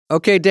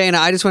Okay, Dana,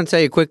 I just want to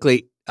tell you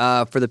quickly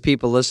for the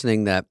people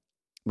listening that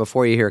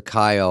before you hear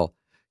Kyle,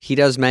 he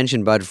does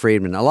mention Bud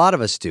Friedman. A lot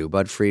of us do.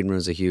 Bud Friedman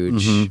was a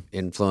huge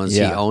influence.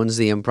 Yeah. He owns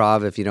the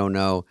Improv, if you don't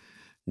know,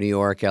 New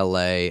York,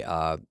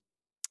 LA.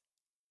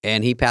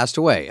 And he passed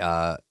away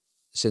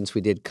since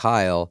we did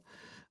Kyle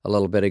a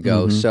little bit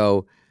ago.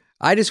 So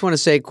I just want to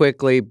say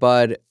quickly,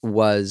 Bud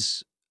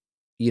was,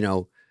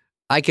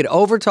 I could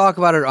over talk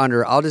about it or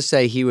under. I'll just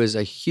say he was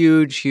a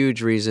huge,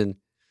 huge reason.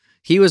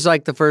 He was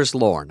like the first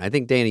Lorne. I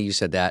think, Dana, you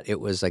said that. It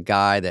was a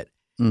guy that,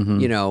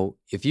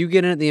 if you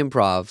get in at the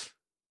Improv,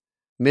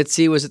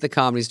 Mitzi was at the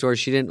Comedy Store.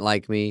 She didn't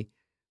like me.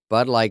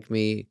 Bud liked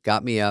me,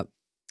 got me up.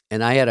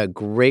 And I had a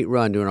great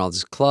run doing all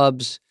these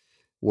clubs,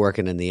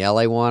 working in the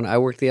LA one. I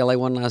worked the LA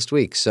one last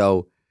week.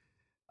 So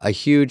a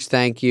huge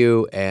thank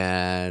you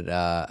and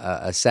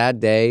a sad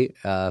day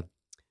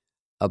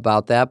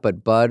about that.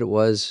 But Bud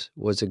was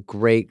a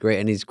great,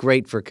 and he's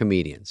great for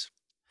comedians.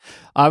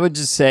 I would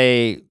just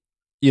say,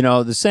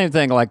 the same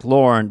thing like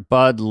Lauren.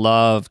 Bud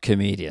loved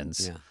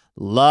comedians. Yeah.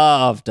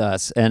 Loved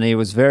us. And he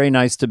was very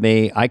nice to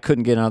me. I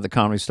couldn't get out of the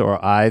Comedy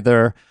Store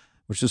either,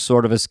 which was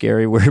sort of a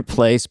scary, weird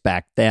place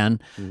back then.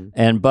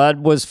 And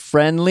Bud was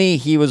friendly.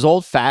 He was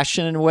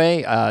old-fashioned in a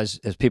way. As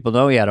people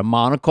know, he had a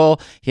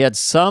monocle. He had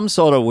some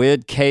sort of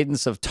weird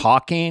cadence of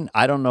talking.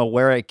 I don't know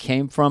where it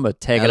came from, but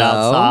take it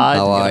outside.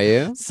 How are you?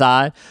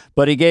 Outside.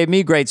 But he gave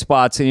me great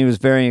spots, and he was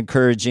very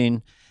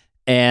encouraging.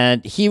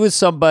 And he was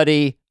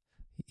somebody...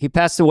 He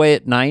passed away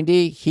at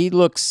 90. He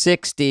looked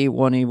 60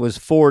 when he was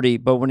 40,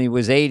 but when he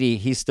was 80,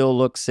 he still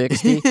looked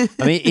 60.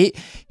 I mean,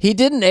 he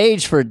didn't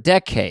age for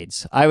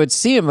decades. I would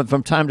see him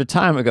from time to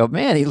time and go,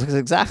 man, he looks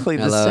exactly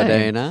the Hello, same.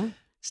 Dana.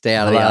 Stay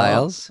out of the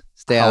aisles.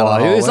 Stay out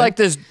of the He was hallway. like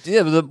this,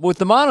 with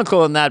the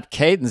monocle and that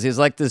cadence, he was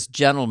like this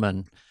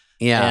gentleman.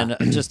 Yeah.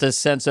 And just a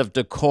sense of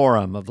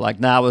decorum of like,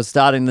 now we're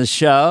starting the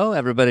show.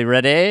 Everybody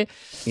ready?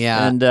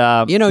 Yeah.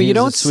 And, you he was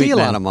don't sweet see a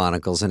man. lot of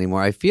monocles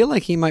anymore. I feel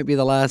like he might be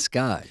the last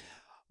guy.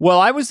 Well,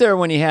 I was there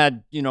when he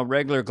had,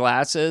 regular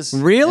glasses.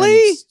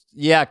 Really? And,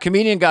 yeah,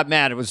 comedian got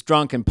mad. It was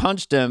drunk and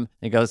punched him.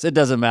 He goes, it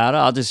doesn't matter.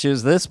 I'll just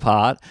use this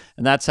pot.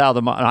 And that's how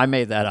I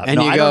made that up. And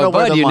No, you I don't know go,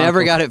 where Bud, the you never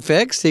monocle- got it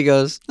fixed? He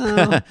goes,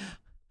 oh.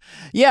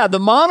 Yeah, the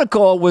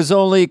monocle was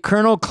only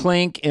Colonel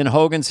Klink in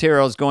Hogan's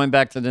Heroes going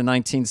back to the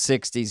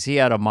 1960s. He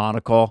had a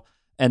monocle.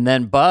 And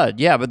then Bud.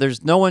 Yeah, but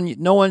there's no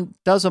one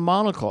does a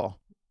monocle.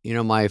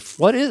 My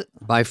What is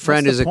my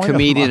friend what's is the a point of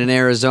comedian in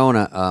monocle?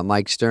 Arizona.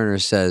 Mike Sterner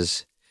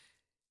says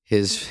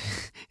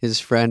his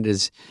friend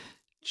is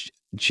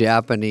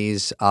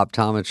Japanese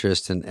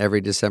optometrist, and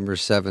every December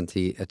 7th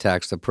he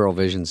attacks the Pearl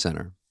Vision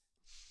Center.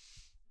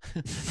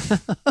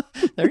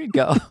 There you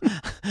go.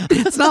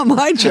 It's not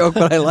my joke,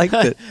 but I liked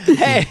it.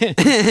 Hey,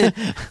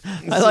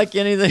 I like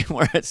anything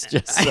where it's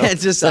just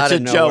It's just such out a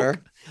of nowhere.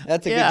 joke.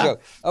 That's a Yeah. good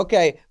joke.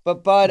 Okay,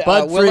 but Bud,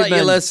 Bud we'll let you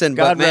Friedman, listen.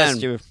 God But man,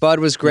 rest you. Bud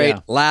was great.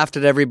 Yeah. Laughed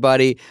at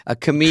everybody. A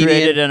comedian.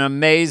 Created an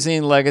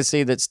amazing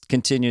legacy that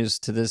continues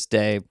to this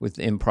day with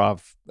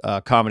improv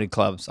comedy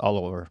clubs all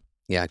over.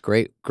 Yeah,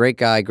 great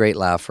guy, great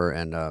laugher.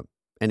 And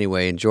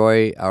anyway,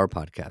 enjoy our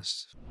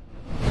podcast.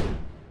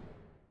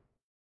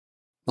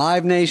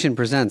 Live Nation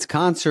presents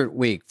Concert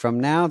Week. From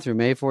now through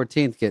May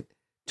 14th, get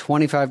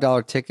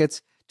 $25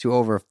 tickets to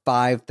over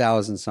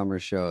 5,000 summer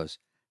shows.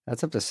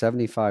 That's up to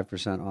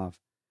 75% off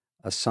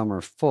a summer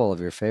full of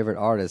your favorite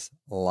artists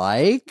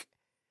like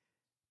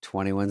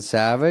 21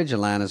 Savage,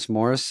 Alanis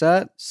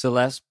Morissette.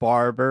 Celeste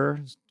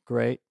Barber,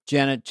 great.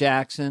 Janet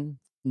Jackson,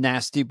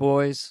 Nasty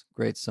Boys,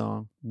 great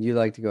song. You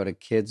like to go to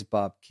Kids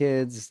Bop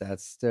Kids.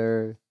 That's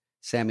their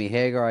Sammy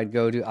Hagar I'd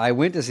go to. I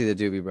went to see the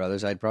Doobie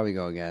Brothers. I'd probably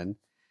go again.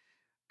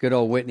 Good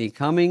old Whitney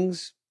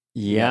Cummings.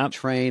 Yeah.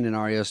 Train and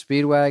REO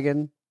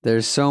Speedwagon.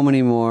 There's so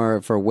many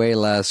more for way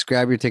less.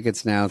 Grab your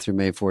tickets now through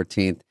May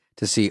 14th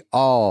to see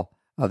all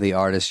of the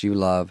artists you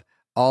love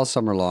all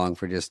summer long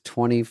for just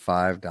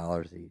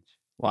 $25 each.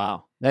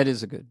 Wow.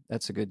 That's a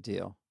good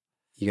deal.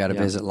 You got to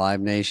visit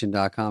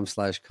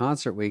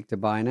livenation.com/concert week to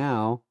buy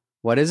now.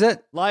 What is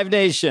it?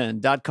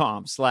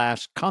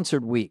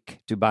 livenation.com/concert week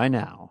to buy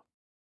now.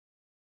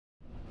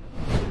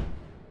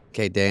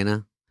 Okay,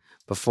 Dana,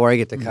 before I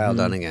get to Kyle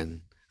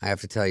Dunnigan, I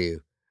have to tell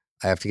you,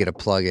 I have to get a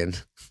plug-in.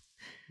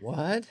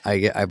 What?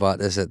 I bought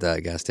this at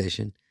the gas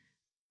station,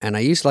 and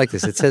I used to like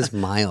this. It says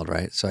mild,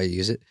 right? So I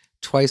use it.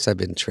 Twice I've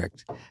been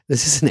tricked.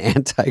 This is an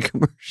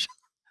anti-commercial.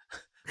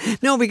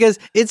 No, because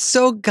it's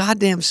so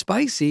goddamn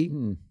spicy.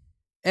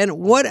 And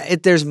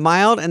there's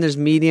mild and there's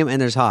medium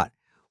and there's hot.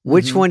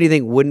 Which one do you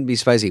think wouldn't be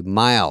spicy?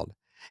 Mild.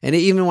 And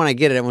even when I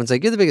get it, everyone's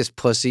like, you're the biggest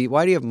pussy.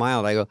 Why do you have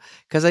mild? I go,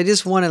 because I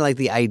just wanted like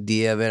the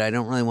idea of it. I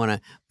don't really want to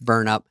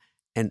burn up.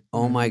 And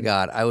oh my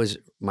God,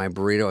 my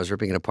burrito, I was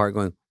ripping it apart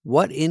going,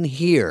 what in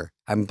here?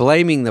 I'm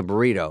blaming the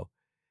burrito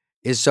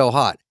is so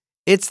hot.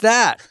 It's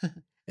that.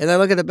 And I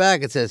look at the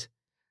back, it says,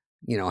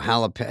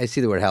 jalapeno. I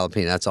see the word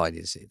jalapeno. That's all I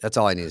need to see. That's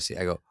all I need to see.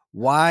 I go,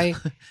 why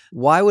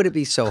would it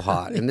be so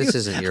hot? And this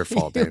isn't your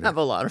fault, You Dana. have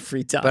a lot of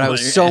free time. But I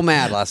was so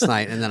mad last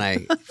night, and then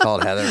I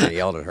called Heather and I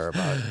yelled at her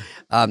about it.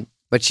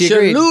 But she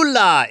agreed.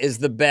 Cholula is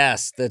the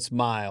best. That's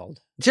mild.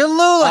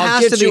 Cholula I'll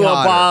has get to be you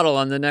hotter. a bottle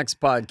on the next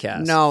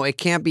podcast. No, it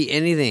can't be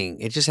anything.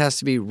 It just has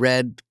to be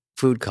red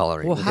food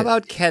coloring. Well, how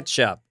about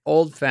ketchup?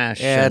 Old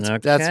fashioned. Yeah,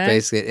 that's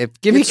basically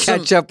it. Give me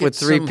ketchup with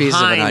 3 pieces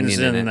of an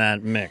onion in it.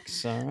 that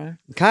mix. All right.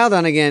 Kyle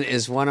Dunnigan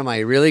is one of my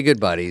really good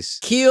buddies.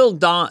 Keel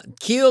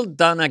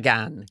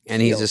Dunnigan.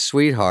 And he's a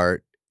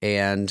sweetheart.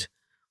 And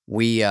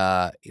we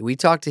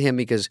talk to him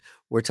because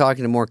we're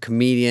talking to more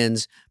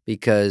comedians,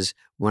 because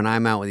when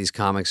I'm out with these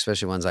comics,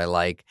 especially ones I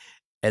like,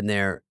 and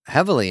they're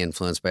heavily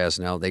influenced by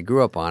SNL, they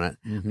grew up on it.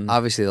 Mm-hmm.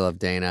 Obviously, they love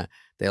Dana.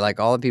 They like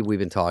all the people we've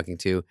been talking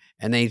to,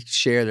 and they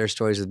share their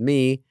stories with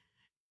me.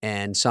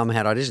 And some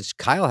had auditions.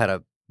 Kyle had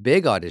a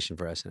big audition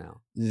for SNL.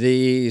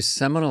 The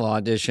seminal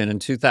audition in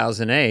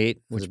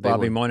 2008, was a which big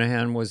Bobby one.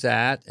 Moynihan was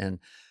at, and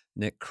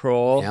Nick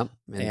Kroll Yep.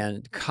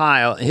 and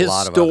Kyle. His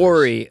lot of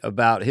story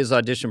about his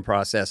audition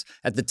process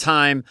at the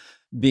time,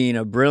 being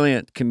a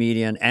brilliant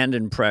comedian and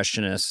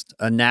impressionist,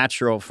 a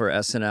natural for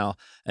SNL.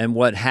 And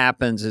what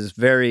happens is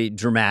very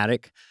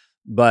dramatic,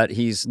 but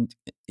he's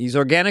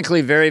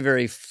organically very,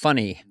 very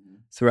funny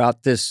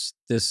throughout this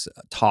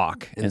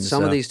talk. And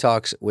some of these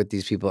talks with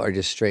these people are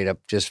just straight up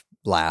just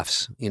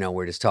laughs.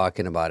 We're just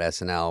talking about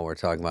SNL. We're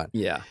talking about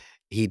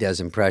he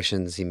does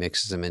impressions, he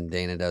mixes them, and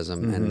Dana does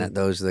them, and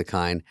those are the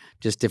kind,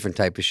 just different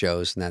type of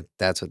shows, and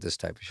that's what this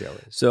type of show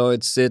is. So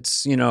it's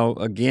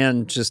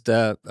again just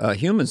a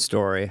human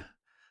story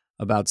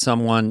about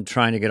someone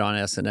trying to get on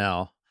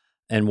SNL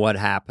and what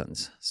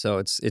happens. So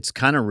it's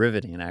kind of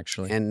riveting,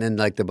 actually. And then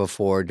like the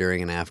before,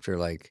 during, and after,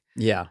 like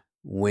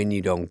when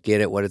you don't get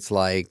it, what it's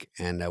like.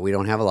 And we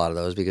don't have a lot of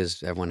those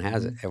because everyone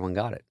has it. Everyone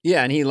got it.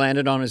 Yeah, and he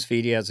landed on his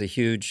feet. He has a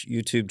huge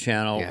YouTube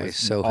channel with he's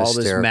so all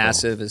hysterical. this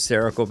massive,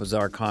 hysterical,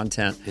 bizarre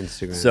content.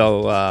 Instagram.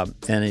 So,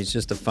 and he's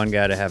just a fun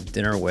guy to have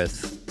dinner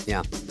with.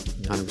 Yeah,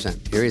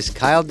 100%. Here is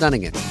Kyle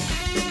Dunnigan.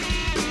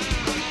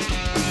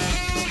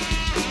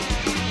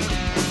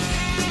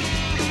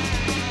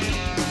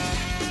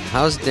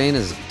 How's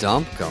Dana's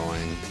dump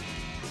going?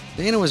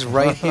 Dana was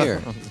right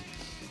here.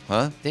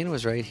 Huh? Dana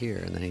was right here,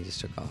 and then he just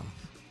took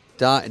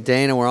off.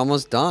 Dana, we're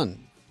almost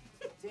done.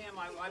 Damn,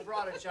 I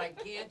brought a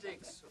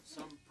gigantic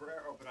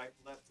sombrero, but I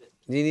left it.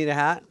 Do you need a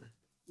hat?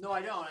 No,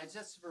 I don't. It's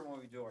just for when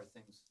we do our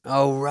things.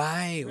 Oh,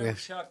 right. Remember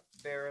Chuck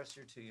Barris,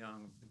 you're too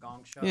young. The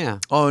Gong Show. Yeah.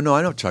 Oh, no,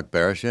 I know Chuck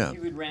Barris, yeah. He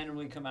would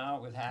randomly come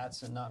out with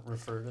hats and not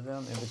refer to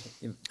them.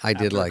 I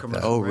did after a like that.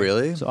 commercial Oh, break.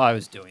 really? So I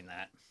was doing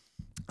that.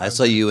 I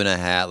saw you in a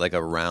hat, like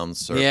a round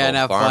circle Yeah,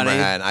 not farmer funny.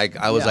 hat. And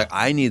I was like,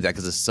 I need that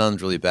because the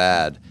sun's really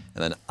bad.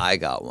 And then I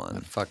got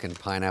one. Fucking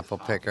pineapple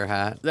picker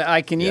hat.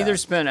 I can Yeah. either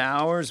spend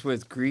hours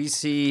with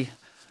greasy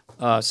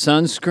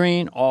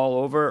sunscreen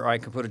all over, or I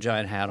can put a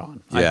giant hat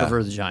on. I Yeah.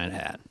 prefer the giant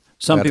hat.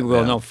 Some Got it, people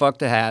go, yeah. no, fuck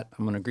the hat.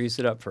 I'm going to grease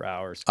it up for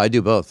hours. I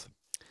do both.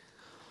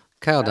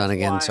 Kyle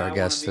Dunnigan's our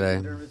guest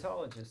today.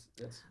 Dermatologist.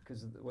 That's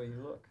because of the way you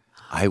look.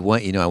 I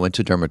went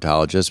to a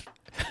dermatologist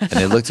and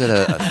they looked at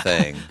a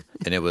thing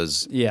and it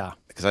was, Yeah.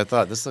 because I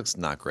thought this looks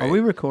not great. Are we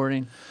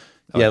recording?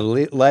 Yeah,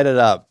 light it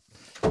up.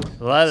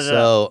 Let it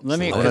So- up. Let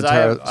me, so because I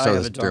dermatolo- have, I so have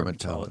it's a dermatologist.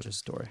 dermatologist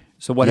story.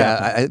 So what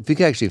Yeah, happened? if we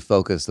could actually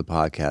focus the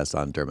podcast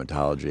on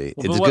dermatology.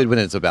 Well, It's but good when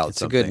it's about It's a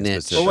something good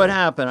niche. specific. Well, what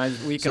happened?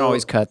 We can So-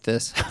 always cut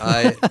this.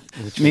 I,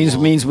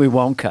 means we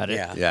won't cut it.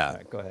 Yeah. yeah. All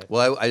right, go ahead.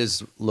 Well, I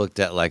just looked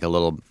at like a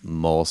little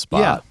mole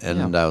spot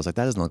and I was like,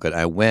 that doesn't look good.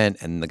 I went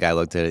and the guy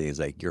looked at it and he's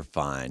like, you're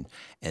fine.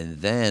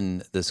 And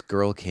then this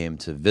girl came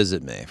to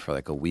visit me for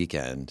like a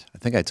weekend. I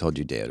think I told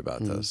you, David,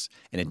 about this.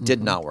 And it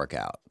did not work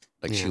out.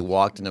 Like she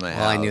walked into my house.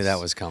 Well, I knew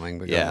that was coming,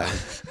 but go Yeah.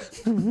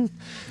 ahead.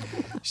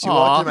 She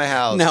walked into my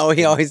house.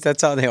 No,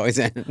 that's how they always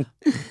end.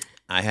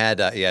 I had,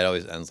 it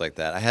always ends like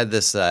that. I had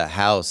this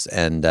house,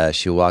 and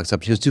she walks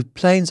up. She goes, "Do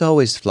planes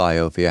always fly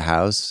over your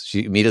house?"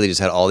 She immediately just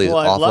had all these Well,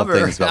 I awful love her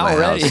things about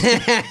already. my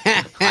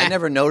house. I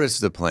never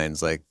noticed the planes,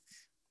 but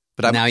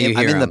I'm, Now you I'm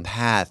hear in the 'em.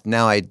 path.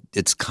 Now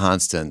it's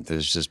constant.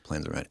 There's just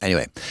planes around.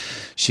 Anyway,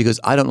 she goes,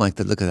 "I don't like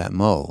the look of that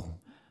mole."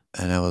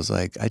 And I was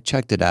like, I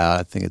checked it out.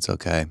 I think it's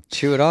okay.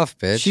 Chew it off,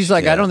 bitch. She's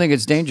like, Yeah. I don't think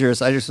it's dangerous.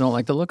 I just don't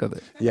like the look of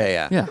it.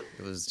 Yeah. Yeah.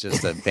 It was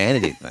just a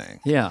vanity thing.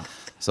 Yeah.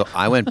 So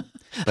I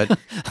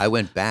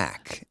went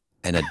back,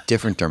 and a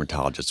different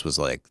dermatologist was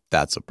like,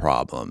 "That's a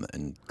problem,"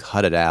 and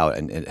cut it out,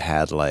 and it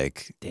had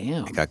like,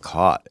 Damn. it got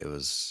caught. It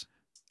was,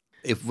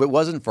 if it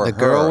wasn't for the her,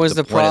 girl was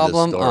the point of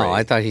problem. story- Oh,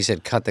 I thought he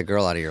said cut the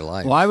girl out of your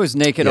life. Well, I was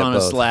naked Yeah, on a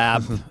both.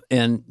 slab,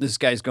 and this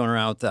guy's going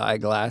around with the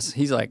eyeglass.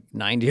 He's like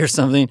 90 or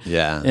something.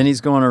 Yeah. And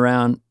he's going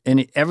around,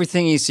 and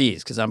everything he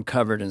sees, because I'm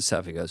covered in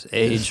stuff, he goes,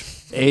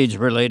 age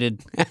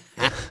related.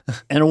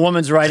 And a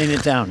woman's writing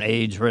it down,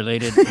 age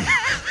related.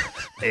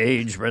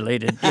 Age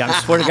related. Yeah, I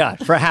swear to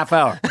God, for a half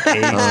hour.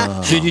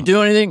 Age. Should you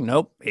do anything?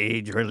 Nope.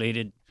 Age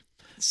related.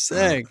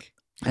 Sick.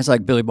 That's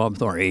like Billy Bob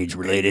Thornton, age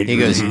related. He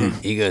goes,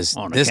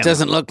 On a this camera.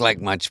 doesn't look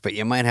like much, but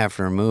you might have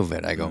to remove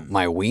it. I go,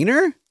 my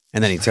wiener?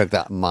 And then he took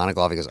the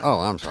monocle off. He goes, oh,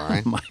 I'm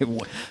sorry.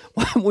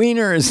 My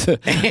wiener is the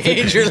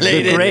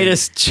Age-related.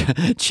 greatest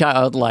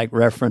childlike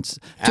reference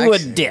to a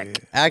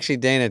dick. Actually,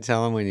 Dana,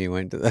 tell him when you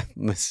went to the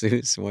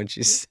masseuse, what'd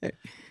you say?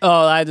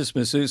 Oh, I had this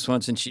masseuse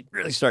once, and she'd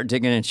really start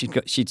digging in.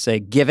 She'd say,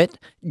 "Give it,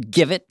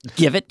 give it,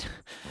 give it,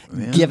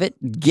 give it,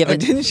 give Oh, it."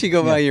 didn't she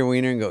go by your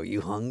wiener and go,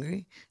 "You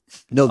hungry?"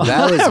 No,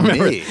 that was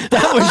me.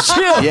 That was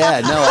you.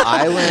 Yeah, no,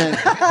 I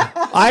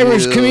went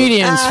Irish to-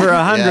 comedians for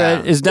 100.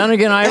 Yeah. Is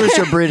Dunnigan Irish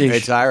or British?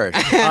 It's Irish.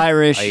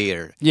 Irish. I eat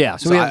her. Yeah,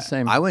 so we have the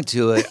same. I went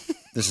to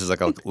this is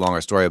like a longer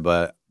story,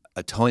 but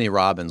Tony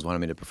Robbins wanted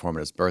me to perform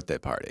at his birthday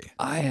party.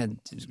 I had.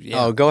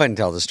 Yeah. Oh, go ahead and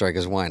tell the story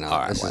because why not? All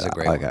right, This is a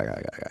great okay,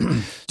 one.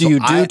 Okay. Do you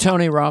do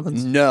Tony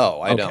Robbins? No,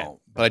 I Okay. don't.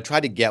 But I tried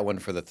to get one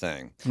for the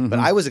thing. But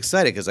I was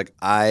excited because like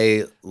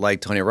I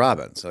like Tony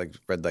Robbins. I like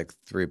read like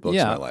 3 books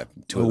in my life.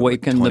 2 of them were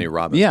Tony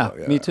Robbins. Yeah,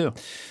 books. me too.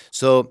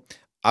 So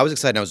I was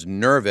excited. I was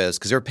nervous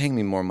because they were paying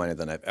me more money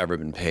than I've ever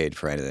been paid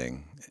for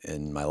anything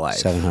in my life.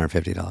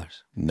 $750.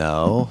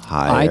 No,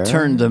 higher. I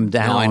turned them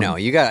down. No, I know.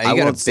 You got. I You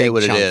got won't a say big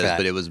what it chunk is, for that.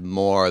 but it was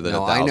more than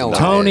No, $1,000. I know what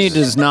Tony it is.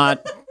 does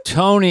not.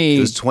 Tony. It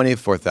was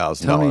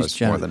 $24,000 Tony's more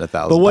generous. than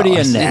 $1,000. But what do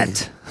you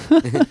net?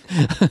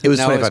 It was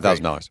No, it was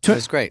 $25,000. It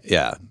was great.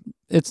 Yeah.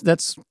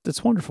 That's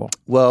wonderful.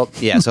 Well,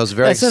 yeah. So I was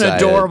very That's excited. an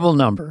adorable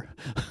number.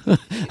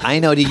 I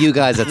know to you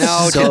guys that's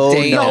No, so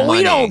to Dana. no No, money.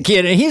 we don't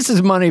get it. He's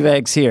his money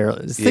bags here.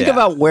 Think Yeah.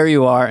 about where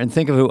you are and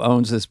think of who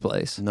owns this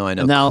place. No, I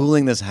know. Now,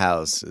 Cooling this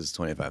house is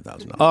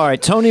 $25,000. all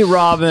right, Tony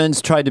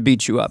Robbins tried to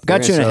beat you up.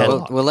 Got you in a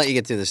We'll, headlock. we'll let you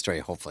get through the story.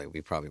 Hopefully,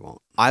 we probably won't.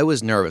 I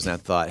was nervous and I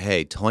thought,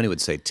 hey, Tony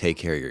would say, take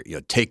care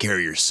of take care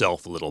of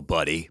yourself, little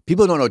buddy.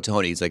 People don't know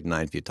Tony. He's like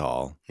 9 feet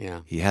tall. Yeah.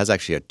 He has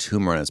actually a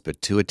tumor in his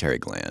pituitary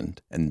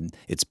gland, and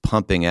it's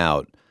pumping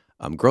out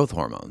growth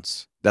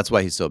hormones. That's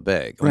why he's so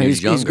big. When Right, he was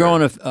he's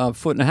grown younger- a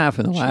foot and a half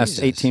in the last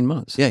Jesus. 18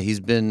 months. Yeah, he's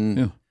been.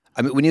 Yeah.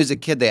 I mean, when he was a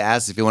kid, they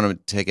asked if he wanted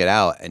to take it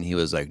out, and he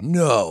was like,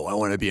 "No, I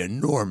want to be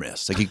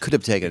enormous." Like he could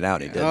have taken it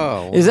out, and he didn't.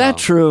 Oh, Is that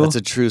true? That's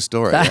a true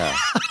story. Yeah,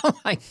 Oh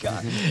my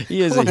God,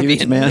 he is a wanna be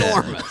huge man.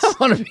 enormous. I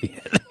want to be.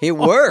 It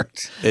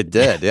worked. it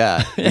did.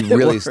 Yeah, he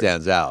really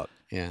stands out.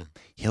 Yeah.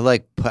 He'll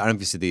like put, I don't know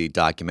if you see the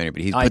documentary,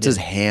 but he I puts his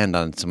did. hand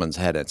on someone's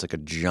head. And it's like a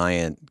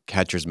giant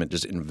catcher's mitt,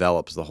 just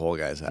envelops the whole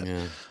guy's head.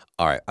 Yeah.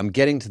 All right, I'm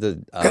getting to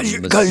the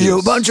Because you're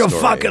a bunch of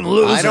story. fucking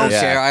losers. I don't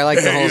Yeah. care. I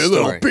like the whole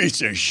story. piece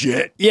of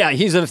shit. Yeah,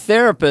 he's a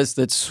therapist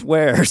that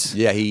swears.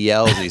 Yeah, he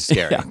yells. He's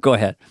scary. Yeah, go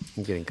ahead.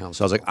 I'm getting So I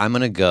comfortable. was like, I'm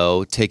gonna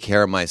go take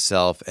care of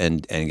myself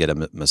and get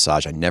a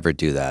massage. I never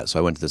do that. So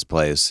I went to this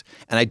place,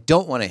 and I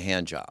don't want a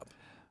hand job.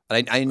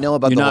 And I know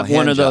about You're the not whole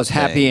one hand of those job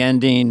happy thing.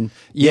 ending.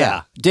 Yeah.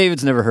 Yeah.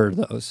 David's never heard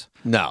of those.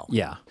 No.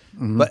 Yeah.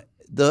 But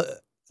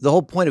the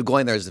whole point of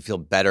going there is to feel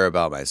better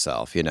about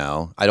myself. You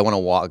know, I don't want to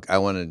walk. I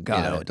want to,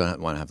 Got it.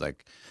 don't want to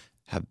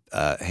have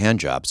a hand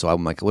job. So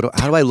I'm like, how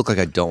do I look like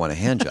I don't want a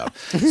hand job?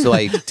 So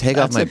I take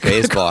off my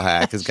baseball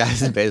hat because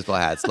guys in baseball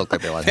hats look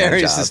like they want Very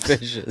hand jobs.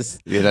 suspicious.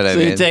 You know what I So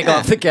mean? you take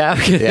off the cap.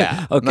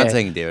 Yeah. Okay. I'm not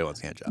saying David wants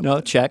a hand job.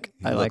 No, check.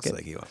 He I like looks it.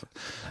 like he wants it.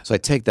 So I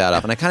take that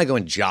off and I kind of go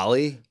in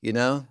jolly, you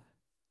know?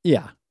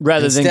 Yeah.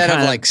 Rather Instead than of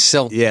kind like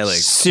silk. Yeah, like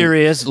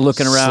serious,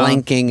 looking around,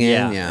 slinking in.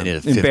 Yeah. Yeah. I need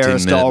a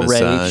Embarrassed 15-minute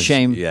already, massage.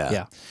 shame. Yeah.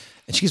 Yeah.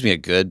 And she gives me a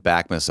good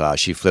back massage.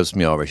 She flips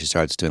me over. She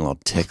starts doing a little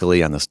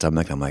tickly on the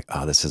stomach. I'm like,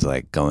 oh, this is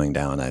like going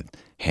down a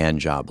hand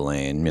job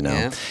lane, you know?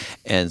 Yeah.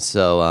 And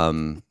so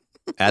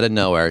out of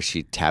nowhere,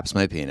 she taps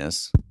my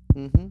penis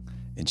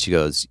and she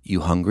goes,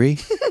 "You hungry?"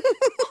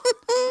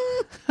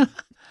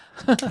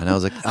 And I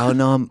was like, "Oh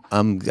no,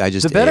 I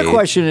just The better ate."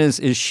 question is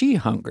she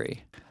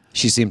hungry?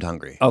 She seemed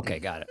hungry. Okay,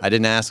 got it. I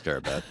didn't ask her,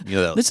 but you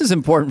know, This is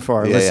important for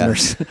our Yeah, yeah.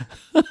 listeners.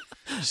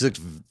 she looked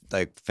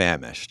like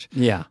famished.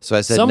 Yeah. So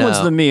I said, someone's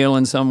no. the meal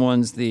and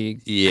someone's the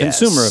Yes.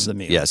 consumer of the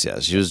meal. Yes,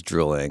 yes. She was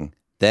drooling.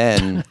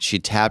 Then she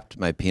tapped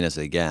my penis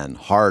again,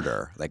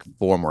 harder, like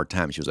 4 more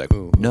times. She was like,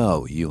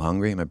 "No, you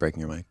hungry? Am I breaking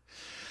your mic?"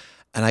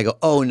 And I go,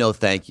 "Oh no,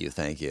 thank you,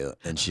 thank you."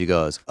 And she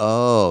goes,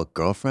 "Oh,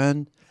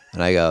 girlfriend?"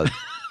 And I go,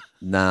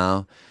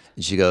 "No."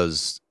 And she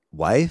goes,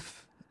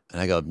 "Wife?" And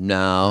I go,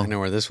 "No." I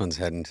know where this one's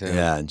heading to.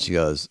 Yeah. And she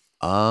goes,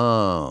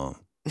 "Oh."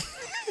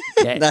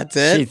 Yeah, That's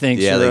it? She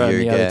thinks Yeah, you're like on you're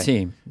the other gay.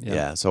 team.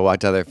 Yeah. So I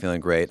walked out there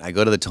feeling great. I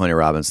go to the Tony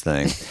Robbins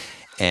thing,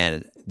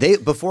 and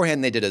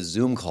beforehand they did a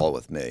Zoom call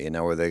with me, you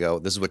know, where they go,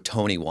 "This is what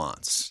Tony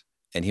wants."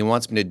 And he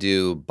wants me to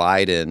do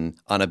Biden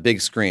on a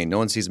big screen. No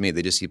one sees me,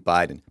 they just see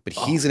Biden. But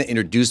he's going to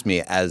introduce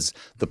me as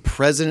the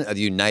president of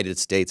the United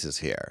States is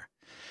here.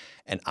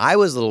 And I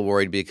was a little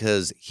worried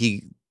because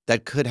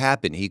that could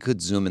happen. He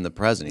could Zoom in the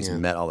president. He's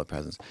met all the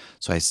presidents.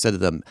 So I said to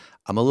them,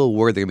 I'm a little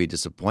worried they're going to be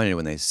disappointed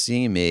when they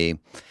see me.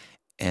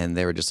 And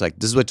they were just like,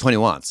 "This is what Tony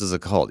wants. This is a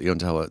cult. You don't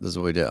tell what, this is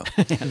what we do."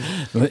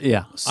 But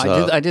yeah.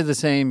 So- I did the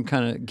same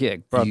kind of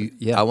gig.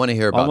 Yeah. I want to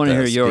hear about I want to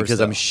hear this yours because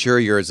though. I'm sure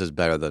yours is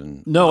better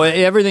than No, mine.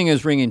 everything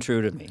is ringing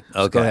true to me.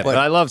 So Okay. go ahead. But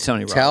I love Tony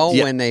Robbins. Tell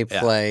Yeah, when they yeah.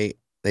 play.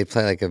 They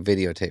play like a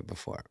videotape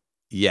before.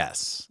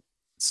 Yes.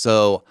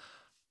 So,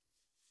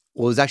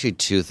 well, it was actually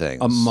 2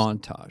 things. A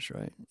montage,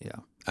 right? Yeah.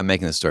 I'm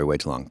making this story way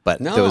too long, but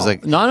No. there was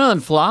like Not on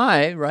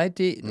fly, right?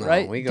 No,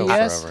 right? we go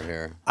DS? forever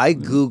here. I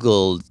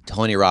Googled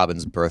Tony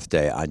Robbins'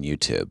 birthday on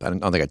YouTube. I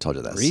don't think I told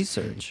you this.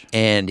 Research.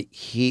 And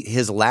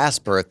his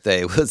last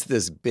birthday was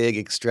this big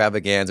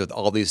extravaganza with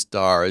all these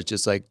stars,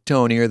 just like,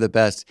 Tony, you're the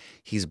best.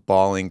 He's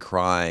bawling,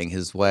 crying.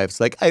 His wife's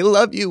like, I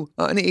love you,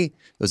 honey. It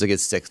was like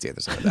his 60th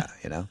or something like that,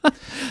 you know?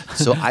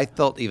 So I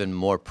felt even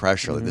more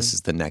pressure. Like, this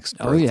is the next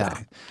birthday. Oh,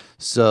 yeah.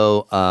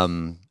 So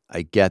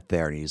I get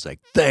there and he's like,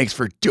 thanks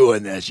for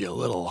doing this, you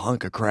little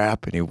hunk of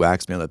crap. And he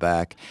whacks me on the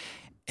back.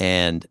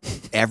 And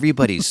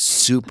everybody's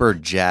super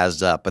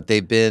jazzed up, but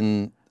they've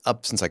been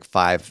up since like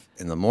 5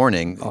 in the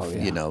morning,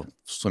 you know,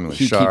 swimming with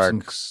He keeps 'em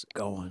sharks.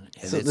 going.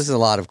 So this is a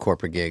lot of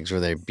corporate gigs where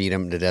they beat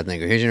them to death and they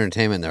go, here's your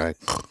entertainment. And they're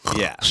like,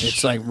 Yeah.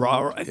 It's like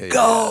raw.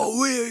 Go,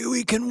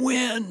 we can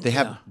win. They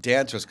have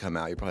dancers come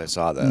out. You probably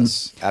saw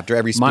this. After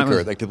every Mine speaker,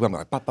 was- like people come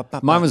like, pop, pop,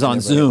 pop, Mine pop, was and on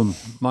everybody- Zoom.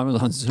 Mine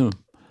was on Zoom.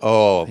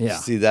 Oh, Yeah.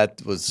 see,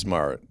 that was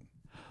smart.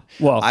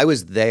 Well, I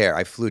was there.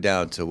 I flew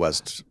down to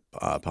West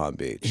Palm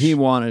Beach. he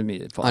wanted me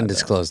to fly there.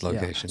 undisclosed Yeah.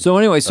 location. So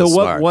anyway, so That's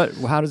what?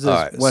 smart. How does this? All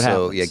right, what so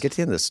happens? yeah, get to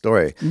the end of the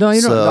story. No,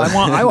 you know,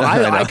 So-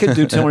 I could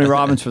do Tony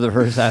Robbins for the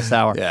first half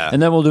hour, Yeah.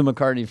 and then we'll do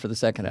McCartney for the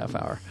second half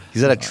hour.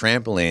 He's at a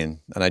trampoline,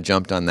 and I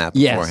jumped on that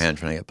Yes. beforehand,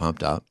 trying to get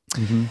pumped up.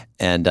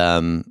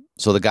 And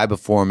so the guy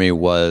before me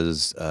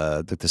was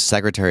the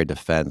Secretary of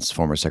Defense,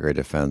 former Secretary of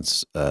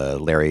Defense,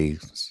 Larry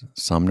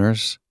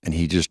Sumner's, and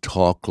he just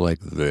talked like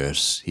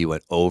this. He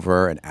went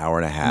over an hour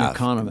and a An half.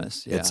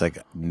 economist. Yeah. It's like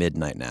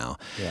midnight now.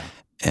 Yeah.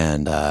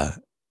 And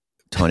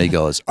Tony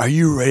goes, "Are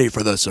you ready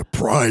for the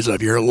surprise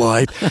of your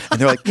life?" And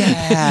they're like,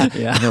 "Yeah."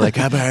 Yeah. And they're like,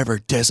 "Have I ever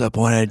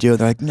disappointed you?" And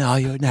they're like, "No,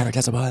 you would never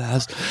disappoint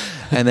us."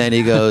 And then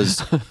he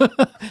goes,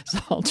 It's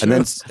all true.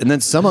 and then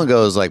someone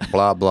goes like,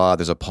 "Blah blah."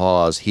 There's a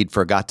pause. He'd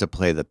forgot to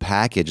play the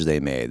package they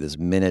made, this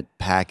minute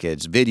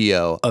package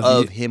video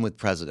of him with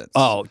presidents.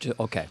 oh,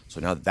 okay.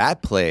 So now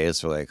that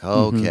plays. We're like,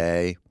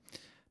 okay.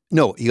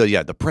 No, he goes,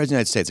 "Yeah, the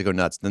president of the United States." I go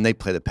nuts. Then they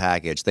play the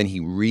package. Then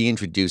he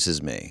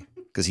reintroduces me.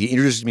 Because he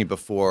introduced me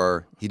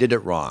before, he did it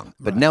wrong.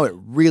 But now it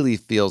really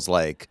feels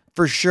like,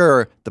 for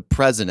sure, the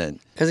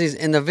president. Because he's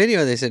in the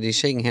video, they said he's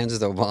shaking hands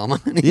with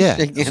Obama. And he's Yeah.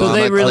 shaking hands So with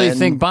they Obama, really Clinton.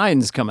 think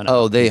Biden's coming up.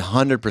 Oh, they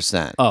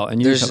 100%. Oh,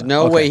 and you're There's coming-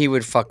 no okay. way he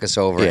would fuck us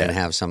over Yeah. and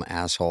have some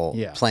asshole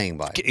Yeah. playing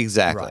by.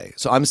 Exactly.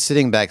 So I'm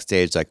sitting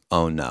backstage like,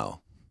 oh no,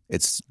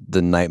 it's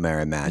the nightmare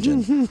I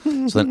imagined.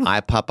 So then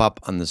I pop up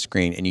on the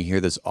screen and you hear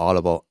this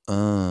audible,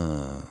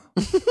 from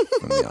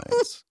the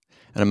audience.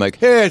 And I'm like,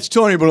 hey, it's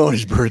Tony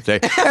Baloney's birthday.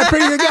 Hey,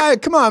 pretty good guy.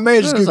 Come on,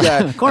 man, he's a good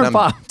guy. Corn And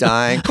I'm pop.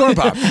 dying. Corn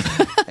pop.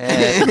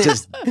 And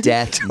just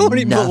death,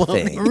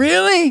 nothing.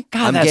 Really?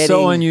 God, I'm that's so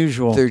getting-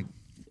 unusual. They're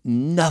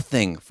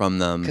nothing from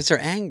them. Because they're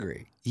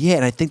angry. Yeah,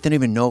 and I think they don't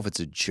even know if it's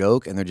a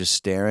joke, and they're just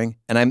staring.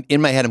 And I'm in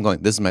my head, I'm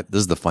going, this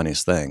is the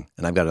funniest thing,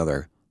 and I've got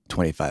another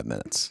 25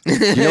 minutes. You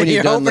know when You're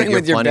you've done like, opening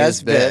with your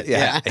funniest best bit.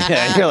 Yeah.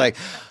 yeah, you're like,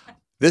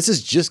 this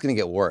is just gonna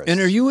get worse. And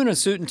are you in a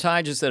suit and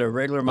tie just at a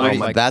regular Oh, mic?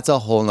 my- that's a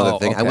whole nother Oh,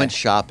 thing. I okay. went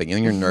shopping. You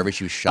know, you're nervous.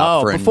 You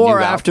shop for a before or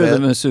new after outfit.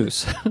 the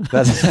masseuse?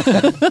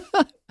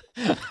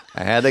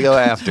 I had to go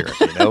after.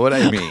 You know what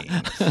I mean?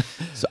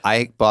 So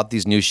I bought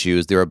these new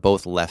shoes. They were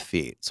both left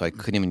feet, so I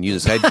couldn't even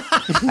use this.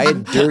 I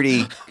had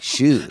dirty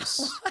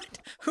shoes.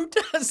 Who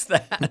does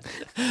that?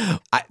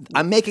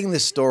 I'm making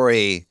this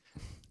story.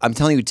 I'm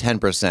telling you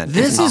 10%.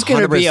 This is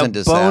going to be a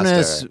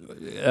bonus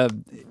podcast,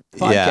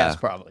 Yeah.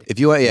 probably. If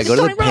you want, go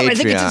to the Patreon. I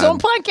think it's his own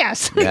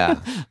podcast. Yeah.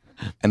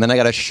 And then I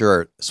got a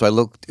shirt. So I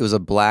looked, it was a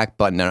black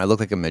button down. I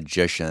looked like a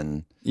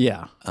magician.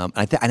 Yeah. And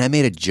I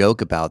made a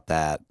joke about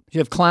that. You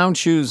have clown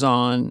shoes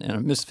on and a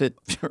misfit.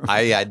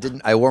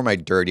 I wore my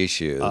dirty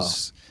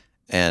shoes.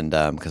 And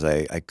because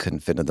I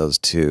couldn't fit into those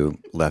two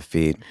left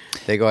feet.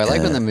 They go, I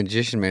like when the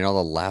magician made all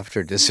the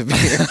laughter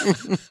disappear.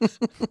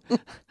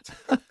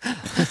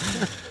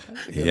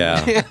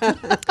 Yeah.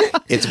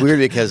 It's weird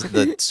because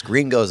the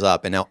screen goes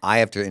up and now I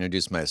have to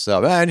introduce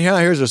myself. And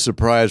here's a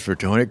surprise for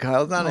Tony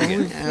Kyle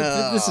Dunnigan.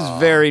 This is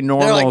very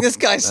normal. They're like, this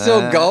guy's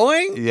still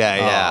going?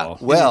 Yeah. Oh.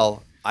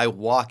 Well, I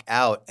walk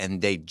out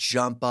and they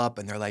jump up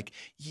and they're like,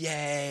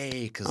 yay,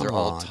 because they're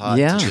all taught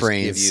Yeah. to just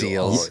Trained give you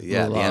seals. all-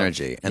 yeah, the Love.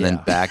 energy. And Yeah.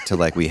 then back to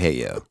like, we hate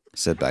you.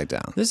 Sit back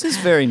down. This is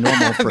very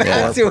normal for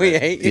That's corporate. who we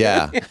hate.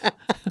 Yeah.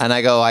 And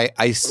I go,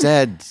 I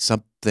said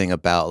something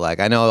about like,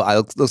 I know,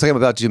 looks like I'm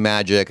about to do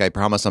magic. I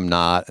promise I'm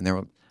not. And they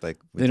were like,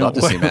 They we'd don't.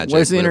 love to see magic.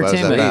 Where's the What was that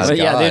entertainment? about? But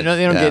yeah, they God.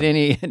 don't Yeah. get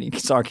any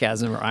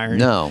sarcasm or irony.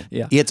 No.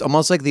 Yeah. It's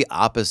almost like the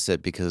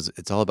opposite because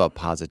it's all about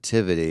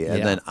positivity. And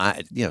Yeah.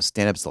 then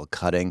stand-up's still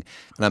cutting.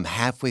 And I'm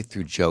halfway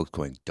through jokes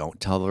going, don't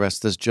tell the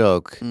rest of this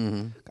joke.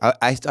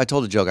 I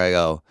told a joke. I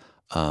go,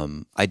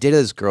 I dated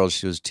this girl.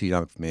 She was too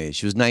young for me.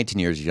 She was 19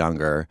 years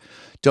younger.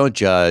 Don't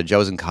judge. I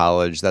was in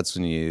college. That's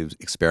when you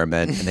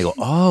experiment. And they go,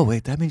 oh,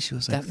 wait, that means she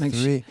was like That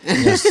makes 3.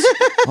 Yes.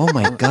 Oh,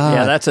 my God.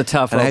 Yeah, that's a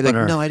tough And I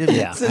opener. go, no, I didn't.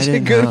 Yeah. I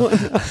didn't know.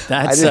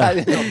 That's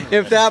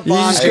If that you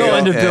just boss go Yeah.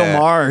 into Bill Yeah.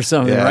 Maher or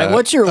something, Yeah. right?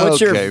 What's your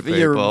Okay, your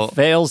people.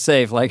 fail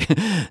safe like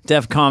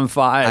DEFCON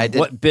 5? I did-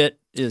 What bit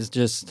is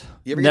just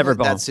You ever never get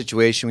bomb? that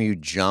situation where you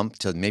jump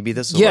to maybe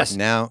this will Yes, work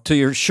now? to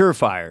your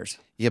surefires.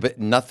 Yeah, but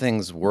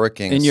nothing's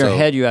working. In your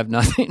head, you have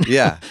nothing.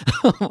 Yeah.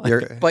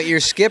 But you're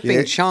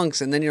skipping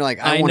chunks, and then you're like,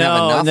 I won't have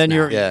enough and then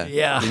now.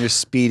 And you're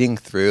speeding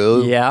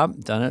through. Yeah,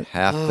 done it.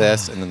 Half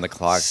this, and then the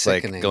clock's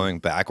Sickening. like going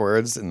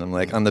backwards, and I'm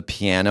like on the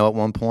piano at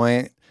one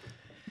point.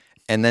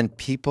 And then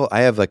people,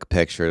 I have like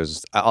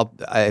pictures.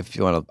 If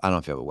you want to, I don't know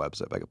if you have a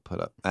website I could put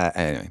up.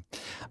 Anyway,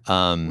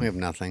 We have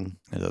nothing.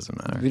 it doesn't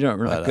matter. We don't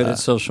really good at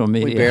social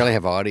media. We barely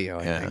have audio,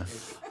 I think.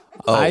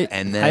 Oh,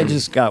 and then I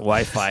just got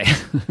Wi-Fi.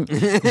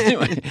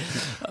 Anyway.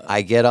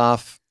 I get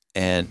off,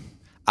 and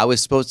I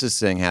was supposed to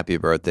sing "Happy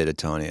Birthday" to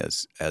Tony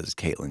as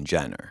Caitlyn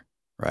Jenner,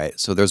 right?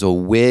 So there's a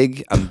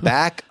wig. I'm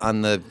back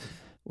on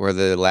where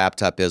the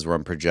laptop is, where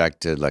I'm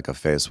projected like a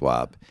face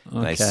swap,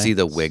 and I see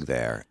the wig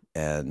there,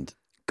 and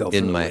Go for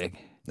the wig.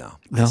 No,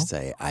 I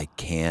say I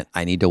can't.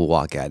 I need to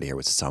walk out of here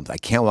with something. I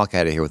can't walk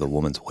out of here with a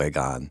woman's wig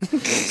on,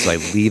 so I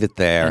leave it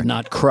there. And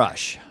not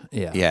crush.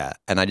 Yeah. Yeah.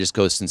 And I just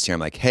go sincere. I'm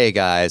like, hey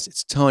guys,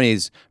 it's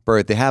Tony's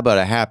birthday. How about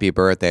a happy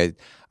birthday?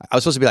 I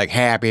was supposed to be like,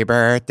 happy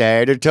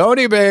birthday to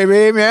Tony,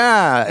 baby.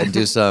 Yeah. And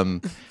do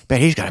some, but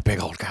he's got a big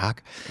old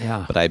cock.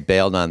 Yeah. But I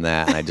bailed on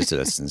that, and I just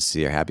did a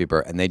sincere happy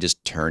birthday. And they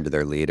just turned to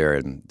their leader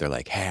and they're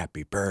like,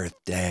 happy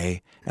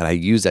birthday. And I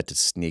use that to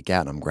sneak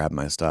out, and I'm grabbing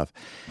my stuff.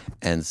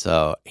 And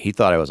so he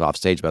thought I was off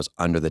stage, but I was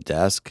under the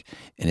desk.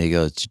 And he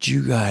goes, did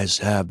you guys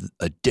have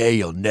a day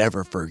you'll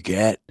never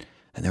forget?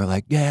 And they were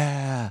like,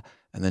 yeah.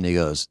 And then he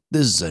goes,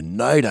 this is a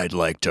night I'd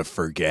like to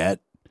forget.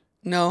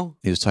 No.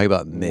 He was talking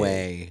about me.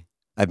 Way.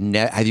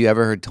 Have you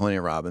ever heard Tony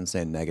Robbins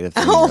say a negative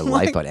thing in your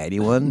life about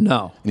anyone?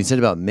 No. And he said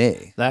about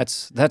me.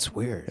 That's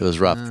weird. It was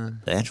rough.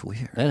 That's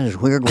weird. That is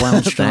weird,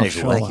 wild stuff. is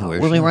wacky,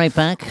 weird We'll be stuff. right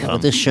back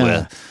with this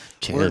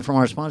word from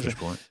our sponsor.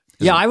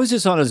 Yeah, I was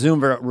just on a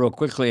Zoom real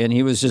quickly, and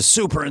he was just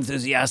super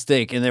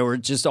enthusiastic, and there were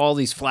just all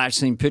these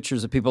flashing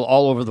pictures of people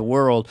all over the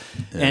world.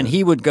 And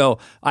he would go,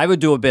 I would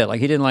do a bit, like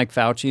he didn't like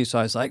Fauci, so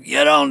I was like,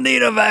 you don't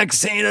need a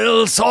vaccine,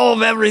 it'll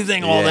solve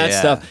everything, all that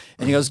stuff.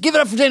 And he goes, give it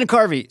up for Dana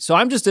Carvey. So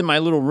I'm just in my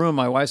little room,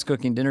 my wife's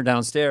cooking dinner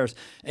downstairs,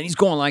 and he's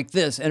going like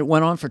this, and it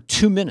went on for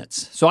 2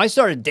 minutes. So I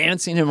started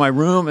dancing in my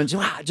room, and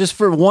just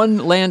for one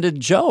landed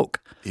joke.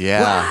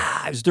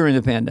 Yeah. It was during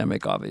the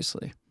pandemic,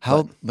 obviously.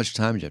 How much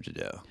time did you have to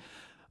do?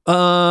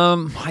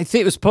 I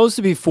think it was supposed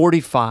to be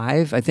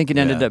 45. I think it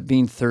ended up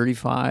being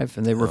 35,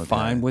 and they were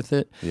fine with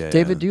it. Yeah,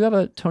 David, do you have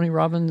a Tony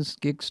Robbins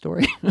gig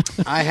story?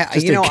 I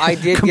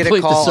did get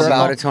a call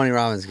about a Tony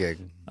Robbins gig.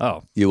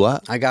 Oh, You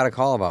what? I got a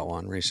call about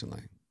one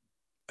recently.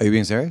 Are you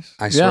being serious?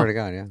 I swear to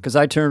God, yeah. because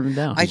I turned him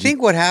down. I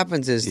think what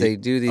happens is they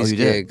do these you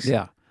did? gigs.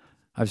 Yeah,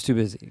 I was too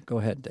busy. Go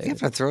ahead, You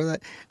David. have to throw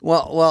that.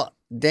 Well,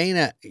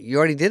 Dana, you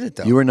already did it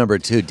though. You were number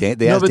 2. They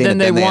No, asked but Dana, then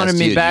they wanted asked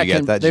me you. back. Did you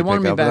get that? Did They you wanted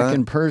pick me up on back that?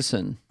 in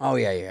person, oh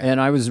yeah.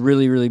 and I was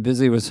really, really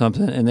busy with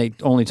something, and they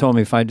only told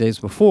me 5 days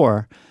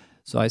before.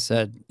 So I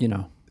said,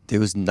 There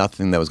was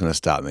nothing that was going to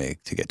stop me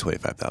to get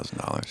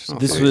 $25,000.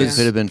 This It was-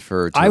 could have been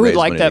for. To I would raise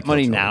like money that to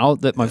money kill now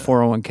children. that my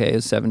 401k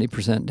is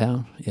 70%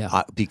 down.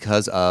 Yeah.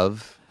 Because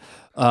of.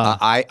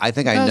 I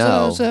think I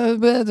know.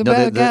 The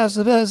bad gas,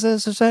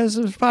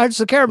 the Pirates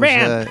of the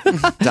Caribbean.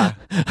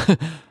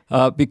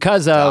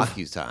 Because of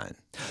DocuSign.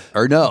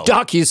 Or no.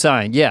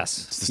 DocuSign,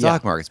 yes. The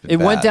stock market's been It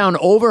went bad. down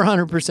over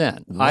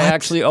 100%. I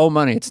actually owe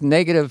money. It's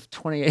negative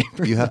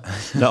 28%. You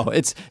have, No,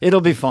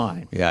 it'll be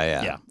fine.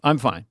 yeah. Yeah, I'm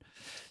fine.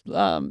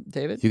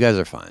 David? You guys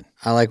are fine.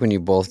 I like when you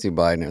both do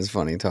Biden. It was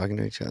funny talking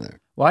to each other.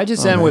 Well, I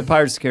just end with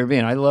Pirates of the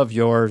Caribbean. I love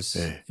yours,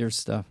 your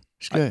stuff.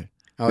 It's good.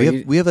 Oh,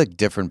 we have like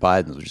different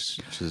Bidens,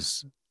 which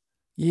is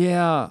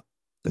Yeah.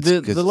 That's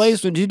The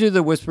latest one, did you do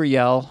the whisper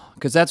yell?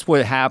 Because that's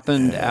what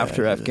happened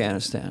after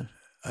Afghanistan.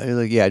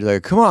 You're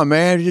like, come on,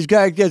 man, this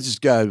guy gets this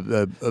guy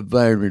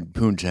Vladimir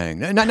Poontang,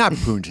 not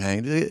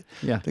Poontang,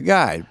 the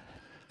guy,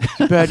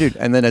 he's a bad dude.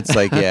 And then it's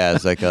like,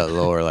 it's like a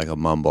lower, like a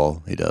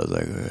mumble. He does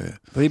like,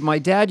 But my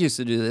dad used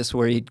to do this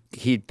where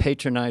he'd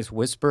patronize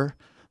whisper,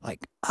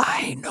 like,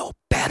 I know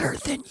better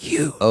than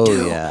you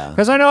do. yeah,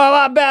 Because I know a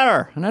lot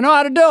better, and I know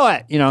how to do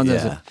it.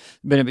 Yeah.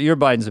 But your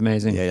Biden's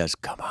amazing. yeah,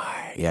 just come on,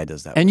 yeah, he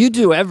does that. And you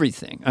do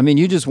everything. I mean,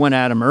 you just went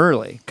at him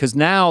early because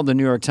now the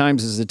New York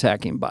Times is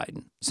attacking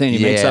Biden, saying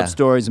he makes Yeah. up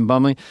stories and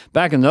bumbling.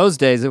 Back in those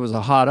days, it was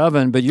a hot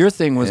oven, but your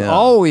thing was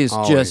always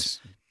just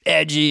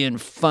edgy and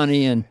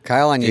funny. And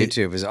Kyle on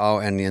YouTube is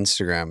and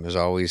Instagram is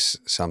always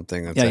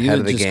something that's you ahead of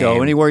would the just game.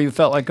 go anywhere you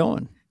felt like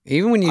going.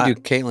 Even when you do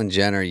Caitlyn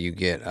Jenner, you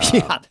get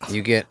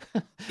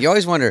you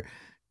always wonder,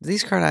 are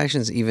these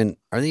Kardashians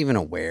are they even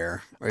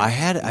aware? Or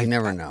you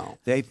never know.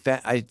 I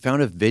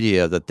found a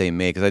video that they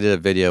made because I did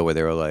a video where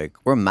they were like,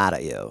 "We're mad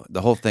at you."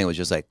 The whole thing was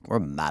just like, "We're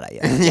mad at you."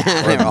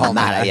 We're all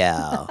mad at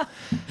you.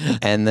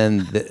 And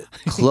then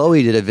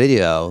Chloe did a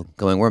video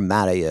going, "We're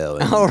mad at you."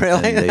 And, Oh,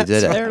 really? And they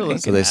did They're it. looking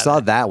So they at saw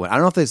that one. I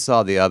don't know if they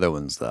saw the other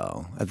ones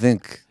though. I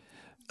think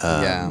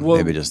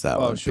maybe just that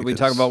one. Should we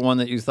talk about one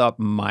that you thought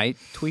might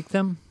tweak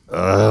them?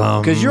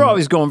 Because you're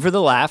always going for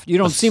the laugh. You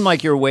don't seem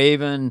like you're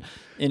waving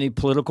any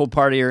political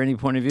party or any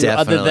point of view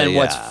other than Definitely,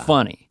 what's yeah.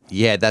 funny.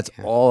 Yeah, that's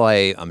all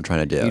I'm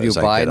trying to do. You do is,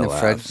 like, get Biden, a the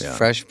laugh,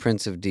 Fresh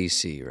Prince of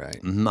DC, right?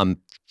 I'm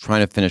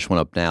trying to finish one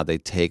up now. They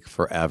take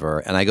forever,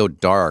 and I go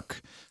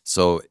dark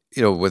So,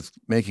 with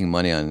making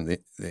money on the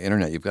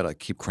internet, you've got to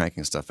keep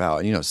cranking stuff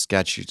out. And,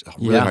 sketch is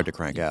really hard to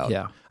crank out.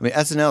 Yeah. I mean,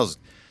 SNL's,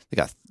 they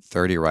got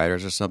 30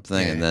 writers or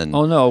something. And then.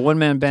 Oh, no, a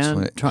one-man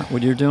band?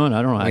 What you're doing?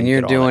 I don't know how when you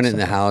you're get all doing that it in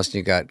the stuff. house and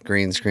you got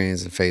green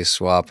screens and face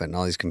swap and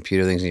all these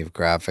computer things and you have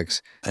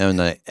graphics.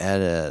 And I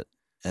edit.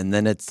 And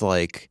then it's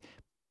like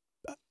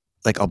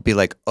I'll be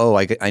like, oh,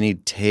 I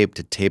need tape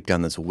to tape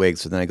down this wig.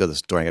 So then I go to the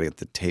store and I got to get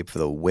the tape for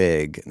the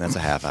wig. And that's a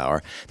half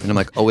hour. Then I'm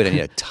like, oh, wait, I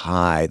need a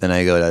tie. Then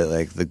I go to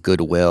like the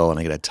Goodwill and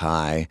I get a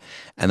tie.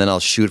 And then I'll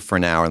shoot for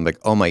an hour. And I'm like,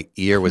 oh, my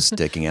ear was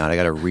sticking out. I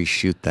got to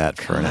reshoot that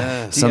for an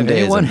hour. Some days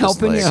anyone I'm just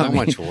helping you? like, So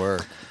much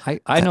work.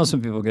 I know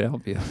some people could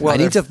help you. I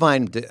need to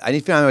find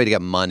a way to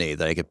get money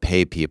that I could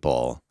pay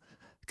people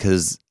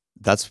because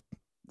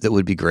that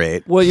would be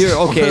great. Well, you're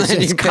okay. Well,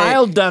 It's you pay-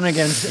 Kyle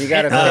Dunnigan's You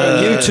got to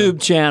YouTube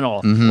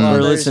channel Well, for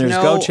there's listeners.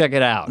 no Go check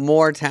it out.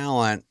 More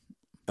talent.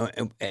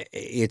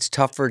 It's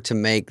tougher to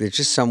make. There's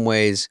just some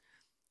ways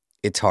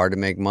it's hard to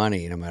make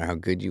money, no matter how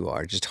good you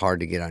are. It's just hard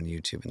to get on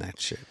YouTube and that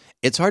shit.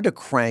 It's hard to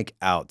crank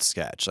out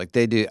sketch like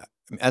they do.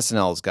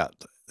 SNL's got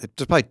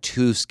there's probably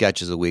 2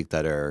 sketches a week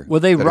that are Well,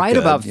 they that are write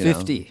good, about you know?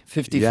 50,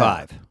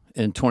 55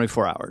 in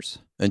 24 hours.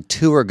 And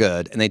 2 are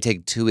good, and they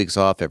take 2 weeks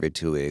off every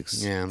 2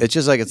 weeks. Yeah. It's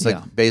just like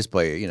Yeah. bass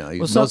player.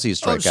 Mostly you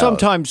strike out.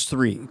 Sometimes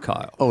 3,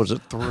 Kyle. Oh, is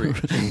it 3?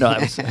 No,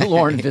 that was,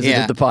 Lauren visited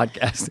Yeah. the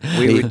podcast.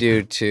 We would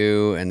do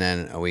 2 and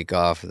then a week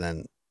off and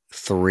then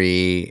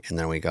 3 and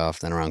then a week off.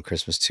 Then around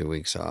Christmas, 2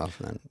 weeks off.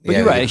 And then, But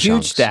you're right, a big huge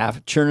chunks.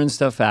 staff, churning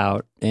stuff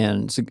out,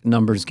 and it's a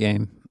numbers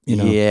game.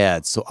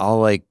 Yeah, so I'll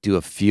like do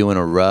a few in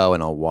a row,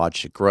 and I'll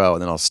watch it grow,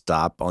 and then I'll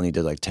stop. I'll need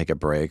to like take a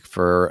break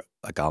for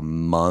like a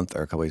month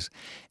or a couple weeks,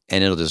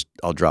 and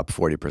I'll drop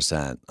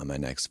 40% on my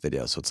next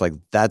video. So it's like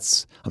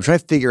I'm trying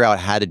to figure out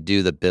how to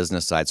do the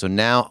business side. So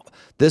now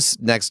this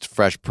next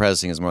fresh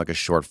pressing is more like a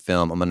short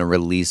film. I'm going to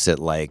release it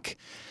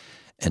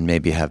and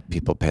maybe have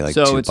people pay like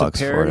 $2 it's a for it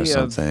or parody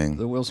something. of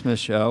the Will Smith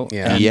Show.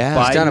 Yeah. and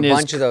Yeah. He's done a Biden is-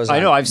 bunch of those I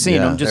know, on- I've seen Yeah.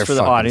 them just They're for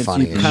the fucking audience.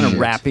 funny You as kind of shit.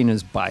 rapping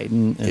as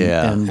Biden and,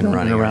 Yeah. and, And running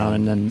running around, around.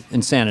 and then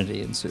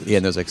insanity ensues. Yeah,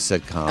 and there's like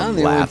I'm sitcom the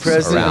only laughs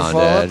president to around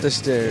fall it. up the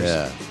stairs.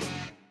 Yeah.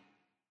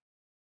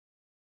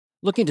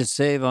 Looking to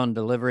save on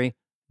delivery?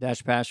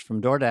 DashPass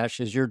from DoorDash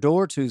is your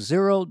door to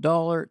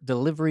 $0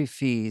 delivery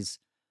fees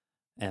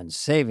and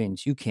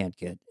savings you can't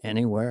get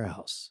anywhere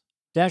else.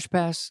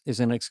 DashPass is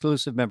an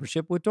exclusive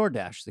membership with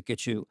DoorDash that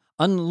gets you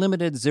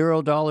unlimited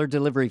 $0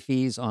 delivery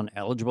fees on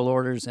eligible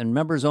orders and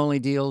members-only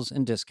deals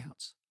and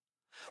discounts.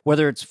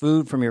 Whether it's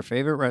food from your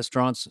favorite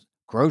restaurants,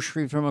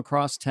 grocery from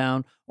across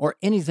town, or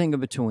anything in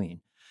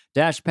between,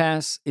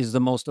 DashPass is the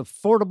most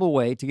affordable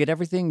way to get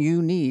everything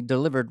you need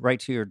delivered right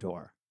to your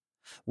door.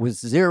 With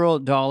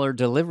 $0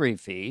 delivery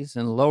fees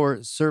and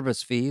lower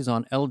service fees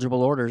on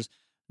eligible orders,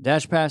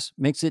 DashPass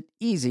makes it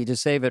easy to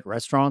save at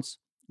restaurants,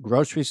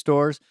 grocery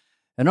stores,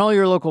 and all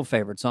your local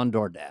favorites on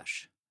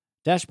DoorDash.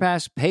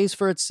 DashPass pays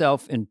for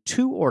itself in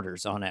 2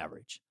 orders on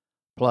average.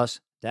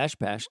 Plus,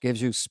 DashPass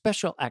gives you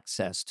special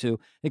access to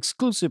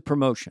exclusive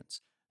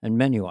promotions and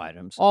menu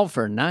items, all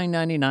for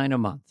 $9.99 a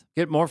month.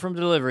 Get more from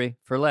delivery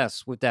for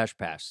less with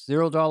DashPass.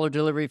 $0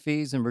 delivery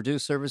fees and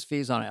reduced service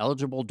fees on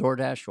eligible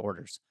DoorDash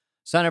orders.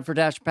 Sign up for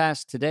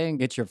DashPass today and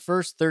get your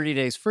first 30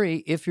 days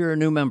free if you're a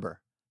new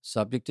member.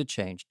 Subject to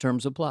change.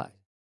 Terms apply.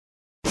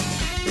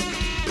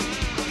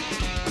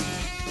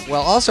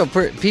 Well, also,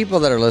 people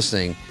that are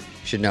listening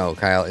should know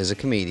Kyle is a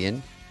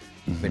comedian.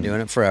 Been doing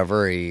it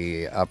forever.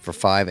 He up for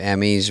 5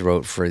 Emmys.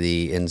 Wrote for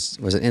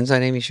was it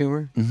Inside Amy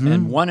Schumer?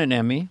 And won an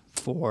Emmy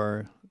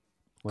for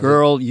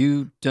Girl,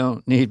 You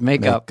Don't Need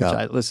Makeup, which Makeup.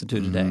 I listened to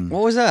today.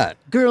 What was that?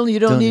 Girl, You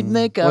Don't Need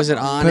Makeup. Was it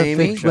on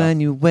Amy? when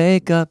you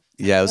wake up.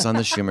 Yeah, it was on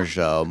the Schumer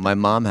show. My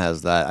mom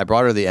has that. I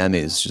brought her the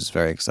Emmys. She's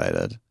very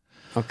excited.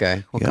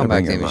 Okay, we'll You come gotta back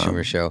to bring Amy your mom.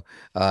 Schumer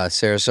show.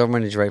 Sarah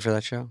Silverman, did you write for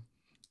that show?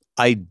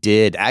 I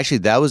did. Actually,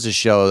 that was a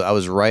show I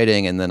was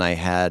writing, and then I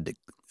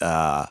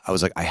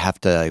was like, I have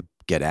to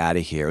get out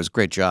of here. It was a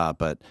great job,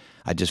 but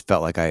I just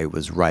felt like I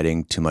was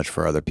writing too much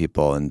for other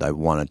people, and I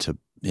wanted to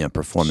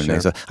perform and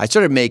make. So I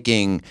started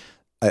making.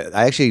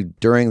 I actually,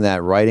 during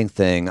that writing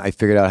thing, I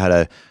figured out how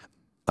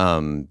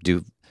to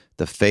do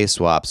the face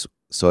swaps.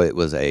 So it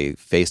was a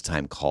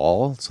FaceTime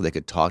call, so they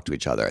could talk to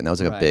each other, and that was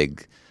like a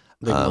big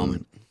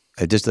moment.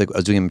 I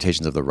was doing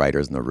imitations of the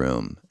writers in the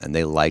room, and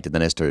they liked it.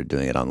 Then I started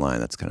doing it online.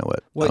 That's kind of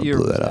What year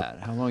blew was that that? up.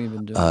 How long have you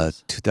been doing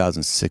this?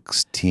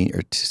 2016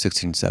 or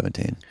 16,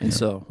 17. And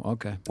so,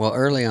 okay. Well,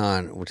 early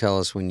on, tell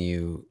us when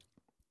you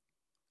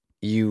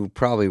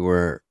probably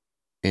were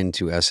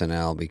into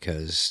SNL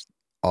because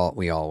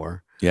we all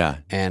were, Yeah.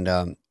 and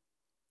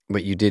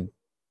but you did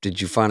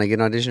you finally get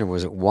an audition, or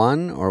was it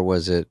one, or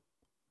was it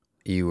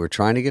you were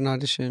trying to get an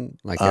audition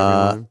like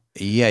everyone?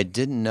 Yeah, I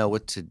didn't know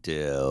what to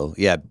do.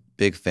 Yeah,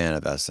 big fan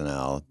of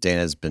SNL.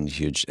 Dana's been a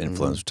huge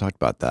influence. We talked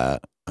about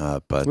that.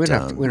 But We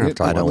don't have to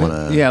talk I don't about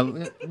want to.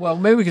 Yeah, well,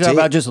 maybe we can talk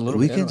about just a little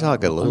we bit. can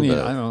talk a little bit.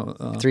 I don't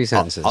know. 3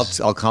 sentences.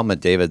 I'll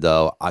comment David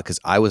though, because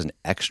I was an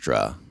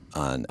extra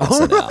on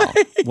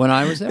SNL. When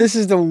I was there? This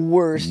is the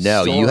worst.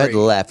 No, you had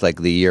story. left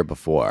like the year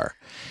before,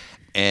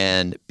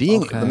 and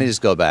being. Okay. Let me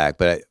just go back,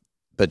 but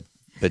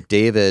But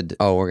David,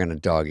 Oh, we're gonna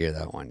dog ear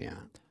that one. Yeah,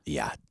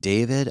 yeah,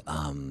 David.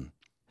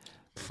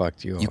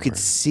 fucked you. You could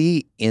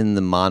see in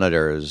the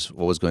monitors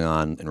what was going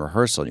on in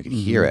rehearsal, and you could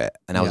hear it.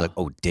 And I was like,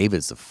 "Oh,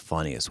 David's the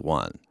funniest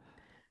one."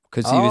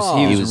 Because he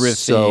was riffing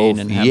so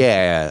and having,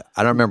 yeah.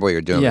 I don't remember what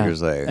you're doing. yeah. But he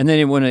was like, And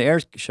then when an air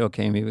show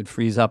came, he would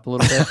freeze up a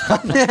little bit.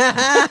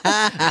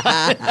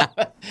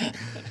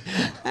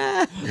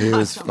 he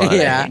was funny.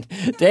 Yeah.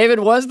 David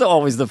was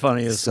always the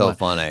funniest. So one.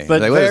 funny.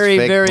 but Like, what is very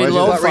fake very pleasure?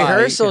 low. But fi.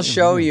 rehearsals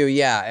show you,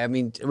 yeah. I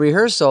mean,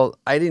 rehearsal,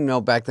 I didn't know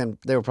back then,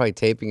 they were probably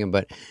taping him,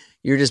 but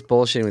you're just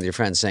bullshitting with your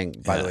friends saying,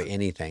 by the way,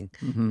 anything,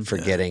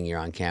 forgetting you're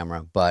on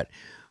camera. But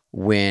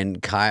when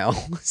Kyle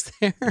was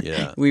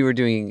there, we were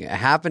doing,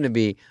 happened to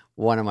be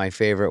one of my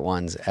favorite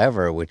ones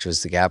ever, which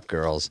was the Gap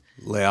Girls.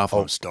 Lay off,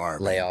 I'm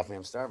starving. Lay off,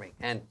 I'm starving.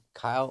 And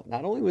Kyle,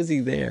 not only was he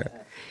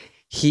there,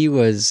 he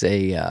was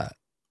a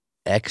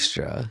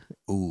extra.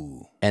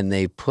 Ooh. And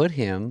they put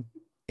him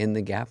in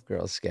the Gap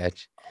Girls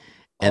sketch.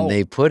 And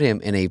they put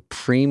him in a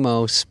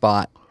primo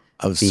spot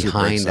I was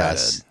behind super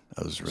us. excited.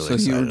 I was really So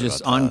excited. you were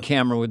just about on that.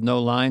 camera with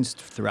no lines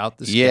throughout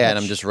the sketch. Yeah, and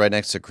I'm just right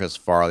next to Chris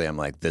Farley. I'm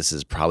like, this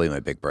is probably my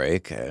big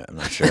break. I'm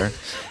not sure.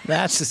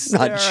 That's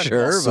Not hysterical.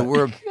 sure, So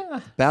we're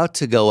about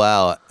to go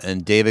out,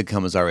 and David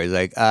comes over. He's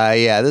like,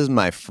 yeah, this is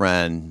my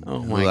friend,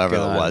 Oh my whoever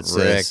God, what's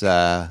Rick. this.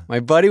 My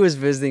buddy was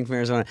visiting from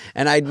Arizona,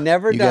 and I'd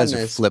never You done guys are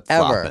this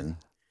flip-flopping. ever.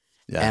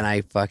 Yeah. And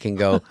I fucking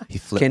go, He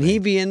flipped can me. he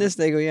be in this?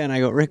 They go, yeah. And I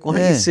go, Rick, why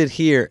don't you Yeah. sit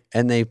here?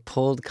 And they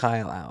pulled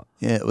Kyle out.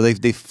 Yeah, well,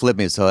 they flipped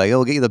me. So like,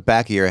 we'll get you the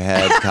back of your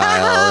head,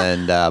 Kyle,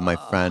 and my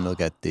friend will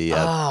get the.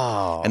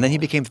 And then he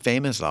became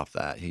famous off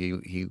that.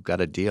 He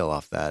got a deal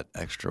off that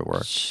extra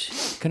work.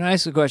 Can I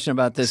ask a question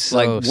about this? So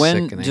like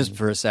when, sickening. just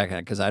for a second,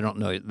 because I don't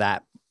know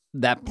that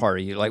part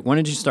of you. Like when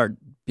did you start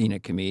being a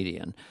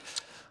comedian?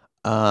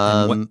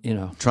 And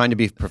what, Trying to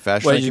be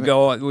professional. where did you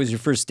go? Was your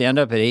first stand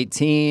up at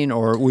 18,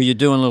 or were you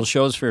doing little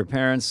shows for your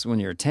parents when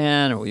you were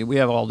 10? Or we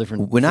have all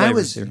different. When I flavors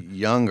was here.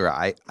 younger,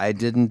 I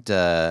didn't.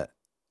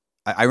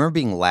 I remember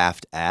being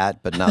laughed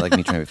at, but not like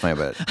me trying to be funny,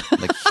 but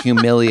like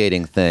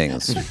humiliating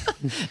things.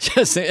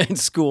 Just in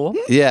school.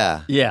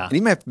 Yeah, Yeah. And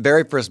even my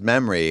very first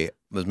memory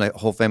was my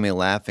whole family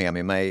laughing. I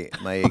mean, my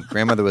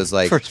grandmother was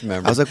like, First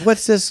memory. I was like,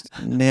 "What's this,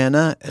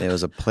 Nana?" And it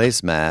was a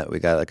placemat. We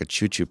got like a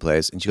choo-choo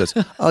place, and she goes,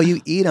 "Oh,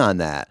 you eat on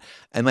that."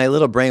 And my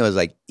little brain was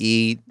like,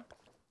 "Eat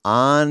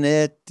on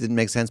it" didn't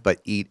make sense, but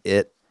 "eat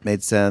it"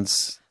 made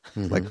sense.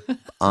 Like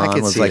on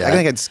could was see like, I that.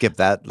 think I'd skip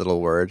that little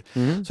word.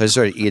 So I just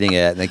started eating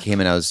it, and they came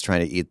in. I was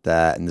trying to eat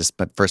that, and this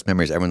my first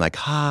memory is everyone like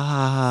ha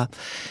ha ha,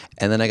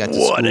 and then I got to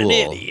school. What an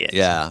idiot.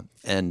 Yeah,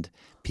 and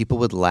people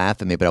would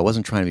laugh at me, but I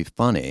wasn't trying to be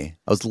funny.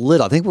 I was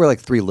little. I think we were like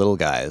three little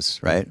guys,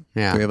 right?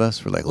 Yeah. Three of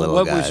us were like little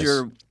What guys. was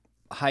your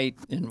height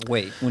and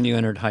weight when you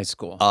entered high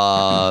school?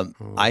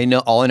 I know.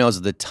 All I know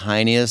is the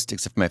tiniest,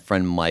 except for my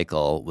friend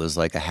Michael, was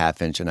like a half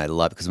inch, and I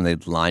loved because when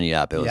they'd line you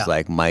up, it was Yeah.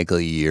 like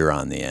Michael Year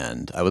on the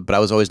end. But I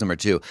was always number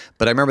two.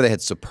 But I remember they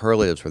had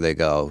superlatives where they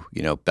go,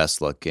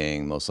 best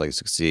looking, most likely to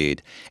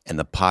succeed, and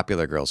the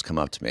popular girls come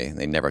up to me and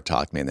they never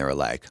talked to me, and they were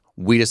like,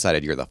 "We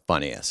decided you're the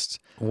funniest."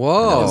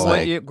 Whoa. I was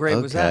What like,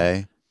 grade was that?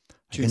 okay.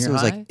 I guess Junior it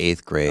was high? like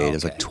 8th grade. I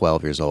was like Okay.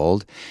 12 years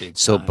old. Big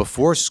So time.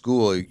 before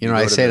school, You know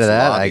what I say to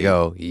that? I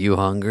go, you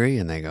hungry?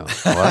 And they go,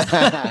 what?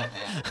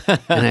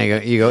 And I go,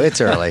 you go, it's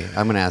early.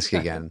 I'm going to ask you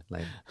again.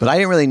 Like, But I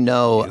didn't really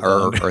know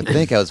or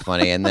think I was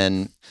funny. And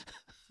then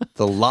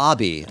the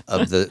lobby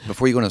of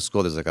before you go into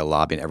school, there's like a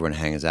lobby and everyone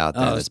hangs out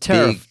there. Oh, And it's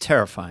this big,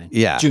 terrifying.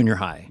 Yeah. Junior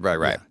high.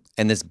 right.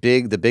 And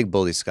the big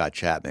bully Scott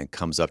Chapman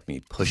comes up to me,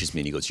 pushes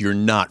me, and he goes, "You're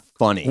not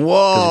funny." Whoa.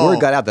 Because word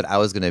got out that I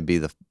was going to be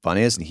the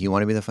funniest, and he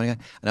wanted to be the funny guy.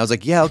 And I was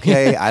like, "Yeah,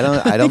 okay. I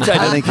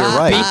think you're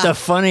right." Beat the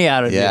funny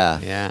out of Yeah.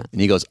 you. yeah.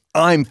 And he goes,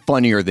 "I'm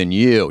funnier than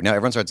you." Now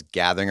everyone starts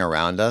gathering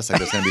around us. Like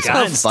there's going to be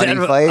some Instead funny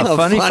of fight. a funny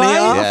funny fight?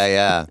 off?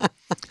 Yeah.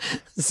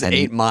 It's And-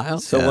 8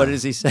 miles. So what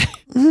does he say?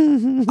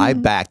 I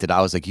backed it.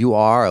 I was like, "You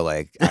are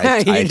like, I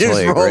You just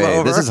totally rolled agree.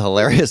 over. This is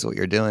hilarious what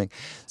you're doing."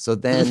 So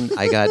then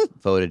I got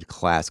voted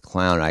class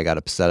clown. And I got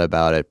upset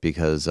about it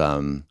because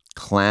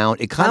clown.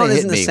 It kind Clown of hit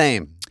isn't me. the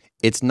same.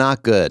 It's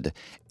not good,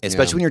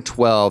 especially when you're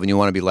 12 and you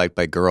want to be liked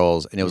by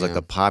girls. And it was like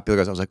the popular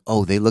girls. I was like,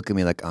 "Oh, they look at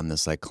me like I'm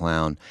this like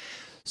clown."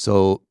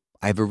 So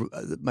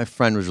my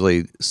friend was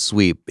really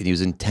sweet, and he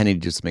was intending to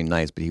do something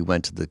nice, but he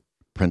went to the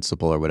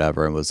principal or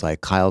whatever and was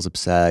like, "Kyle's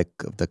upset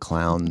of the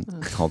clown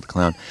called the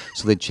clown."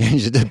 So they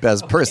changed it to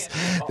best person.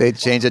 They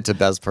changed it to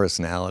best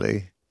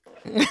personality.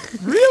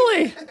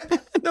 Really?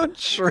 Don't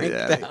shrink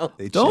down.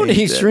 They Don't changed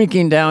he's it.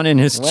 shrinking down in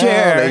his Well,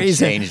 chair. they He's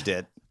changed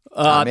it.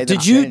 I made them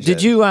did you change did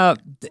it. you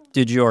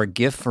did your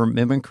gift for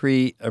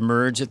mimicry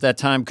emerge at that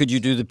time? Could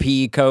you do the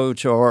PE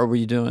coach, or were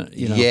you doing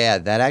Yeah,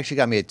 that actually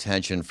got me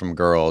attention from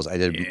girls. I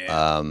did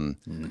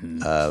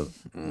I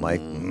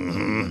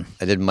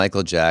did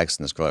Michael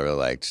Jackson. This girl I really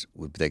liked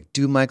would be like,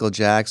 "Do Michael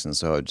Jackson."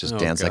 So I would just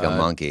dance like a God.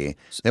 monkey.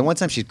 Then one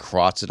time she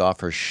crossed it off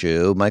her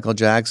shoe, Michael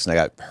Jackson. I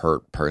got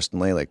hurt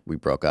personally, like we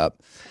broke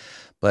up.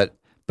 But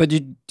But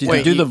did you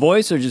Wait, do the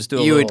voice or just do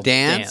a you little would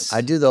dance?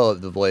 I do the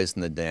voice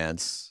and the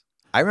dance.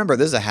 I remember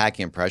this is a hacky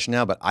impression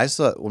now, but I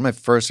saw one of my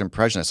first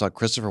impressions. I saw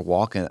Christopher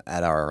Walken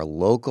at our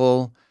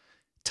local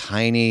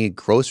tiny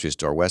grocery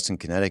store, Weston,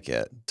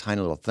 Connecticut,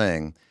 tiny little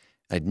thing.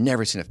 I'd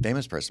never seen a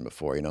famous person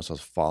before, so I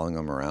was following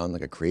him around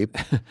like a creep.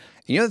 And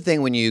you know the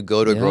thing when you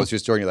go to a grocery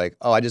store and you're like,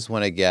 oh, I just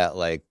want to get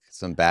like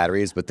some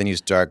batteries, but then you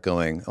start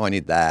going, oh, I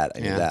need that, I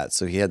need that.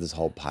 So he had this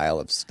whole pile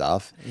of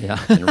stuff.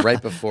 Yeah. And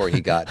right before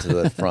he got to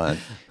the front,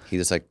 he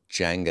just like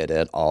Jenga'd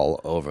it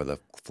all over the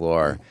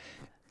floor.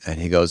 And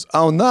he goes,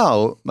 oh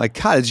no, my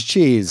cottage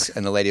cheese.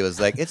 And the lady was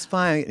like, it's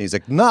fine. And he's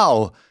like,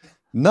 no.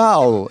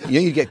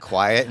 You get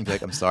quiet and be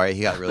like, I'm sorry.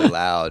 He got really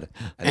loud.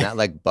 And that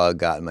like bug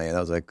got in my ear. That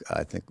was like,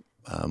 I think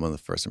one of the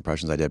first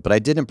impressions I did. But I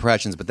did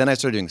impressions, but then I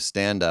started doing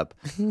stand-up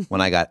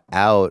when I got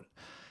out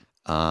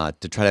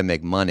to try to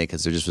make money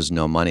because there just was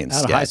no money in Out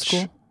sketch. of high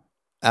school?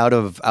 Out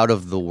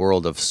of the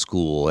world of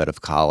school, out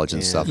of college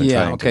and stuff. And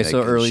Yeah, trying okay, to so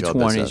make early show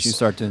 20s, business. you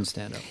start doing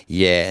stand-up.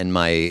 Yeah, and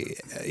my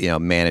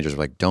managers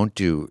were like, "Don't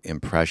do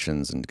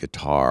impressions and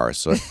guitar."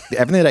 So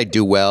everything that I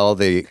do well,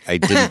 I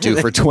didn't do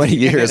for 20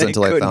 years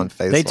until I found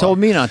face. They told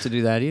me not to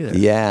do that either.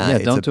 Yeah,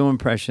 don't do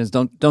impressions.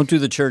 Don't do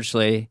the church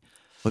lady.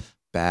 What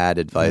bad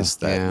advice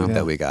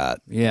that we got.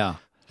 Yeah.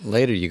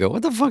 Later you go,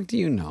 what the fuck do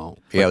you know?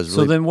 Yeah, it was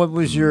So really. then what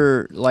was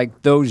your,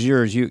 like those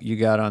years you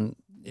got on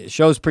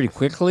shows pretty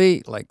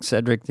quickly, like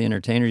Cedric the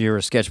Entertainer, you were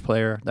a sketch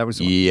player. That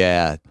was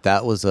Yeah,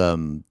 that was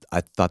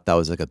I thought that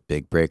was like a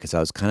big break because I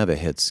was kind of a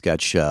hit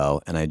sketch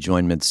show, and I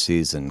joined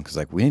mid-season because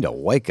like we need a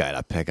white guy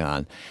to pick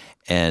on,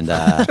 and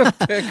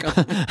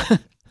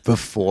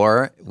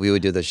before we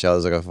would do the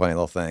shows, like a funny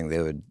little thing,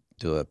 they would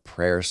do a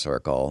prayer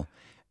circle,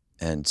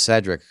 and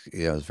Cedric,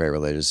 was very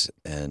religious,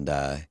 and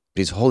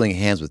he's holding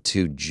hands with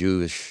two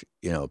Jewish,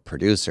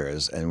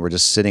 producers, and we're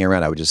just sitting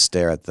around. I would just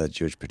stare at the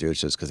Jewish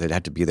producers because they'd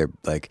have to be there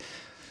like.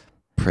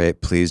 Pray,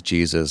 please,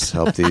 Jesus,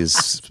 help these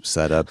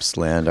setups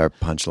land our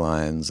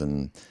punchlines,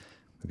 and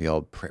we'd be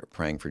all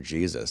praying for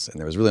Jesus. And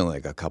there was really only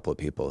like a couple of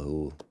people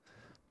who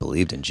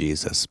believed in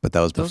Jesus, but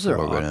that was Those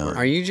before are we went awkward. out.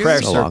 Are you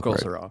prayer Jewish? So circles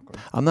awkward. are awkward.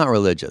 I'm not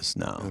religious,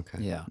 no. Okay.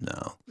 Yeah.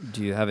 No.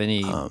 Do you have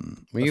any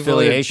Were you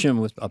affiliation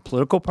with a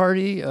political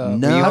party? No.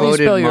 How do you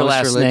Voted spell your most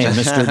last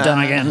religious. name, Mr.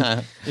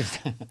 Dunnigan?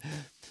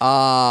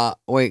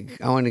 Wait,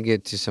 I want to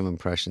get to some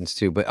impressions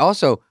too. But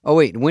also,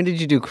 when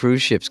did you do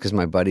cruise ships? Because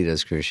my buddy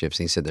does cruise ships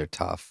and he said they're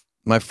tough.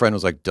 My friend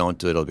was like, don't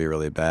do it, it'll be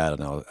really bad.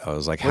 And I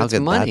was like, how What's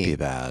could money? that be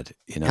bad?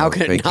 How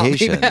could it not be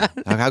vacation. bad?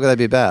 How could that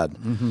be bad?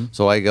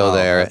 So I go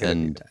there how could it be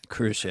and bad?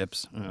 Cruise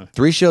ships.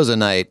 3 shows a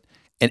night,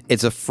 and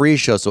it's a free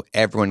show, so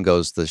everyone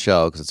goes to the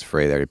show because it's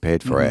free. They already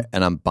paid for it,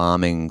 and I'm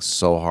bombing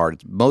so hard.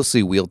 It's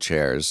mostly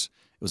wheelchairs.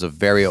 It was a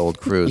very old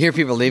You cruise. hear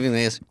people leaving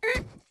this.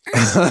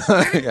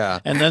 Yeah,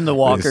 And then the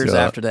walkers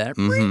after that.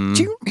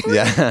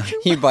 yeah.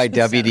 You buy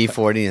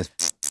WD-40 and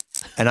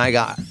And I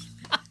got.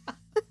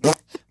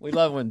 We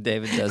love when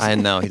David does I it.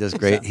 know he does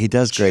great. He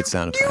does great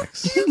sound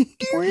effects.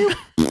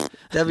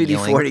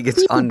 WD-40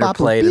 gets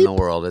underplayed in the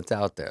world. It's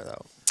out there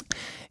though.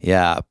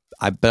 Yeah,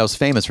 but I was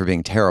famous for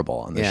being terrible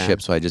on the Yeah.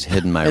 ship, so I just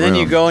hid in my And room. then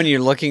you go and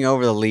you're looking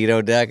over the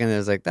Lido deck, and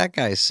there's like, that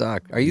guy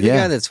sucked. Are you the Yeah.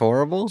 guy that's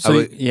horrible?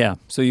 So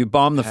so you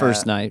bombed the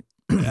first night.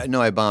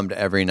 No, I bombed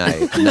every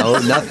night. No,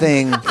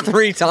 nothing.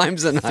 3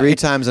 times a night. 3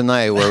 times a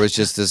night where it was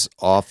just this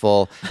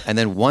awful. And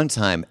then one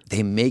time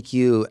they make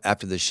you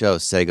after the show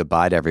say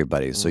goodbye to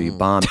everybody. So you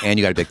bomb and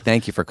you got to be like,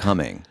 thank you for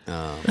coming.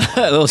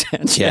 Those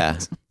handshakes. Yeah.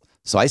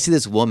 So I see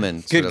this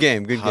woman sort Good of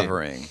game, good game.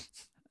 hovering,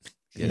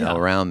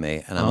 around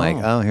me, and I'm like,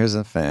 oh, here's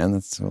a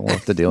fan. We'll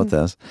have to deal with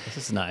this. This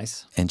is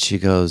nice. And she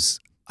goes,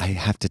 I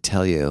have to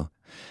tell you,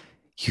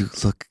 you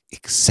look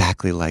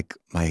exactly like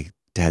my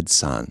dead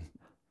son.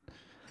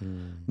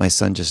 My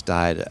son just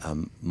died a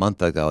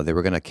month ago. They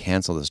were going to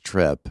cancel this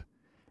trip,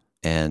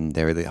 and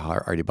they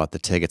already bought the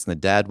tickets. And the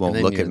dad won't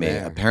then look you're at me.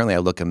 there. Apparently, I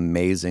look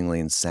amazingly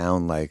and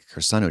sound like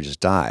her son who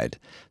just died.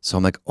 So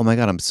I'm like, oh my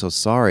God, I'm so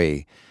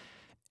sorry.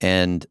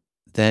 And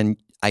then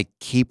I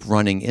keep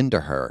running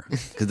into her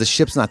because the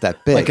ship's not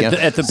that big. Like you know?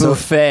 at the So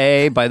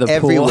buffet by the pool.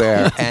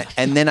 everywhere.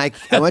 and then I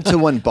went to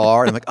one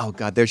bar, and I'm like, oh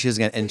God, there she is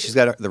again. And she's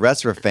got the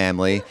rest of her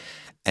family.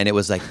 And it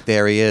was like,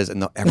 there he is.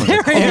 And everyone's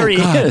like, oh, There he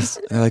God. is.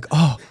 And they're like,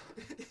 oh,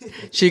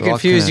 She They're all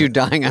confused kinda- you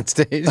dying on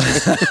stage.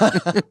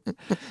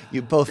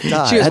 you both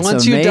died. She goes, That's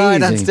once you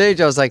died on amazing.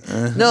 stage, I was like,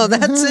 no,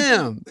 that's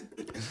him.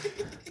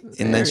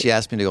 And then she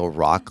asked me to go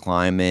rock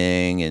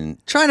climbing, and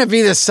Trying to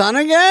be the son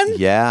again?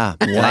 yeah,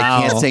 and I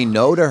Wow. can't say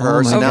no to her.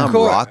 Oh so my now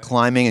God. I'm rock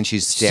climbing, and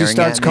she's staring. She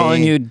starts at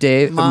calling me. you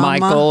Dave, Mama.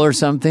 Michael or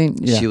something.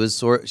 Yeah. She was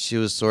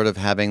sort of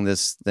having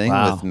this thing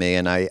Wow. with me,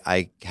 and I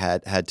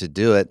had to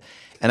do it,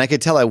 and I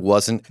could tell I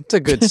wasn't It's a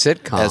good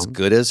sitcom. as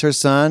good as her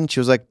son. She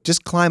was like,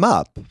 just climb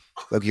up.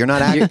 Like you're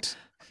not act.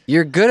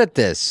 You're good at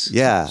this.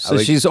 Yeah. So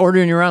she's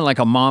ordering you around like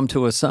a mom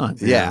to a son.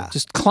 Yeah.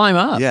 Just climb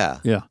up. Yeah.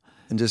 Yeah.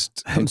 and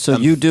just So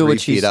I'm you do 3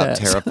 what she feet up,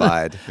 says.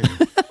 terrified.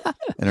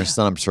 And her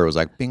son, I'm sure, was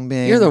like, "Bing,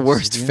 bing." You're the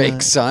worst Yeah.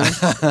 fake son.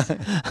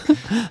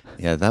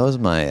 Yeah, that was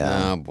my.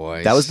 Oh,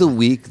 boy. That was the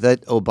week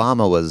that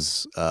Obama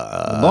was,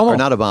 or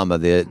not Obama,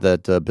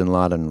 that Bin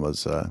Laden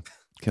was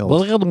killed.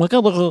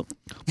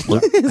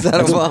 Is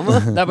that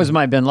Obama? That was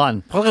my Bin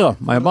Laden.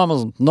 My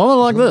Obama's not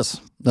like this.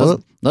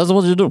 That's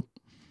what you do.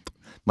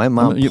 My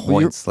mom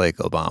points like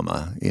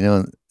Obama. You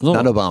know,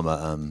 not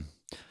Obama.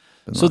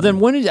 So then,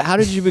 how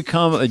did you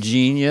become a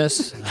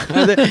genius?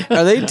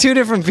 Are they two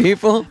different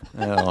people?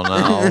 I don't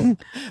know.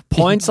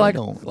 Points like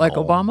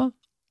Obama?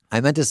 I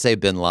meant to say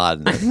Bin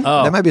Laden.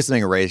 Oh. There might be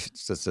something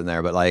racist in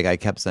there, but like I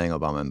kept saying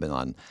Obama and Bin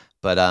Laden.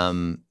 But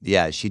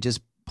yeah, she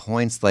just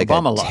points like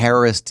Obama a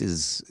terrorist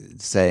is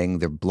saying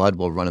their blood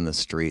will run in the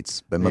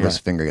streets. My mother's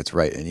finger gets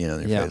right in your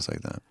face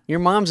like that. Your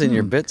mom's in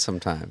your bits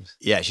sometimes.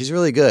 Yeah, she's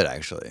really good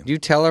actually. Do you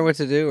tell her what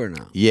to do or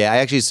no? Yeah, I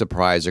actually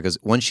surprise her because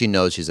once she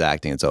knows she's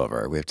acting, it's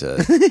over. We have to.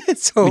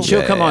 It's over. But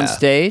she'll come on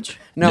stage?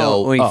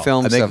 No, we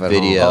film I make stuff at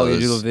videos. home. Oh, you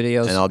do the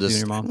videos? And I'll to just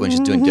your mom? when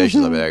she's doing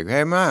dishes, I'll be like,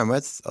 "Hey, mom, I'll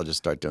just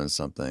start doing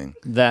something."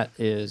 That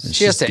is...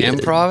 She has to She's good.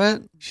 improv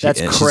it? That's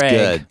and Craig. She's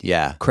good.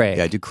 Yeah, Craig.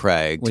 Yeah, I do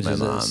Craig which to my is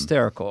mom. a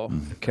hysterical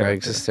Craig's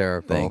character.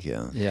 hysterical. Thank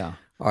you. Yeah.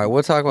 All right,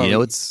 we'll talk about... You know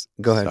what's...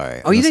 Go ahead.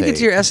 Sorry, Oh, you I'm didn't gonna get to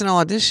say- your SNL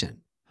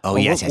audition. Oh,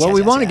 yes. Well,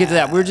 we want to get to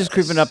that. We're just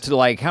creeping up to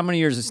like how many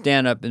years of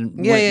stand-up and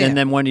and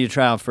then when do you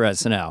try out for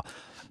SNL?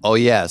 Oh,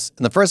 yes.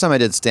 And the first time I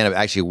did stand-up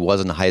actually was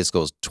in high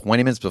school. It was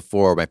 20 minutes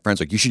before. My friends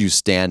were like, you should do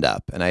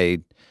stand-up. And I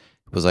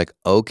was like,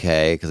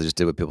 okay, because I just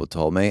did what people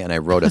told me. And I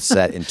wrote a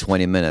set in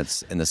 20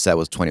 minutes, and the set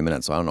was 20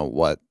 minutes. So I don't know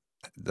what.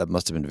 That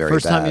must have been very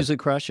First bad. time usually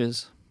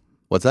crushes.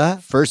 What's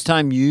that? First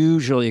time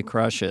usually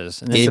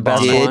crushes. And it's the It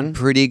best did one.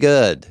 pretty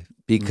good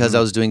because I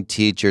was doing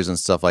teachers and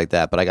stuff like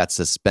that, but I got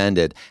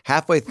suspended.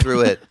 Halfway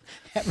through it,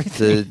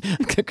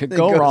 Could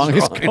go wrong.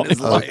 Is wrong in going his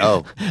wrong. life.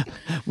 oh,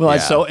 Well,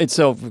 yeah. it's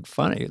so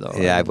funny though.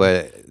 yeah, right?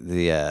 but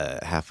the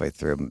halfway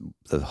through,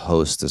 the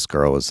host, this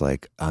girl was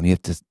like, you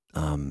have to,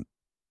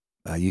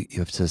 you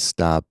have to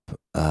stop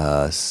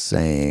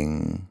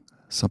saying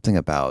something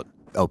about,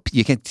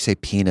 you can't say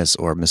penis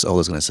or Miss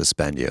Ola's going to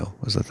suspend you,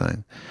 was the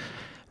thing.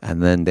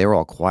 And then they were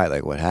all quiet,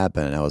 like, what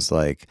happened? And I was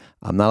like,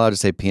 I'm not allowed to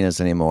say penis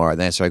anymore. And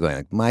then I started going,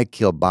 like, Mike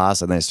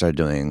Kielbasa. And then I started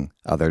doing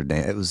other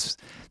names.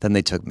 Then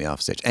they took me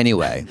off stage.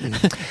 Anyway.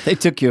 They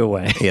took you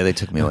away. Yeah, they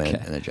took me away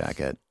in a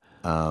jacket.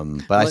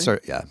 But I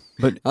started, yeah.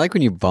 I like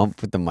when you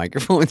bump with the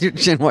microphone with your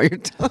chin while you're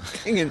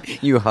talking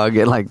and you hug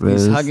it like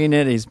this. He's hugging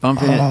it. He's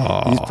bumping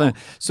it. He's playing.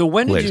 So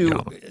when did Ladies and you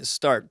gentlemen.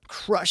 start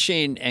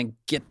crushing and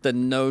get the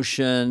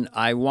notion,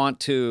 I want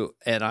to,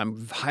 and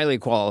I'm highly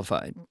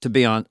qualified to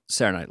be on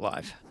Saturday Night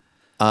Live?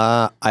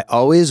 I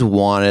always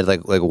wanted,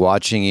 like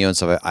watching you and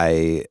stuff,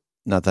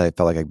 not that I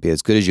felt like I'd be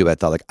as good as you, but I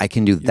thought like I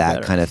can do that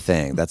better. kind of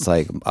thing. That's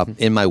like up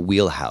in my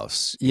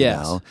wheelhouse. Yes.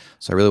 You know?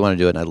 So I really want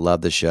to do it, and I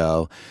love the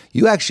show.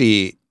 You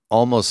actually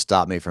almost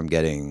stopped me from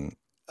getting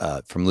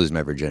from losing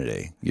my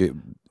virginity.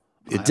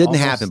 It didn't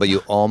happen, but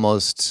you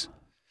almost.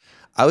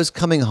 I was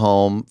coming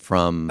home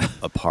from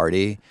a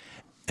party,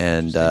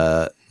 and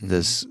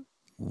this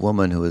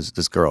woman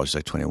this girl, she's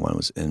like 21,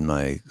 was in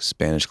my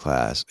Spanish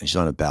class, and she's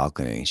on a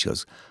balcony, and she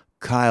goes,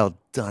 "Kyle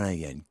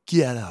Dunnigan,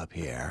 get up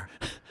here."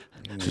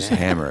 Just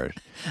hammered.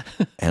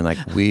 And like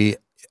we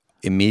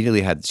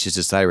immediately she's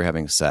decided we're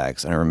having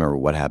sex. I don't remember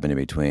what happened in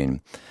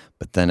between.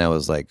 But then I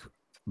was like,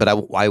 but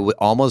I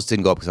almost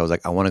didn't go up because I was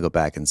like, I want to go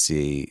back and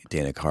see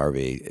Dana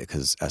Carvey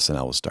because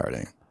SNL was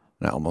starting.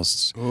 And I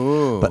almost,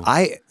 but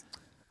I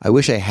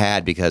wish I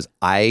had because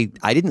I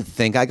didn't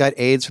think I got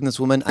AIDS from this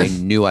woman. I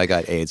knew I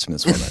got AIDS from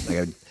this woman.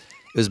 Like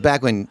it was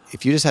back when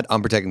if you just had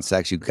unprotected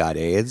sex, you got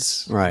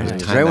AIDS. Right. It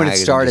was Right when it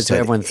Magazine started, just so said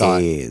everyone thought.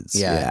 AIDS.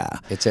 Yeah.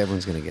 It's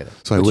everyone's going to get it.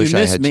 So But I you wish I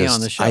missed had me just.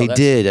 on the show. I That's-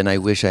 did, and I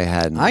wish I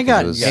hadn't. I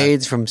got because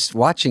AIDS from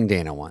watching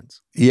Dana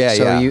once. Yeah,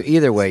 So yeah.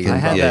 either way, you're I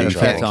had Yeah, that you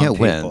effect can't- on can't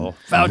win. people.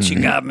 Fauci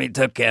got me,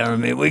 took care of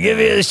me. We give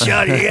you a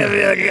shot. You give me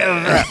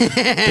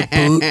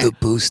the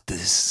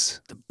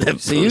boosters.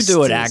 So you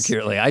do it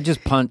accurately. I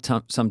just punt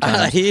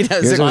sometimes. He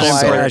does Yours it was so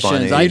quieter. Impressions.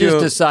 funny. I You just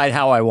do- decide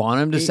how I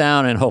want him to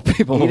sound and hope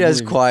people. He does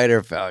believe me.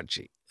 quieter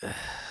Fauci.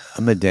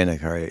 I'm a Dana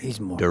Carvey. He's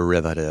more-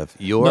 derivative.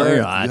 No, you're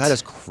not. You had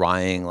us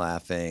crying,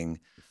 laughing,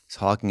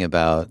 talking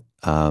about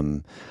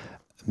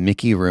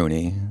Mickey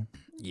Rooney.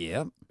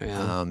 Yep.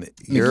 Mickey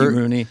You're-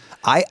 Rooney.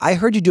 I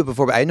heard you do it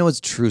before, but I know it's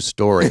a true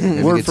story. Maybe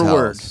you Word could for tell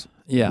word. us.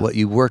 Yeah. What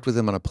you worked with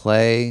him on a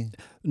play?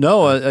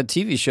 No, a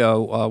TV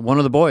show, One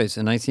of the Boys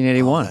in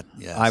 1981.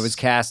 yes. I was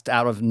cast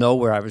out of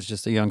nowhere. I was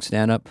just a young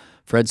stand-up.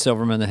 Fred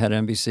Silverman, the head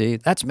of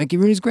NBC. That's Mickey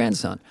Rooney's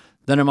grandson.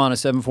 Then I'm on a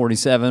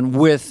 747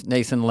 with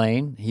Nathan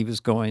Lane. He was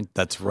going.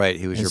 That's right.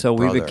 He was And your so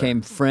brother. we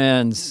became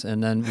friends,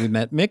 and then we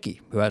met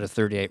Mickey, who had a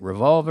 .38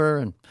 revolver,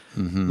 and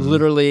Mm-hmm.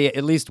 literally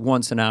at least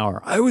once an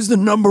hour. I was the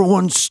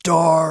 #1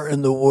 star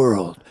in the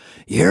world.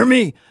 You hear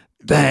me?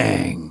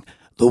 Bang,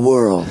 the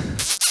world.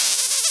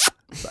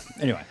 But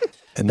anyway,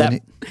 And then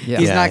yeah.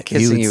 He's Yeah, not he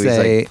kissing would you.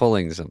 say- He's like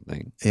pulling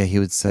something. yeah, he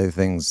would say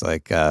things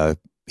like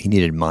he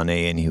needed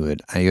money, and he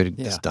would Yeah.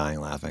 just dying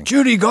laughing.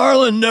 Judy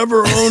Garland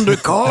never owned a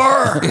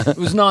car. It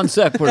was non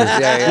sequitur.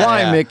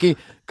 Why, Mickey?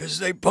 Because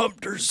they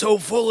pumped her so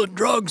full of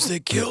drugs they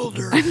killed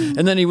her.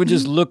 And then he would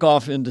just look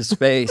off into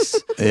space.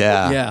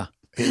 Yeah, Yeah.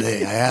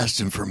 I asked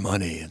him for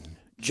money, and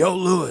Joe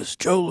Lewis.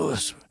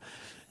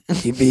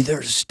 He'd be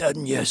there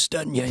studying you.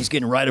 He's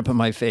getting right up in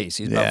my face.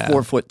 He's about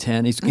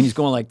 4'10". He's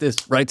going like this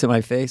right to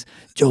my face.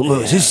 Joe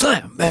Lewis, he's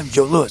slam, man,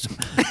 Joe Lewis.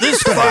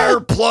 This fire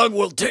plug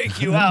will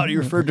take you out. He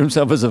referred to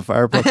himself as a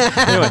fire plug.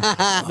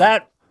 Anyway,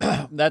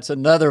 that's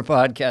another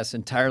podcast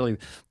entirely.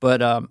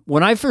 But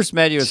when I first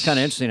met you, it's kind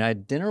of interesting. I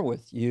had dinner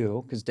with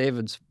you because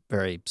David's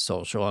very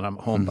social and I'm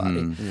a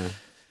homebody. Yeah.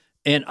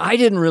 And I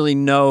didn't really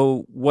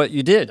know what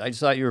you did. I just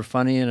thought you were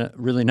funny and a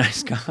really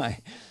nice guy.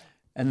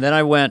 And then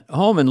I went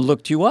home and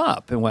looked you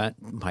up and went,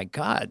 my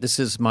God, this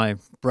is my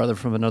brother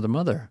from another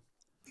mother.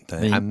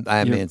 I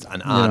mean, it's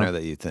an honor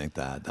that you think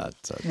that.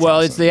 That's well,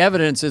 awesome. it's the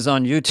evidence is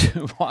on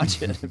YouTube.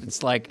 Watch it.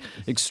 It's like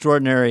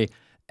extraordinary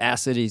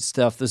acidy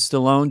stuff. The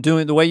Stallone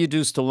doing the way you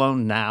do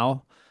Stallone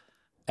now.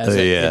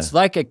 It's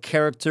like a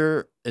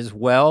character as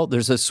well.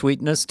 There's a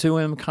sweetness to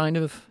him, kind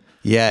of.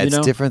 Yeah, it's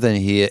different than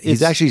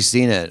he's actually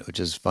seen it, which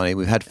is funny.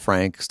 We've had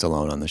Frank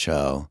Stallone on the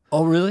show.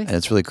 Oh, really? And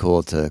it's really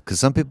cool because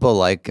some people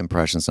like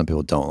impressions, some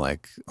people don't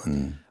like.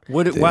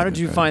 Why did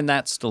you find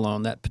that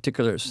Stallone, that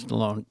particular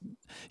Stallone?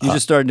 You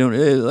just started doing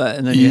it,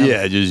 and then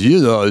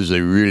it's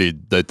like really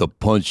like the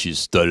punchy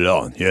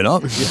Stallone,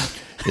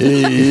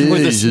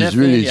 He's just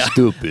really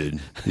stupid.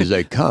 He's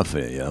like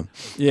confident,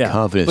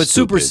 confident, but stupid.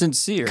 super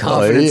sincere.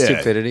 Confident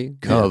stupidity.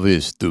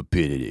 Confident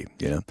stupidity,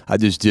 I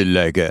just did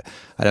like I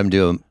had him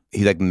do.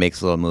 He like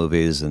makes little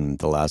movies, and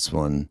the last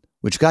one,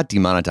 which got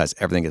demonetized,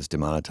 everything gets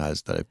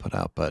demonetized that I put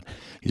out. But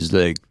he's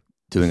like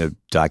doing a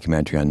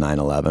documentary on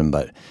 9/11.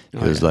 But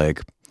it was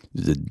like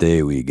the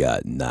day we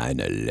got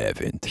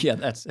 9/11. Yeah,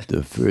 that's it.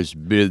 The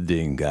first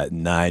building got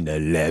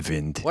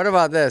 9/11. What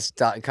about this?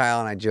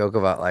 Kyle and I joke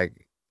about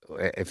like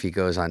if he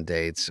goes on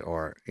dates,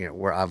 or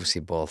we're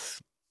obviously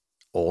both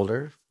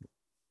older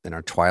in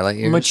our twilight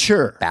years,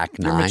 mature, back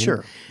You're 9,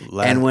 mature.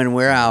 And when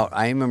we're out,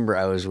 I remember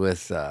I was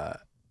with.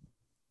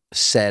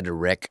 Said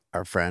Rick,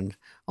 our friend.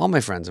 All my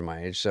friends are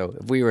my age. So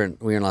if we were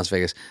in Las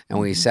Vegas and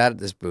we sat at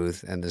this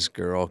booth and this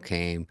girl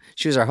came.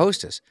 She was our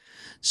hostess.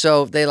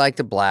 So they like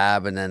to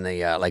blab, and then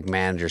the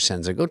manager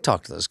sends her, go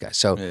talk to those guys.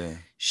 So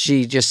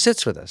she just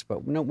sits with us,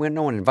 but no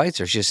one invites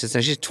her. She just sits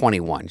there. She's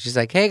 21. She's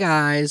like, hey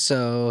guys,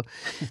 so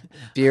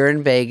you're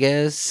in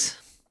Vegas.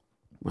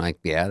 I'm like,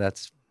 yeah,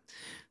 that's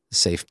a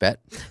safe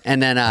bet.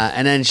 And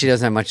then she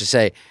doesn't have much to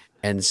say.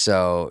 And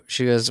so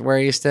she goes, where are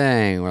you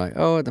staying? We're like,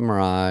 oh, at the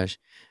Mirage.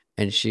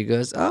 And she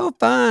goes, oh,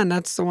 fun.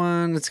 That's the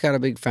one that's got a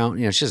big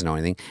fountain. She doesn't know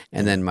anything.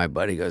 And then my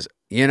buddy goes,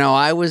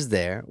 I was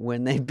there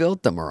when they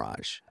built the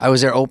Mirage. I was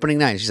there opening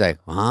night. She's like,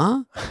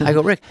 huh? I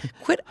go, Rick,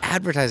 quit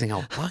advertising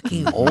how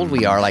fucking old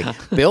we are. Like,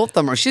 built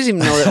the Mirage. She doesn't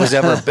even know that it was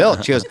ever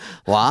built. She goes,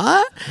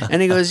 what?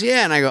 And he goes,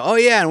 yeah. And I go, oh,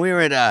 yeah. And we were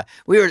at,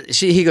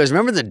 he goes,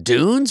 remember the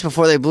dunes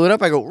before they blew it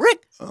up? I go, Rick,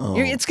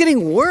 it's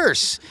getting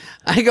worse.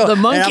 I go, the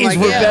monkeys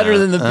were better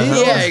than the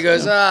Beatles. Yeah, he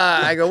goes,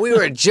 I go, we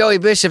were at Joey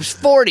Bishop's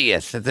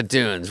 40th at the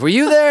dunes. Were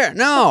you there?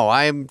 No,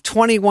 I'm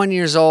 21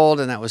 years old,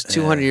 and that was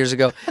 200 years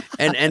ago.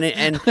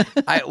 And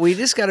we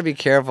just got to be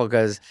careful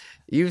because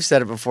you've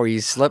said it before. You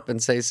slip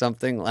and say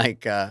something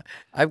like,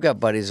 I've got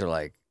buddies who are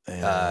like,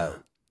 do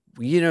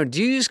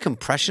you use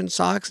compression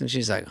socks? And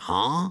she's like,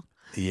 huh?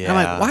 Yeah. And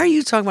I'm like, why are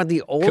you talking about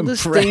the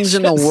oldest things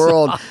in the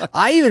world?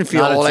 I even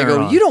feel old. I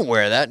go, you don't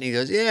wear that. And he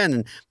goes, yeah. And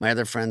then my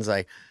other friend's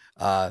like,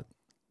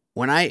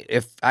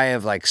 if I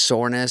have like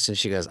soreness, and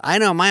she goes, I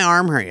know my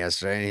arm hurt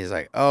yesterday. And he's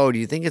like, oh, do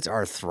you think it's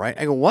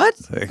arthritis? I go, what?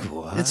 Like,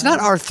 what? It's not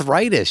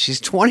arthritis.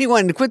 She's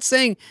 21. Quit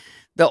saying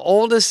the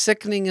oldest,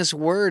 sickeningest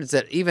words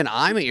that even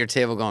I'm at your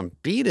table going,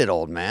 beat it,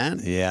 old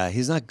man. Yeah,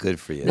 he's not good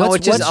for you. No,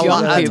 it's just a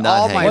lot of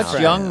all my What's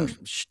friends. young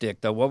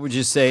shtick, though? What would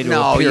you say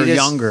to appear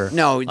younger?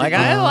 No. Like,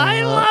 I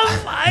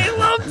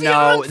love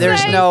No, Beyonce.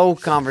 there's no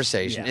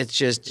conversation. Yeah. It's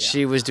just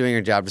she was doing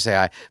her job to say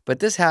hi. But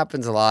this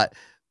happens a lot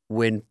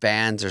when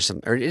fans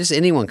or just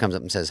anyone comes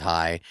up and says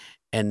hi,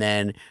 and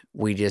then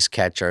we just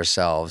catch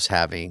ourselves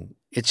having.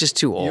 It's just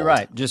too old. You're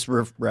right. Just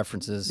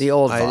references. The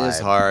old vibe. It is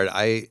hard.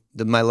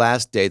 My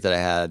last date that I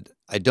had,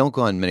 I don't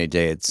go on many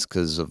dates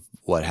because of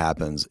what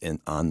happens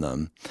on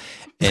them.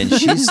 And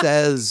she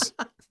says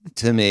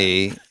to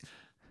me,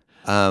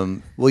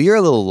 well, you're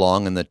a little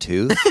long in the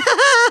tooth.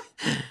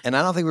 And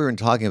I don't think we were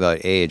talking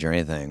about age or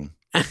anything.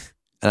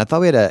 And I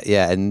thought we had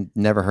and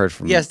never heard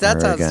from Yes,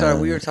 that's her how it again.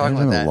 started. We were talking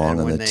about that. Long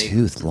and in when the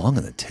tooth. Long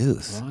in the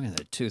tooth. Long in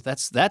the tooth.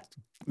 That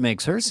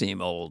makes her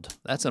seem old.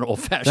 That's an old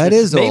fashioned. That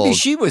is Maybe old.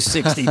 she was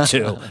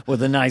 62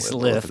 with a nice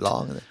lift.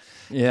 Long.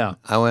 Yeah.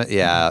 I went.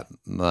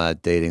 My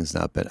dating's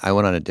not been. I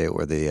went on a date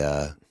where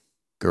the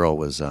girl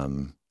was.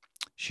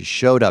 She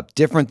showed up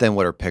different than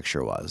what her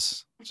picture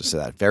was. Just say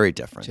that. Very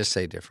different. Just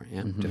say different.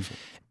 Yeah, different.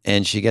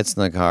 And she gets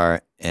in the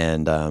car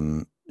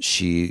and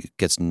she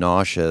gets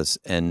nauseous,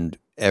 and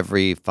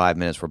every 5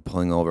 minutes we're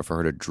pulling over for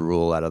her to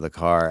drool out of the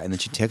car, and then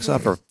she takes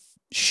off her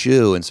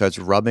shoe and starts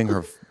rubbing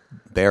her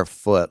bare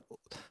foot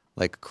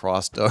like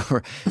crossed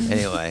over.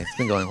 Anyway, it's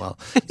been going well.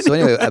 So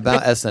anyway,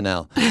 about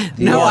SNL. I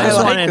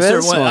just want to answer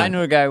this one. one. I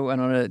knew a guy who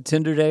went on a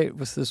Tinder date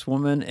with this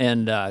woman,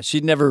 and I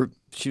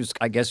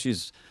guess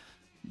she's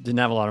didn't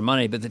have a lot of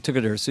money, but they took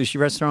her to her sushi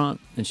restaurant,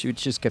 and she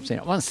just kept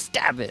saying, I want to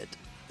stab it.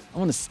 I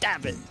want to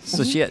stab it.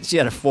 So she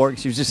had a fork.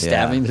 She was just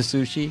stabbing the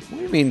sushi. What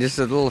do you mean, just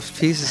a little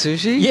piece of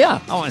sushi?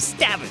 Yeah, I want to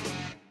stab it.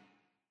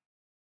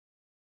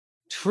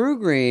 True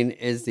Green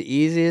is the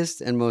easiest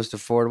and most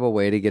affordable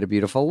way to get a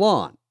beautiful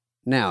lawn.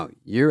 Now,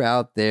 you're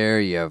out there,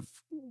 you have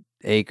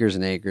acres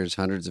and acres,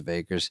 hundreds of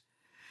acres.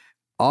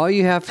 All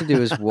you have to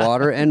do is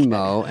water and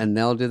mow, and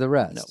they'll do the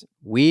rest. No.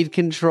 Weed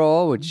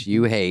control, which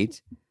you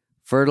hate,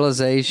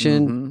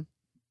 fertilization,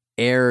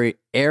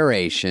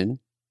 aeration.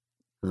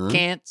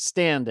 Can't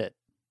stand it.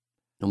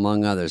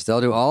 Among others.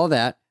 They'll do all of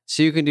that,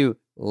 so you can do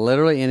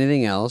literally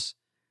anything else.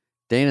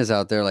 Dana's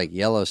out there like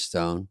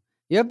Yellowstone.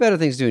 You have better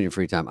things to do in your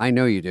free time. I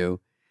know you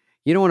do.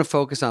 You don't want to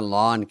focus on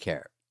lawn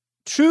care.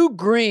 True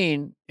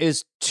Green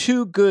is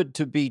too good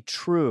to be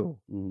true,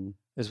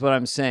 is what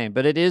I'm saying.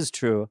 But it is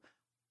true,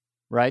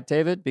 right,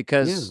 David?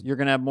 Because you're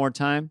going to have more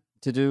time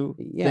to do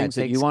things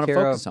that you want to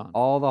focus on.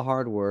 All the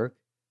hard work,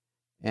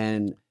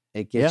 and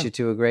it gets you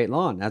to a great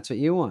lawn. That's what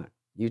you want.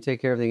 You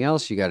take care of everything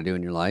else you got to do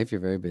in your life.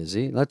 You're very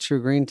busy. Let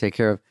True Green take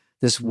care of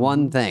this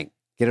one thing.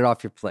 Get it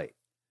off your plate.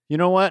 You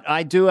know what?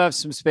 I do have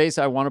some space.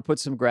 I want to put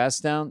some grass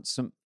down.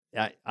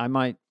 I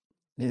might.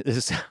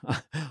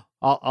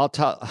 I'll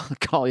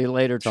call you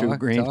later, True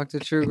Green. Talk to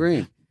True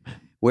Green.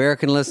 Where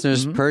can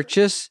listeners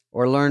purchase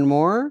or learn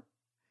more?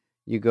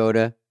 You go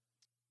to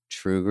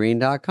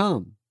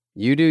truegreen.com.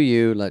 You do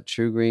you. Let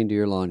True Green do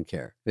your lawn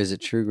care.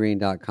 Visit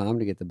truegreen.com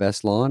to get the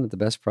best lawn at the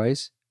best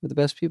price with the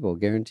best people,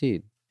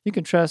 guaranteed. You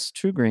can trust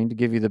True Green to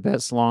give you the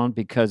best lawn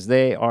because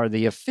they are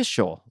the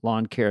official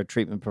lawn care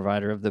treatment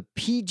provider of the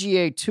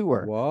PGA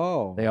Tour.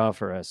 Whoa. They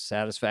offer a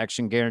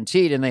satisfaction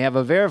guaranteed, and they have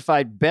a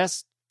verified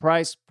best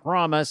price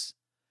promise,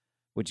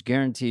 which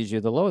guarantees you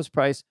the lowest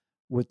price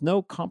with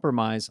no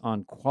compromise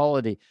on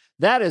quality.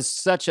 That is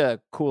such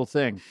a cool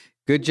thing.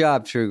 Good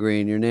job, True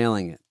Green. You're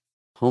nailing it.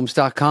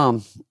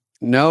 Homes.com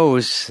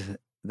knows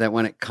that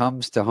when it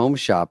comes to home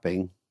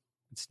shopping,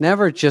 it's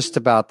never just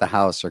about the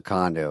house or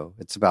condo.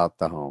 It's about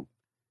the home.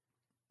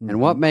 And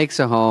what makes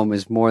a home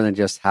is more than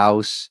just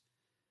house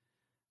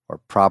or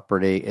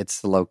property.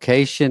 It's the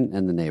location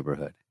and the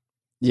neighborhood.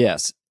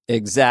 Yes,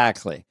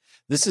 exactly.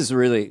 This is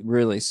really,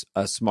 really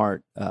a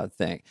smart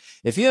thing.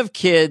 If you have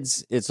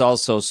kids, it's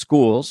also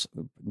schools,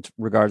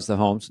 regards to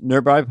homes,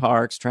 nearby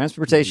parks,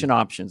 transportation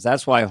options.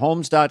 That's why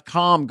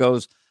Homes.com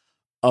goes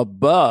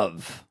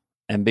above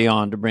and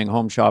beyond to bring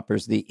home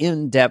shoppers the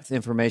in-depth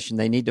information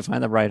they need to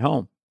find the right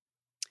home.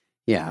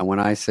 Yeah, and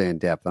when I say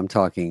in-depth, I'm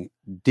talking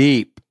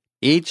deep.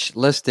 Each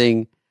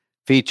listing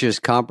features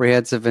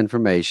comprehensive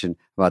information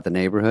about the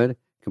neighborhood,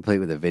 complete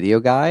with a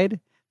video guide.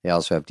 They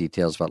also have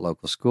details about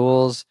local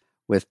schools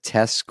with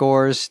test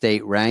scores,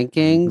 state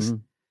rankings,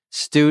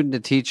 student to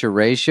teacher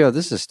ratio.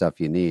 This is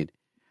stuff you need.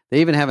 They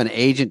even have an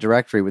agent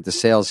directory with the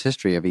sales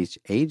history of each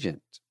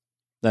agent.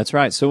 That's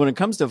right. So when it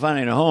comes to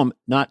finding a home,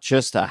 not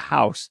just a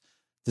house,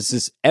 this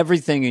is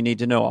everything you need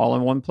to know all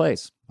in one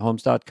place.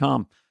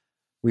 Homes.com.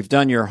 We've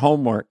done your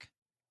homework.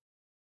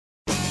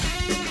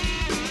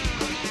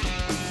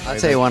 I'll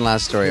tell you one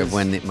last story of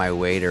when my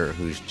waiter,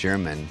 who's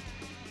German,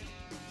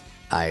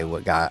 there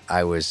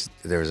was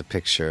a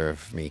picture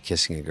of me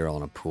kissing a girl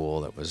in a pool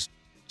that was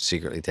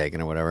secretly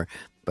taken or whatever,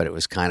 but it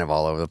was kind of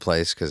all over the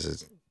place because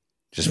it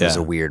just was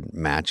a weird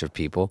match of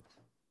people,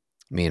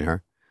 me and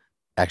her.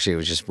 Actually, it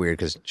was just weird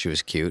because she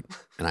was cute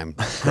and I'm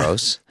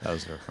gross. That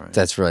was her friend.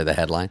 That's really the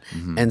headline.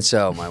 And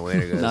so my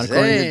waiter goes, not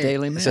according to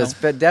Daily Mail. So it's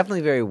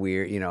definitely very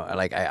weird. You know,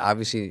 like I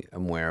obviously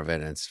am aware of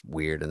it and it's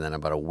weird. And then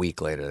about a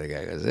week later, the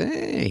guy goes,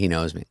 hey, he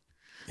knows me.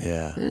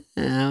 Yeah.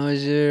 How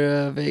was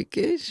your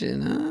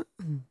vacation, huh?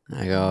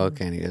 I go,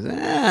 okay. And he goes,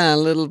 a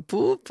little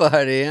pool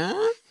party, huh?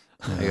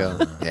 I go,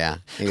 yeah.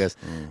 He goes,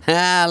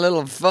 a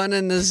little fun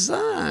in the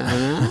sun,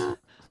 huh?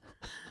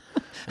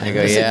 I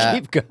go, yeah.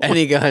 And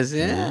he goes,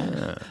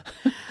 yeah.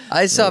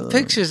 I saw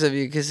pictures of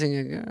you kissing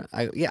a girl.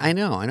 I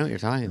know what you're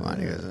talking about.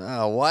 He goes,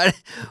 oh,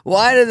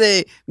 why do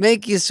they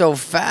make you so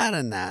fat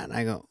in that? And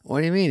I go, what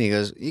do you mean? He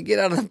goes, you get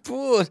out of the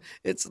pool.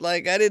 It's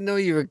like, I didn't know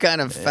you were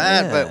kind of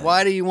fat, but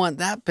why do you want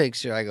that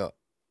picture? I go,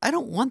 I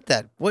don't want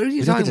that. What are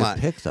you talking about?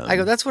 Pick them. I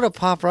go, that's what a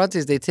paparazzi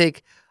is. They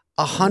take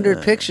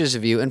 100 pictures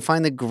of you and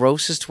find the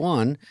grossest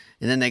one.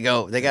 And then they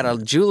got a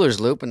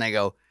jeweler's loop and they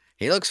go,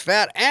 he looks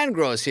fat and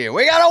gross here.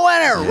 We got a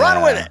winner.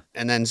 Run with it.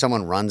 And then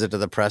someone runs it to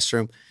the press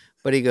room.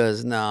 But he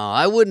goes, no,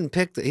 I wouldn't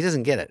pick he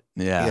doesn't get it.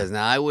 Yeah. He goes, no,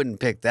 I wouldn't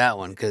pick that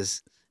one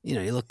because, you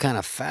look kind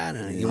of fat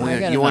and you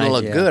want to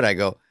look good. I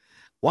go,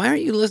 why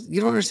aren't you listening?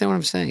 You don't understand what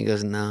I'm saying. He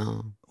goes,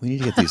 no. We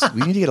need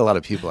to get a lot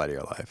of people out of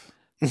your life.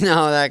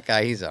 No, that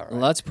guy, he's all right.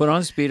 Let's put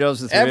on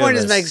Speedos. Everyone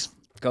just makes...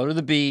 Go to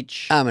the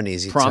beach. I'm an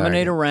easy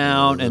promenade target.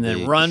 Around, and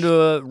then run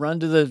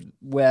to the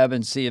web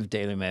and see if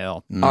Daily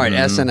Mail. All right,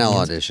 SNL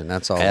audition.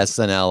 That's all.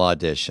 SNL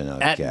audition.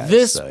 Okay. At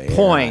this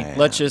point,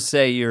 let's just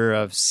say you're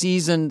a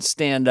seasoned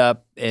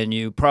stand-up, and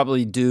you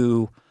probably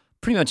do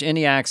pretty much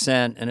any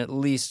accent and at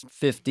least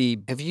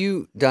 50. Have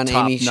you done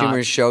Amy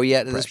Schumer's show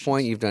yet at this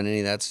point? You've done any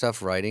of that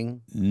stuff, writing?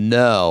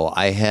 No,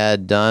 I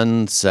had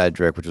done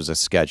Cedric, which was a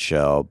sketch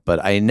show, but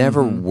I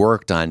never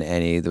worked on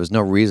any. There was no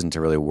reason to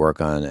really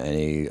work on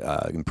any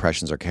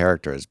impressions or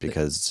characters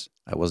because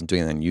I wasn't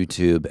doing it on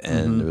YouTube,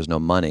 and there was no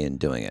money in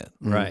doing it.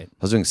 Right. I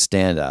was doing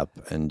stand-up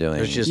and doing...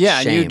 There's just Yeah,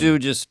 and you shame. do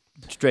just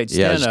straight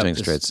Yeah, stand-up. just doing is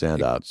straight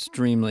stand-up.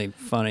 Extremely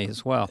funny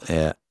as well.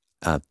 Yeah.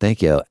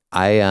 Thank you.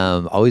 I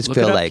always Look it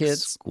feel up, like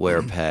kids.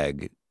 square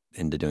peg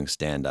into doing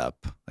stand-up.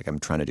 Like I'm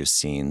trying to do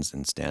scenes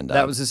in stand-up.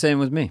 That was the same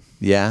with me.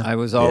 Yeah? I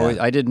was always,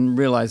 Yeah. I didn't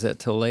realize that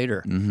till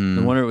later.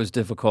 No wonder it was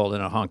difficult in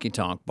a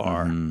honky-tonk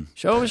bar.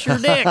 Show us your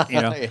dick, you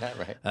know. Yeah,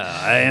 right.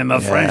 I am a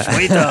French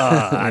waiter.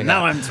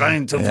 Now I'm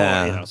trying to, you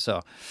know,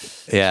 so.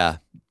 Yeah.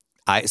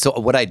 So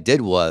what I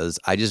did was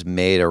I just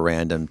made a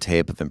random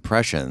tape of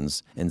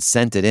impressions and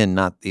sent it in,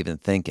 not even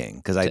thinking,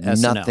 because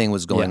SNL. nothing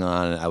was going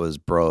on and I was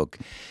broke.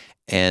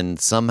 And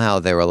somehow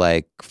they were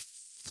like,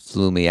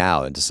 flew me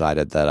out and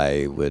decided that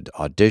I would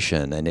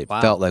audition. And it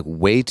felt like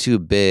way too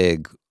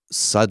big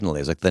suddenly.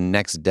 It was like the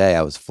next day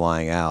I was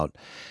flying out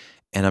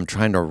and I'm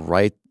trying to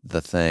write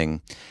the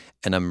thing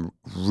and I'm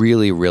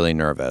really, really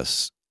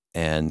nervous.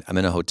 And I'm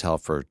in a hotel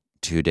for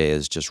 2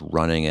 days just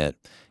running it.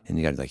 And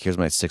you got like, here's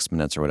my 6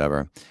 minutes or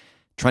whatever.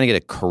 Trying to get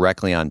it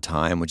correctly on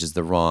time, which is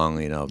the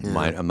wrong, you know,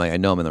 mind. I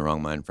know I'm in the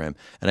wrong mind frame.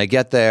 And I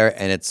get there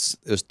and it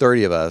was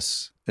 30 of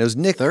us. It was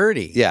Nick.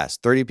 30? Yes,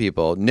 30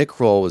 people. Nick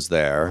Kroll was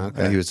there.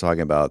 Okay. And he was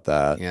talking about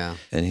that. Yeah.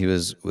 And he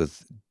was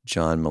with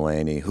John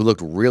Mulaney, who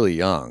looked really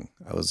young.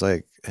 I was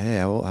like, hey,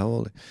 how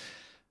old?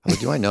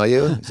 Do I know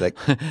you? He's like,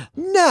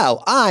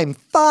 no, I'm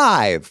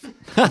 5.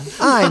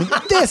 I'm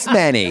this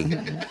many.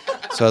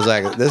 So I was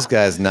like, this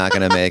guy's not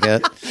going to make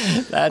it.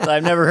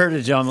 I've never heard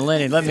of John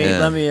Mulaney. Let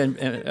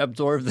me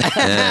absorb that. For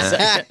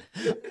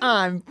a second.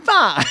 I'm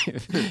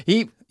 5.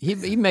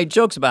 He made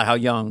jokes about how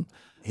young.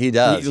 He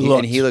does. He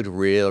He looked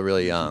real,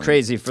 really young.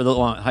 Crazy for the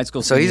long high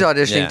school. So he's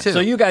auditioning Yeah. too.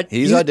 So you got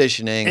He's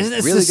auditioning. Isn't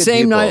this really the good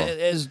same people. night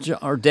as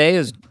or day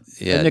as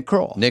Nick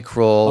Kroll? Nick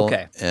Kroll.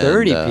 Okay. and,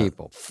 30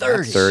 people.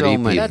 30. 30 So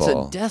many. That's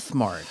people. a death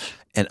march.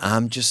 And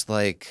I'm just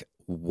like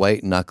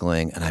white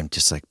knuckling, and I'm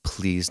just like,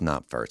 please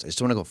not first. I just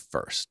want to go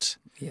first.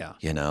 Yeah.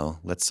 You know,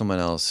 let someone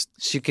else.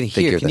 So you can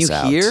figure hear. Can you this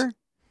out. hear?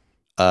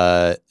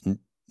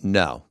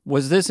 No,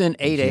 Was this in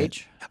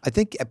 8H? I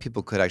think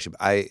people could actually.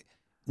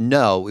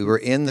 No, we were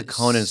in the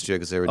Conan studio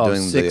because they were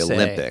doing the 6A.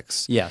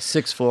 Olympics. Yeah,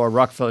 6th floor,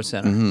 Rockefeller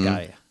Center.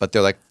 Got you. But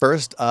they're like,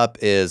 first up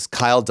is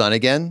Kyle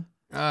Dunnigan.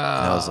 And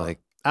I was like,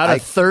 Out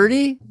of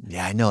 30?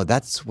 yeah, I know.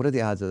 What are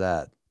the odds of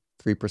that?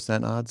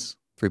 3% odds?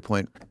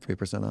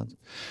 3.3% odds?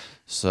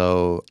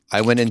 So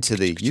I went into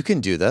you can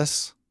do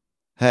this.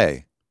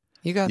 Hey,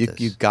 You got this.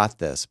 you got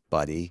this,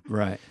 buddy.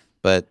 Right.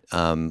 But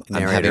I'm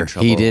Narrator, having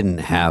trouble. he didn't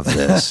have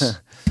this.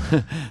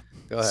 Go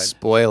ahead.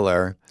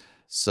 Spoiler.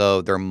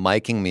 So they're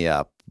miking me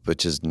up,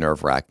 which is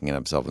nerve-wracking in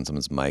itself when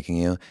someone's miking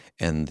you.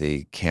 And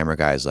the camera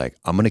guy's like,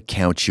 I'm going to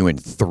count you in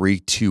 3,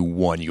 2,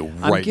 1. You'll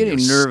write I'm getting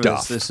your nervous.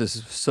 stuff. This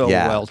is so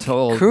Yeah. well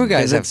told. Crew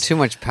guys Because have it's too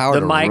much power the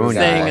to mic ruin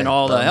thing it. and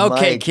all The that.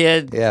 Okay, mic.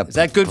 kid. Yeah. Is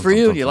that good for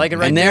you? Do you like it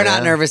right And they're there?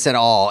 not nervous at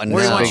all. And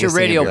Where do this you is want the your biggest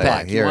thing radio of your life.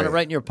 pack? You want it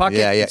right in your pocket?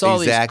 Yeah, yeah, It's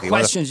all exactly. these You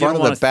want the questions you front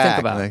don't or want the to think back?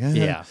 about. Like,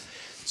 Yeah.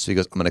 So he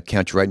goes, I'm going to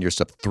count you right into your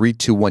stuff. 3,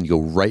 2, 1. You go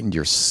right into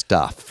your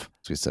stuff.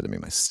 So he said to me,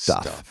 my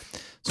stuff.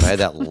 So I had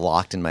that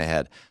locked in my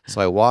head.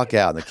 So I walk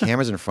out, and the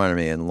camera's in front of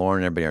me, and Lauren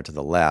and everybody are to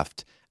the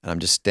left, and I'm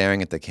just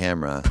staring at the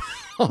camera.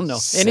 Oh, no. Any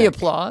Sick.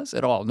 applause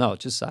at all? No,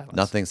 just silence.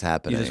 Nothing's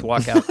happening. You just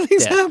walk out.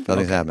 dead.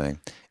 Nothing's happening.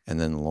 And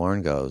then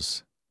Lauren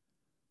goes,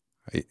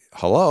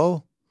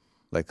 hello?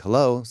 Like,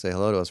 hello? Say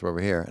hello to us. We're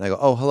over here. And I go,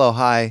 oh, hello.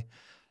 Hi.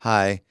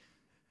 Hi.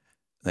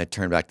 And I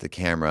turn back to the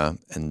camera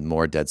and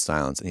more dead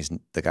silence. And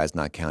the guy's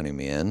not counting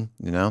me in,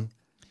 you know?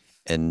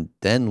 And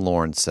then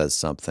Lauren says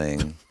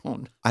something. Oh,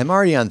 no. I'm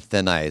already on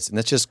thin ice. And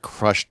it's just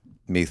crushed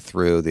me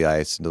through the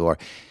ice into the water.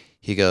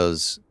 He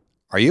goes,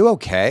 are you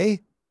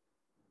okay?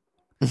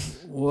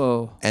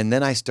 Whoa. And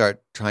then I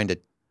start trying to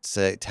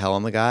tell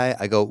him the guy.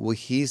 I go, well,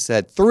 he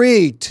said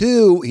 3,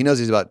 2. He knows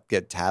he's about to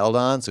get tattled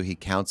on, so he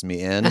counts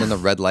me in, and the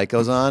red light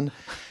goes on,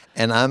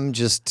 and I'm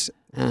just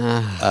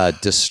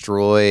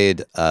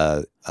destroyed.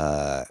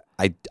 I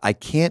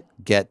can't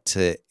get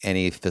to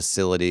any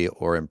facility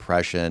or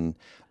impression.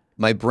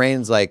 My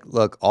brain's like,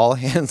 look, all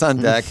hands on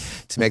deck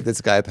to make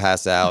this guy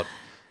pass out.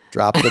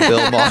 Drop the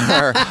Bill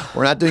Maher.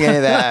 We're not doing any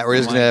of that. We're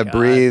just going to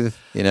breathe.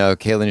 You know,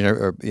 Caitlin,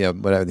 or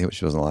whatever.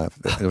 She wasn't alive.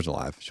 She wasn't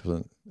alive. She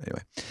wasn't.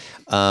 Anyway,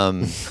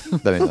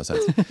 that made no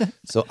sense.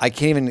 So I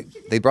can't even.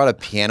 They brought a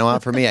piano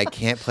out for me. I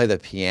can't play the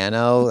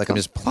piano. Like I'm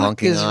just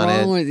plunking on it. What's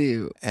wrong with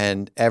you?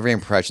 And every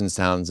impression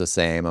sounds the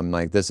same. I'm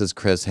like, this is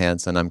Chris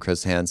Hansen. I'm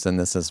Chris Hansen.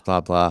 This is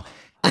blah blah.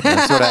 And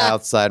I'm sort of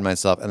outside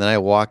myself. And then I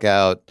walk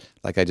out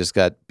like I just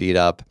got beat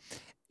up.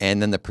 And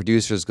then the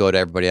producers go to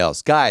everybody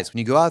else. Guys, when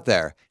you go out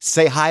there,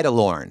 say hi to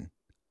Lauren,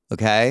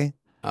 okay?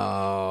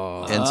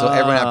 Oh. And so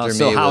everyone after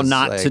so me how was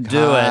not like, to do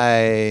it.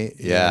 hi.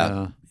 Yeah.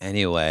 Yeah.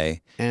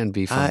 Anyway, And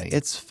be funny.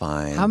 it's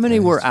fine. How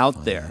many were It's out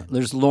fine. there?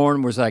 There's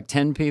Lauren was like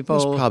 10 people.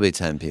 There's probably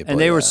 10 people. And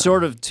they were yeah.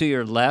 sort of to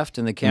your left,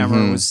 and the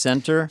camera was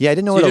center. Yeah, I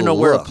didn't know So where you to didn't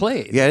know where it look.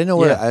 played. Yeah, I didn't know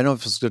where. I don't know if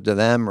it was good to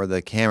them or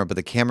the camera, but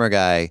the camera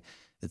guy,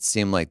 it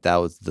seemed like that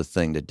was the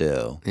thing to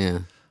do. yeah.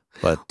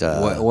 But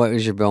What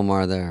was your Bill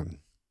Maher there?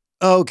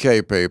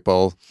 okay,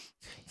 people.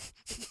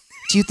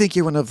 Do you think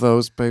you're one of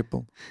those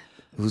people?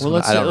 Who's Well,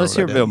 I don't let's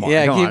hear remember Bill that. Maher.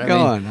 Yeah, Go keep on.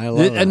 going. I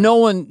love it. And no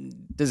one,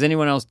 does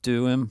anyone else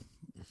do him?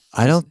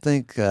 I don't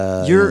think.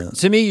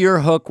 To me, your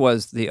hook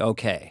was the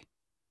okay.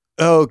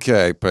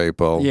 Okay,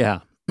 people. Yeah.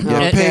 Yeah,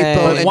 And-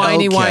 people. but and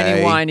whiny, okay.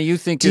 whiny, whiny. You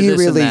think Do you're you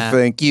this really and that.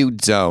 think you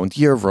don't?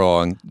 You're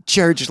wrong.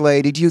 Church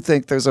lady, do you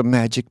think there's a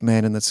magic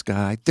man in the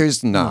sky?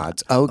 There's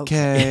not.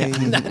 Okay.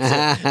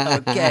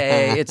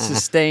 Okay. It's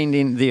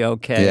sustaining the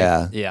okay.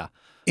 Yeah. Yeah.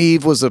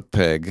 Eve was a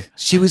pig.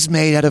 She was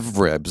made out of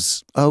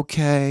ribs.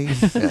 Okay.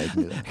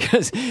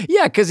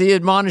 Because he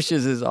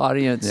admonishes his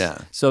audience Yeah.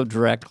 so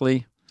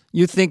directly.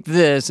 You think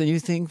this and you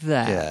think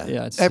that.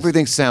 Yeah. It's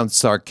Everything sounds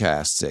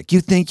sarcastic. You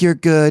think you're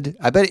good?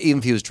 I bet even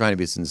if he was trying to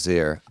be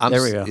sincere.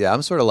 There we go. Yeah,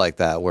 I'm sort of like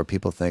that where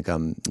people think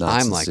I'm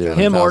not I'm like sincere.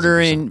 that. him 1000%.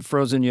 ordering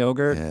frozen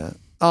yogurt. Yeah.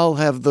 I'll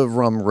have the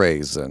rum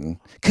raisin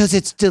because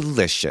it's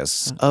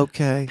delicious.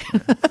 Okay.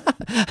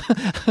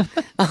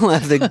 I'll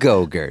have the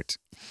Go-Gurt.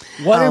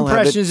 What I'll have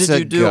impressions it did to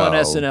you do on go.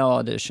 SNL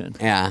audition?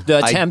 Yeah.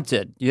 The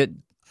attempted.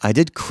 I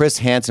did. Chris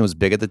Hansen was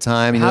big at the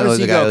time. How does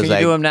the he guy go? was Can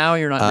like, you do him now?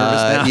 You're not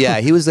nervous now? Yeah,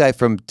 he was the guy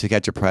from To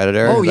Catch a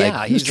Predator. Oh, Like,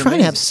 yeah. He was He's trying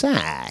to have amazing.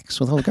 sex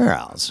with little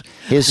girls.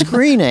 His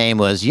screen name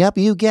was, yep,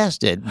 you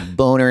guessed it,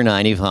 Boner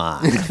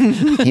 95.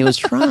 He was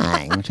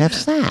trying to have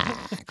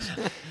sex.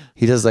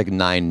 He does like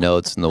 9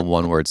 notes in the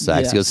one word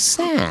sex. Yeah. He goes,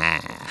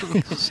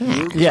 Sex.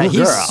 Yeah, he's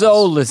Girls.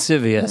 so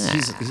lascivious.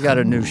 He's got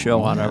a new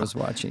show on I was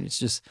watching. It's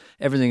just,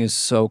 everything is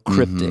so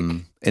cryptic.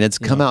 and it's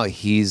come out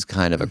he's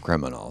kind of a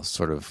criminal,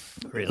 sort of,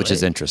 which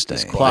is interesting.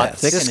 plot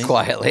Yes. thickening. Just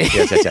quietly.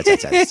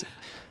 Yes.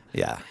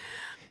 Yeah.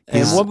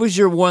 And what was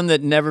your one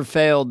that never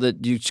failed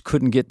that you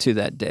couldn't get to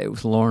that day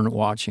with Lauren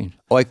watching?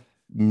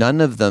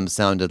 None of them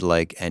sounded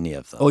like any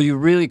of them. Oh, you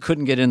really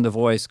couldn't get in the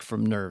voice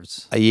from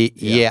nerves.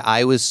 Yeah,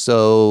 I was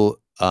so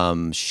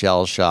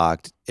shell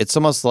shocked. It's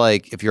almost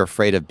like if you're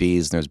afraid of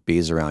bees and there's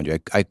bees around you.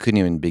 I couldn't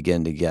even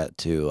begin to get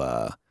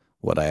to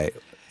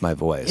my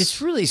voice.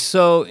 It's really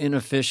so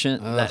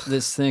inefficient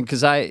this thing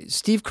because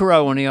Steve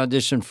Carell when he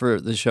auditioned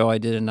for the show I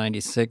did in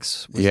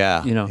 '96.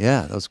 yeah, you know,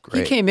 yeah, that was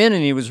great. he came in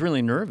and he was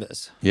really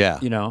nervous. Yeah.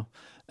 you know,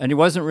 and he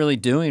wasn't really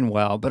doing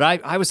well. But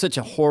I was such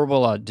a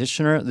horrible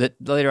auditioner that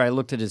later I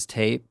looked at his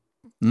tape.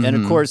 And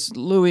of course,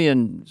 Louis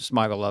and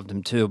Smigel loved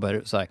him too, but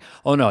it was like,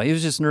 oh no, he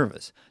was just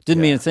nervous.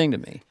 Didn't mean a thing to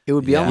me. It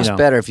would be almost You know.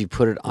 better if you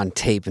put it on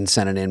tape and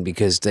sent it in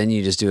because then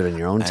you just do it on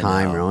your own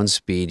time, your own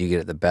speed. You get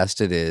it the best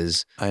it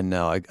is. I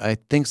know. I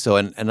think so.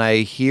 And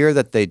I hear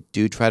that they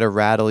do try to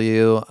rattle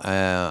you.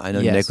 I know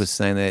Yes. Nick was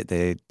saying that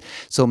they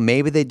so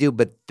maybe they do,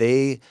 but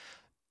they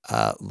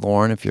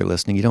Lauren, if you're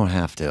listening, you don't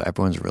have to.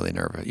 Everyone's really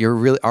nervous.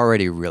 You're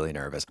already really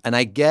nervous. And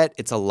I get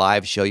it's a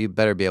live show. You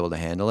better be able to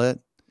handle it.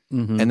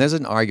 And there's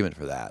an argument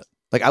for that.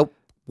 Like I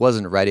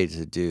wasn't ready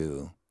to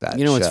do that.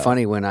 You know, it's show.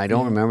 funny when I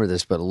don't remember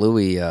this, but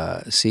Louis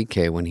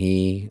C.K. when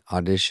he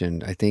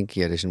auditioned, I think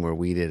he auditioned where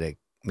we did at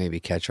maybe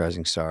Catch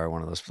Rising Star,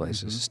 one of those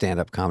places,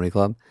 stand-up comedy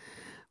club,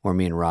 where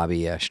me and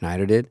Robbie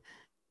Schneider did,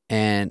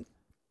 and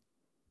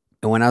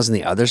when I was on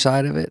the other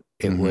side of it,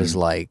 it was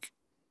like,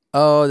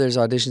 oh, there's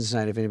auditions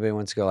tonight. If anybody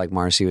wants to go, like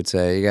Marcy would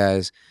say, you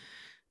guys,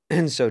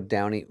 and so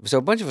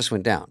a bunch of us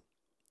went down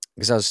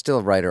because I was still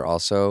a writer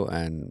also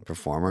and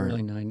performer.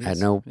 Early 90s. I had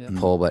no Yeah.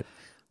 pull, but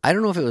I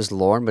don't know if it was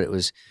Lauren, but it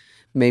was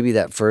maybe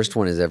that first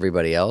one is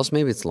everybody else.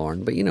 Maybe it's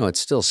Lauren, but it's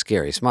still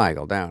scary.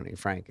 Smigel, Downey,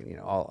 Frank, and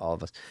all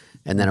of us,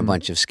 and then a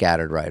bunch of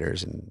scattered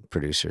writers and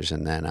producers,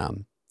 and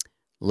then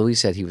Louis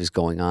said he was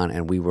going on,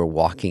 and we were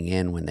walking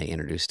in when they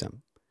introduced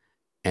him,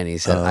 and he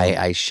said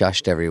I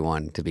shushed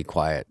everyone to be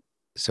quiet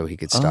so he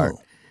could start.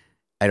 Oh.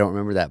 I don't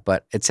remember that,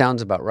 but it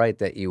sounds about right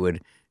that you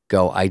would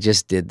go, I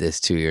just did this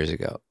 2 years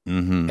ago,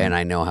 and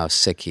I know how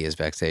sick he is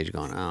backstage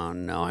going, oh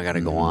no, I got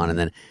to go on, and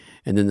then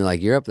they're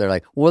like, you're up there,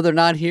 like, well, they're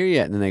not here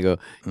yet. And then they go,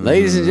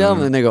 ladies and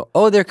gentlemen. And they go,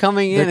 oh, they're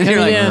coming in. They're and you're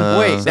like,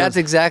 coming in. wait, that's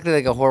exactly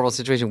like a horrible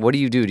situation. What do?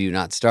 You do you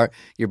not start?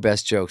 Your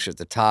best jokes are at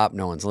the top.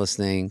 No one's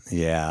listening.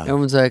 Yeah.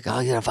 Everyone's like,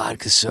 I'll get a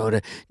vodka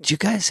soda. Do you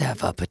guys have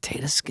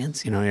potato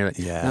skins? And you're like,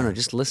 Yeah. no,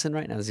 just listen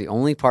right now. It's the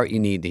only part you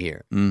need to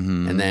hear.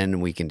 And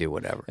then we can do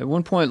whatever. At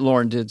one point,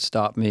 Lauren did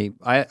stop me.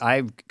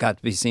 I got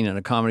to be seen in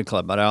a comedy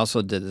club, but I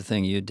also did the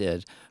thing you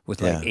did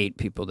with like 8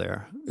 people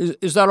there.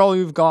 Is that all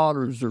you've got,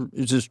 or is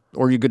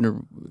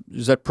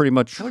that pretty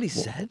much? That's what he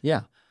said?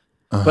 Yeah.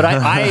 But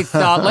I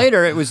thought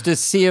later it was to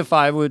see if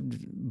I would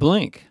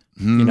blink,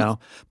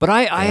 But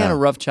I had a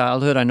rough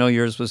childhood. I know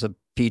yours was a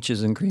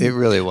peaches and cream. It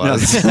really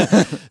was.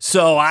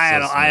 So I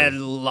had a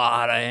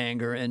lot of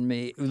anger in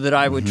me that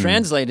I would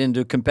translate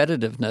into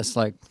competitiveness.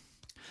 Like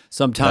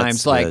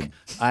sometimes, That's like good.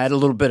 I had a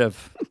little bit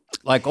of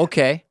like,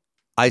 okay.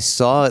 I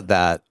saw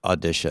that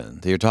audition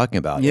that you're talking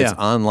about. Yeah. It's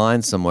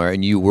online somewhere,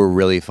 and you were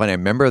really funny. I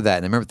remember that,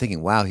 and I remember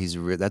thinking, "Wow,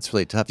 that's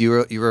really tough."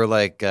 You were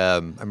like, I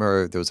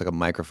remember there was like a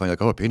microphone. You're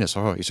like, "Oh, penis!"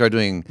 Oh, you started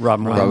doing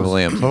Robin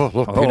Williams. Oh,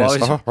 penis.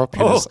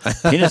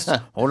 Penis. Penis.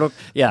 Oh, look.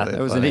 Yeah, that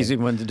was an funny. easy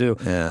one to do.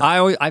 Yeah.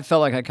 I felt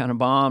like I kind of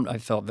bombed. I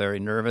felt very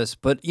nervous.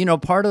 But,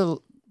 part of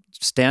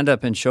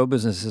stand-up and show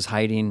business is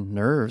hiding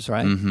nerves,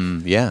 right?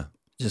 Yeah.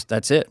 Just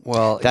that's it.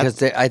 Well,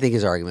 because I think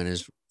his argument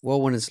is, well,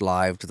 when it's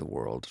live to the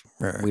world,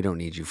 we don't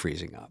need you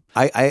freezing up.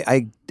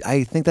 I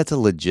I think that's a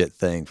legit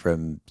thing for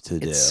him to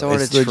do. It's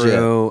sort of legit.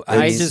 true.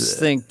 I just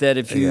think that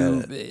if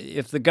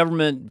the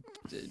government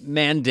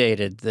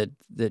mandated that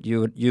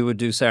you would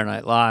do Saturday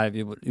Night Live,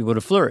 you would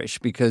have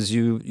flourished because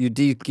you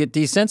get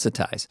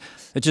desensitized.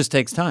 It just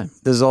takes time.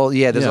 There's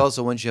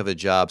also once you have a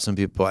job, some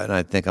people, and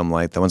I think I'm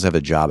like that. Once I have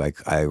a job,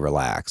 I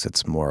relax.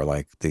 It's more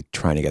like they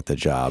trying to get the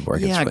job. Where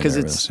Because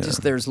it's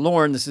just there's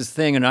Lauren, this is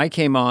thing, and I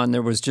came on.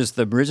 There was just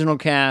the original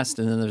cast,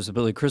 and then there's the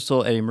Billy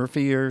Crystal, Eddie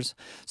Murphy years.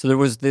 So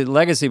the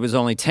legacy was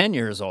only 10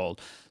 years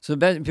old. So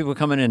people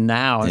coming in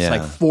now, it's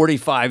like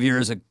 45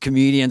 years of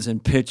comedians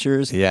and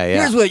pitchers. Yeah.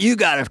 Here's what you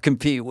got to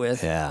compete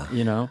with. Yeah.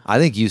 You know? I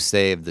think you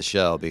saved the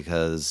show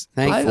because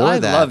I before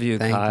that, love you,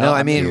 Kyle. No,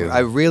 I mean, I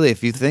really,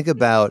 if you think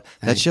about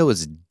that show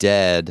was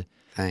dead.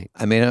 Thanks.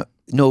 I mean,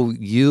 no,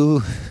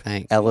 you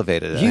Thanks.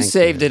 elevated it. You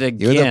saved it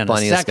again. You're the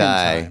funniest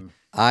guy.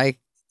 I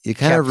You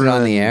kind kept of it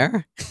on the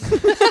air.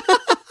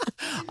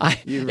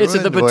 It's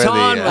at the ruined baton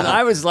Worthy, when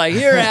I was like,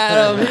 here,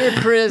 Adam, here,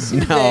 Chris,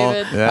 here, No,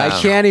 David. Yeah.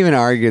 I can't even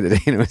argue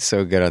that Dana was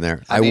so good on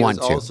there. I mean, want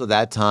it was to. Also,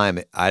 that time,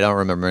 I don't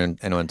remember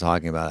anyone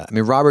talking about it. I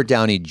mean, Robert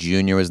Downey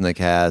Jr. was in the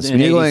cast. In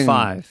When you're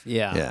 85,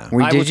 yeah. Yeah.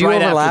 I Did was you right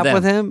after overlap them.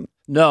 with him?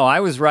 No, I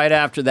was right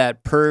after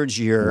that Purge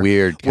year.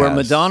 Weird Where cast.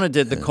 Madonna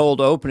did the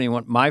cold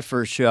opening, my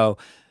first show,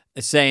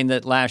 saying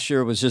that last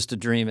year was just a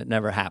dream. It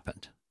never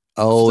happened.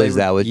 Oh, So is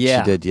that what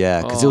yeah. she did?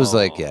 Yeah, because it was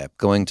like,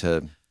 going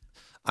to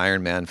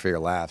Iron Man for your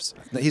laughs.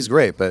 He's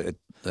great, but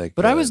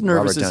But I was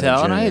nervous Robert as Downey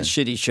hell, and I Jr. had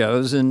shitty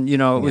shows, and it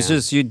was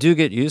just you do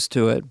get used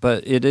to it,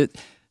 but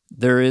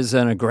there is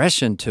an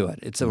aggression to it.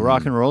 It's a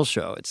rock and roll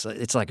show.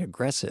 It's like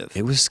aggressive.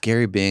 It was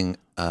scary being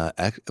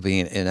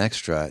an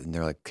extra, and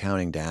they're like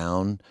counting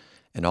down,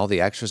 and all the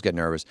extras get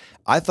nervous.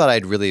 I thought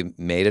I'd really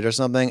made it or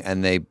something,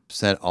 and they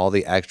sent all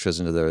the extras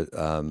into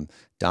the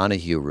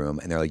Donahue room,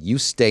 and they're like, "You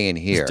stay in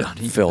here.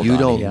 Phil You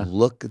Donahue. don't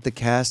look at the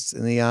cast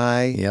in the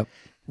eye. Yep.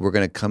 We're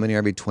gonna come in here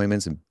every 20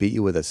 minutes and beat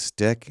you with a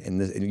stick."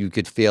 And you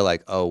could feel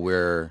like, oh,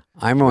 we're.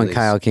 I remember when really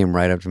Kyle came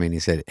right up to me and he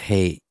said,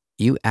 "Hey,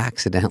 you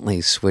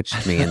accidentally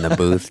switched me in the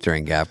booth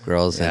during Gap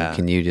Girls, and Yeah.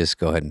 can you just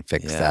go ahead and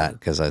fix Yeah. that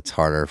because it's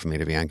harder for me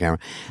to be on camera."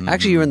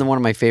 Actually, you were in one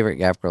of my favorite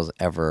Gap Girls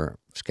ever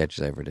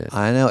sketches I ever did.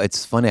 I know,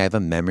 it's funny. I have a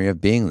memory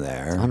of being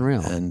there. Unreal.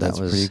 And That that's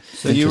was- pretty.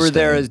 So you were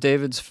there interesting. as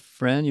David's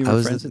friend? You I were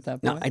was friends at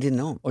that No, point? I didn't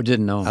know him. Or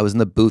didn't know him? I was in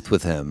the booth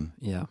with him.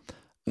 Yeah.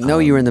 No,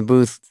 you were in the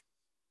booth,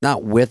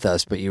 not with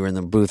us, but you were in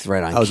the booth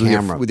right on I was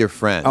camera. with your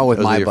friend. Oh, with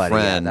I was my your buddy.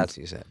 Yeah, friend. that's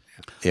what you said.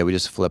 Yeah, we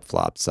just flip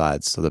flopped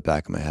sides to the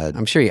back of my head.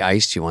 I'm sure he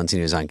iced you once and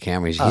he was on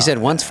camera. He said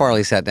once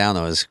Farley sat down,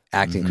 though, his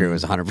acting career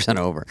was 100%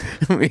 over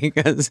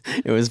because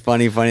it was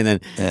funny.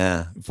 Then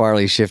Yeah.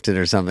 Farley shifted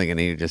or something and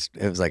it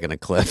was like an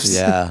eclipse.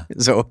 Yeah.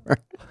 It's over.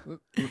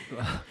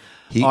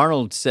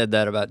 Arnold said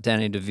that about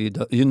Danny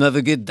DeVito. You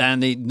never get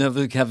Danny,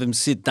 never have him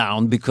sit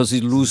down because he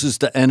loses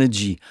the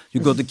energy.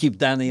 You got to keep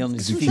Danny on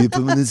his feet. Keep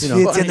him in his You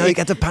know, feet. You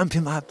got to pump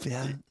him up.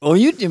 Yeah. Oh,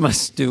 you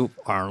must do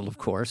Arnold, of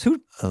course.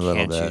 Who A little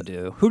can't bit. you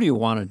do? Who do you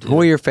want to do?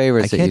 Who are your I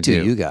favorites that can't you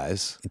do do? you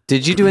guys.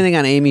 Did you do anything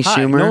on Amy Hi,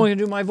 Schumer? no one can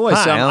do my voice.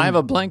 Hi, I have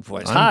a blank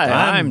voice.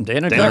 I'm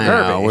Dana Dana.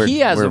 Kirby. We're- He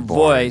has we're a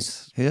boring.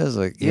 voice. He has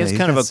like He has he's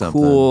kind of got a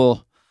something.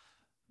 cool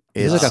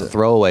It's like a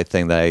throwaway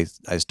thing that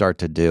I start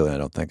to do and I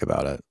don't think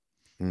about it.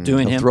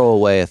 doing I'll him. throw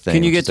away a thing.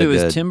 Can you which get to is a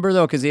his good- timbre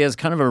though? Because he has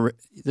kind of a.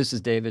 This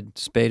is David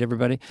Spade.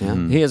 Everybody.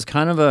 He has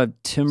kind of a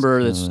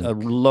timbre that's a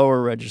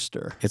lower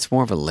register. It's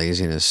more of a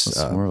laziness.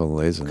 It's more of a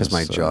laziness. because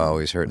my jaw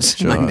always hurts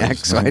jaw my is- neck,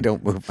 so I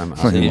don't move my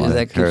mouth. Does anymore.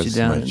 that keep you hurts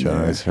down? my in jaw.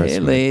 there? It hurts Hey,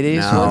 my- ladies,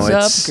 No, what's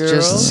it's up, girls?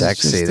 just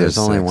sexy. Just There's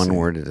only one sexy.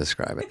 word to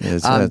describe it.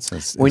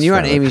 It's when you were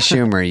on valid. Amy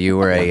Schumer, you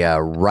were a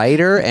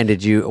writer, and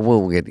did you?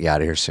 We'll get you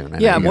out of here soon. I know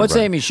Yeah, you gotta what's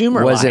run. Amy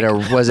Schumer Was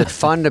like? Was it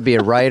fun to be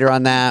a writer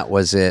on that?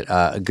 Was it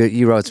good?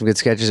 You wrote some good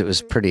sketches. It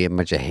was pretty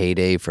much a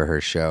heyday for her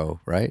show,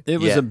 right? It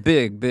was Yeah. a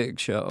big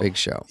show. Big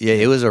show. Yeah,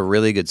 it was a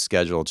really good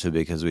schedule too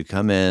because we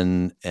come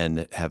in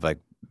and have like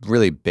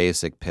really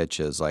basic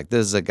pitches. Like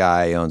this is a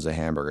guy who owns a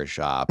hamburger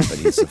shop, but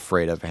he's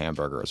afraid of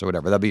hamburgers or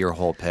whatever. That'd be your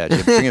whole pitch.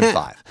 You bring in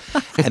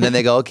 5, and then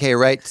they go, okay,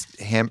 right,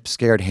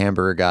 scared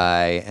hamburger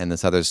guy, and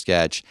this other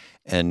sketch,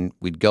 and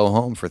we'd go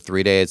home for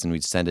 3 days and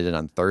we'd send it in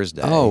on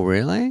Thursday. Oh,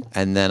 really?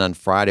 And then on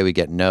Friday we'd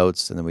get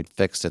notes and then we'd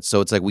fix it.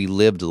 So it's like we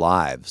lived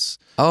lives,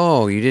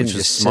 Oh, you didn't which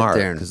was just smart sit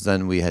there and because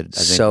then we had I think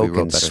soak we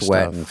wrote and better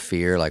sweat stuff. and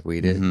fear like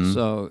we did.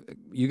 So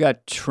you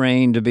got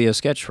trained to be a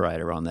sketch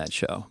writer on that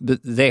show. But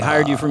they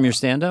hired you from your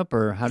stand-up,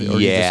 or how? Or you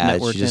Yeah,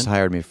 just networked she just in?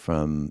 hired me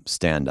from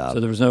stand up. So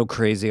there was no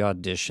crazy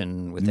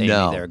audition with Amy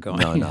No, there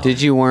going. no.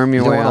 Did you worm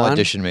your You don't way want to on?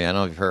 audition me. I don't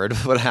know if you've heard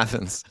what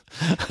happens.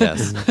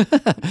 Yes.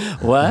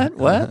 What?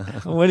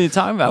 What are you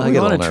talking about? I We get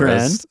a want to little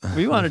trend.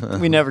 nervous.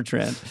 We never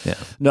trend. Yeah.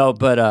 No,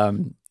 but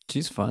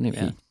she's funny,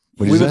 man. What'd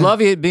We you would say?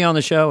 love you to be on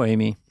the show,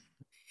 Amy.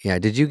 Yeah.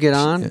 Did you get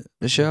on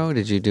the show?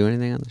 Did you do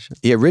anything on the show?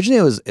 Yeah, originally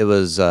I was I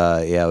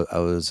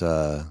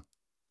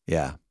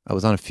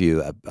was on a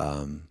few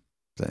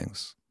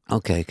things.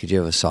 Okay. Could you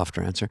have a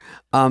softer answer?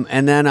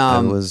 And then I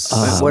was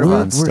what on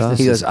about stuff.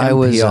 He goes, I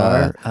was.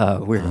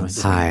 We're doing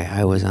Hi,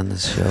 I was on the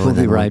show. We'll and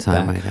be then one right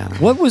time back. I got on.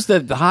 What was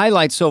the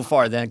highlight so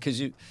far then?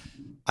 Because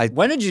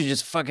When did you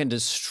just fucking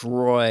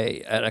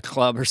destroy at a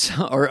club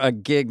or a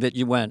gig that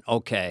you went,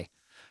 okay?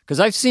 Because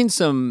I've seen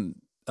some,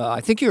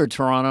 I think you were at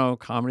Toronto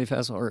Comedy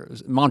Festival or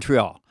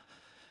Montreal,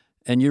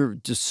 and you're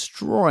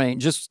destroying,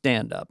 just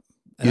stand up.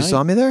 And You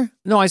saw me there?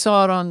 No, I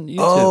saw it on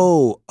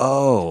YouTube.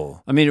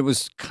 Oh. I mean, it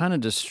was kind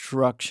of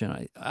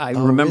destruction. I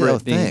Oh, remember really?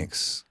 it being.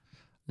 Thanks.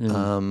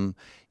 Yeah.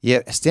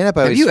 Yeah, stand up.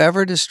 Have you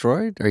ever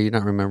destroyed? Or are you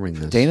not remembering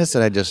this? Dana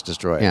said I just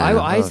destroyed. Yeah.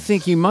 I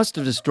think you must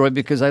have destroyed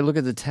because I look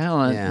at the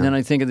talent Yeah. and then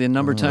I think of the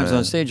number of times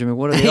on stage. I mean,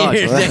 what are the odds?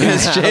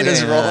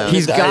 Dana's rolling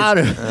He's the got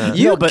dice. to.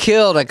 You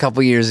killed a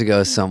couple years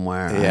ago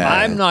somewhere. Yeah.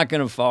 I'm not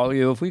going to follow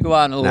you. If we go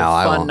out on a little No,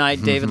 I fun won't.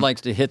 night, David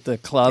likes to hit the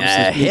clubs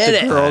Yeah, and meet hit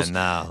the it. girls.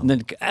 No. And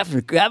then after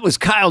that was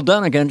Kyle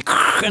Dunnigan,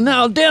 and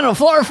now Dana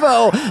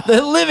Farfo,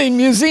 the living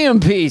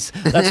museum piece.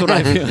 That's what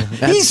I feel.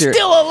 He's your-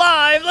 still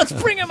alive. Let's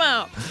bring him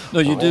out.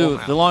 No, you do.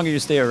 The longer you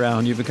stay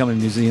around, you become a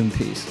museum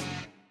piece.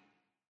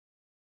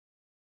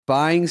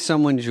 Buying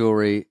someone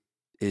jewelry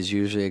is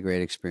usually a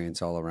great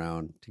experience all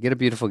around. To get a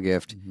beautiful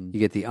gift, you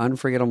get the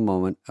unforgettable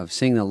moment of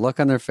seeing the look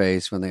on their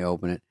face when they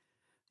open it.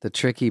 The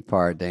tricky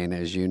part, Dana,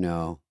 as you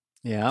know,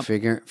 Yeah.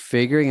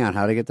 figuring out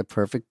how to get the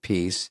perfect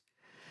piece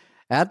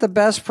at the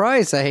best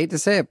price. I hate to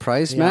say it,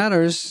 price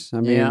matters. I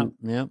mean,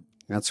 yeah.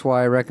 that's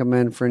why I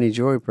recommend for any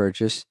jewelry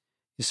purchase,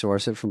 you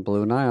source it from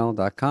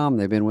BlueNile.com.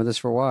 They've been with us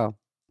for a while.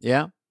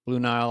 Yeah. Blue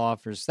Nile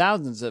offers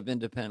thousands of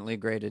independently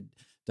graded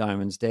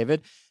diamonds,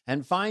 David,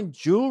 and find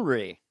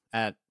jewelry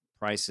at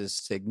prices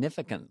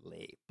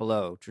significantly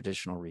below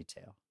traditional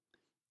retail.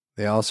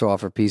 They also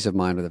offer peace of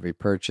mind with every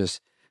purchase.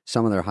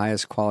 Some of their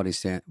highest quality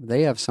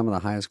they have some of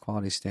the highest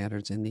quality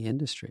standards in the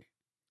industry.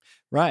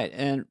 Right.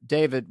 And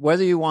David,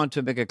 whether you want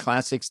to make a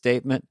classic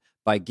statement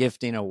by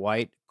gifting a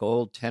white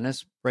gold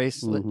tennis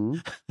bracelet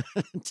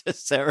to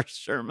Sarah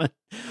Sherman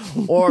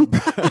or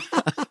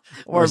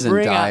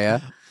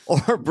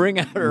bring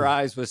out her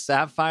eyes with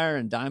sapphire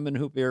and diamond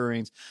hoop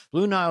earrings,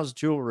 Blue Nile's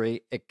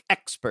jewelry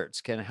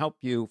experts can help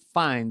you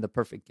find the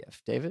perfect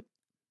gift. David?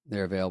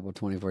 They're available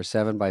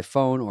 24/7 by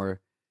phone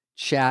or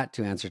chat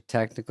to answer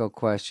technical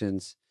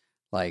questions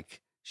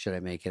like, should I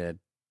make it a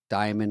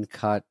diamond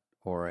cut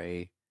or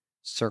a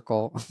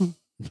circle?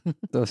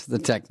 Those are the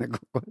technical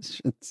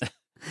questions.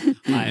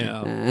 I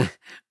know.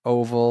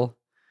 Oval.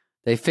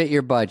 They fit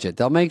your budget.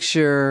 They'll make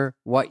sure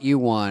what you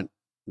want,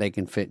 they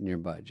can fit in your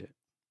budget.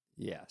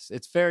 Yes,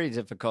 it's very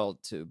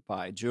difficult to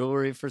buy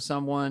jewelry for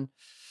someone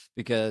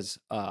because,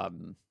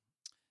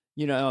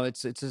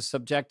 it's a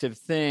subjective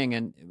thing,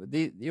 and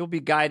you'll be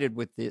guided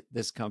with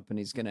this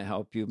company's going to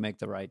help you make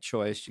the right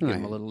choice. You give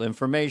them a little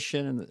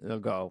information, and they'll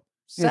go,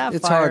 sapphire.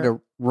 It's hard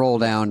to roll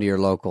down to your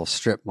local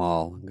strip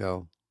mall and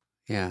go,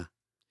 yeah,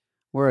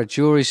 we're a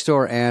jewelry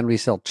store and we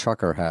sell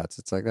trucker hats.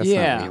 It's like, that's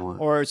not what you want.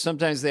 Or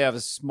sometimes they have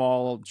a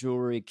small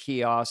jewelry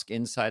kiosk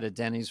inside a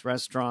Denny's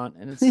restaurant,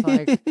 and it's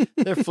like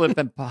they're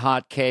flipping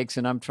hot cakes,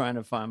 and I'm trying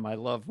to find my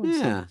loved ones.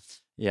 Yeah.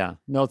 Yeah,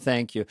 no,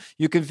 thank you.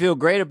 You can feel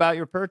great about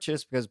your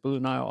purchase because Blue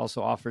Nile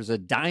also offers a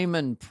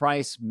diamond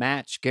price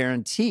match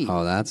guarantee.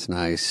 Oh, that's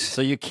nice.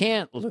 So you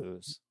can't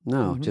lose.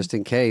 No, just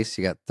in case,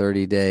 you got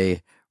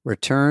 30-day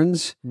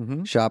returns.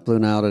 Shop Blue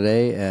Nile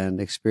today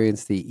and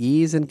experience the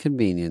ease and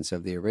convenience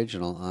of the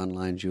original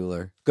online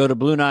jeweler. Go to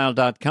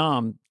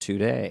BlueNile.com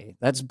today.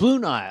 That's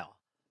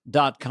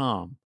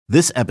BlueNile.com.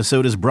 This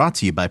episode is brought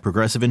to you by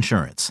Progressive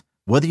Insurance.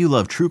 Whether you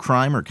love true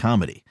crime or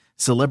comedy,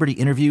 celebrity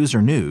interviews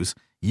or news,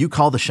 you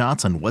call the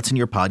shots on what's in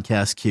your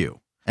podcast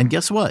queue. And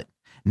guess what?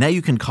 Now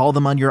you can call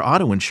them on your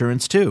auto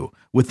insurance too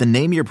with the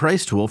Name Your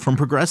Price tool from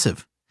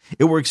Progressive.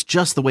 It works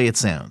just the way it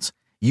sounds.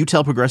 You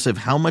tell Progressive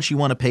how much you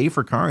want to pay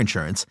for car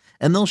insurance,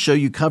 and they'll show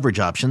you coverage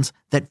options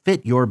that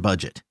fit your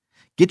budget.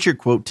 Get your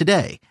quote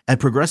today at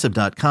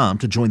Progressive.com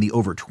to join the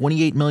over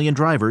 28 million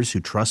drivers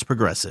who trust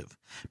Progressive.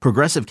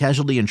 Progressive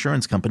Casualty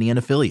Insurance Company and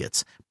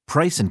Affiliates.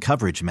 Price and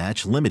coverage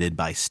match limited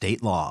by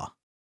state law.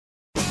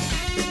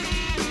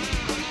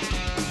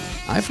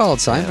 I followed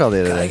Seinfeld the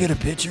other day. Can I get a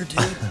picture, too?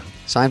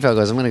 Seinfeld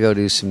goes, I'm going to go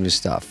do some new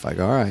stuff. I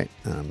go, all right.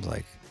 And I'm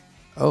like,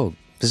 oh,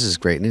 this is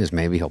great news.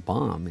 Maybe he'll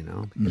bomb, you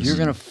know. You're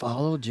going to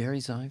follow Jerry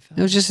Seinfeld?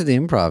 It was just at the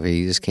Improv.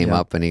 He just came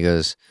up and he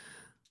goes,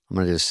 I'm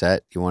going to do a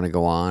set. You want to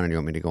go on or do you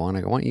want me to go on?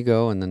 I go, why don't you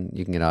go and then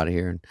you can get out of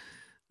here.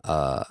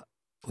 And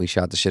we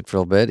shot the shit for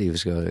a little bit. He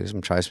was going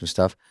to try some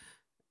stuff.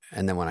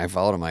 And then when I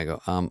followed him, I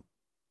go,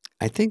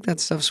 I think that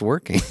stuff's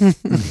working.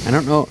 I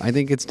don't know. I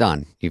think it's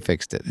done. You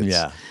fixed it.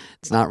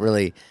 It's not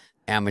really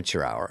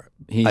amateur hour.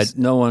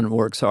 No one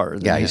works harder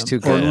than him. he's too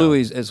good. Or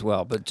Louis as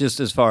well, but just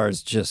as far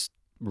as just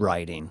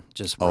writing,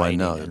 I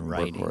know. and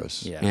writing.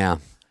 Workhorse. Yeah.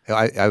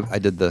 I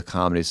did the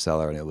Comedy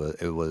Cellar, and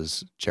it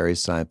was Jerry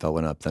Seinfeld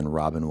went up, then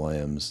Robin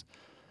Williams,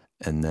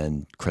 and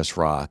then Chris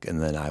Rock,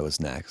 and then I was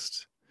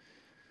next.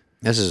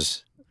 This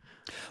is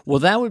Well,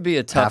 that would be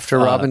a tough after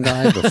Robin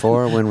died,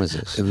 before? When was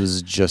this? It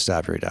was just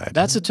after he died.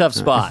 That's a tough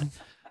spot.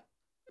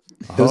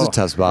 It was a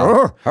tough spot.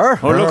 Look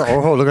at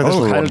this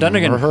little Kyle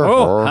Dunnigan.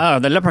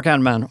 The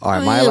leprechaun man. All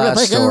right, my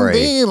last story.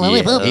 We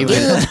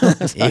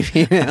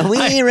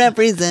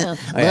represent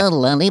the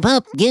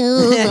lollipop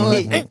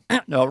guild.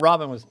 No,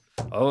 Robin was...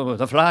 Oh,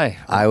 the fly.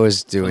 I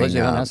was doing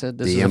Felicity, I said,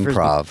 this the is a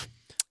frisbee. improv,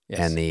 Yes.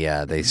 and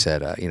they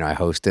said, I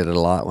hosted it a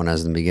lot when I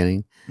was in the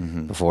beginning,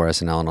 before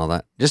SNL and all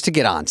that, just to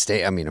get on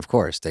stage. I mean, of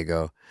course, they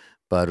go.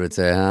 Bud would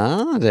say,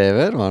 "Huh,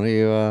 David, why don't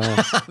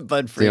you?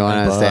 Bud Do you want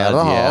Freeman. to stay out of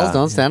the halls? yeah.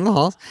 Don't stand in the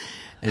halls."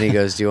 And he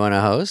goes, "Do you want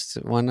to host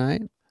one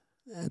night?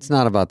 It's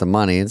not about the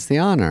money; it's the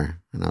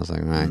honor." And I was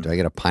like, "All right, do I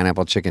get a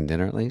pineapple chicken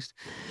dinner at least?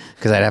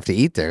 Because I'd have to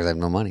eat there because I have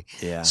no money."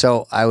 Yeah.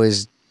 So I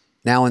was.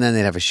 Now and then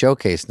they'd have a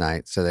showcase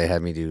night, so they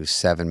had me do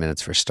 7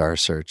 minutes for Star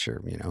Search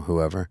or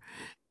whoever,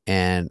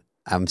 and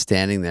I'm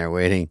standing there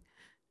waiting,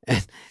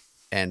 and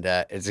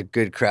it's a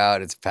good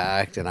crowd, it's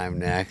packed, and I'm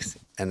next,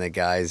 and the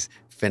guy's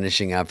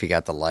finishing up. He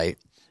got the light,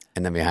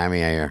 and then behind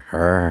me I hear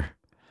her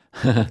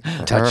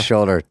touch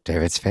shoulder,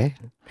 David Spade,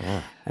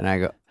 and I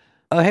go,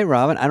 "Oh hey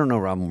Robin." I don't know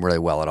Robin really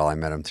well at all. I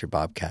met him through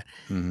Bobcat,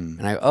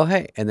 and I go, "Oh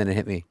hey," and then it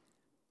hit me.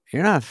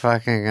 You're not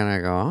fucking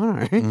gonna go on,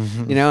 right?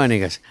 And he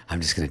goes,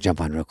 "I'm just gonna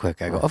jump on real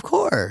quick." I go, "Of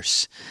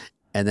course."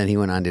 And then he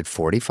went on, did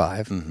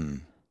 45,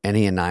 and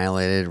he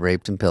annihilated,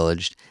 raped, and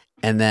pillaged.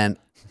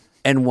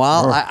 And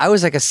while I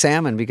was like a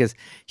salmon because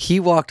he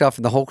walked off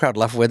and the whole crowd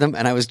left with him,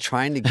 and I was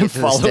trying to get to the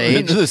Follow him stage.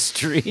 into the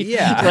street.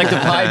 Yeah. Like the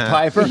Pied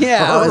Piper.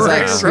 Yeah, I was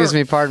like, "Excuse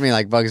me, pardon me,"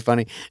 like Bugs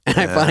Bunny. And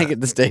I finally get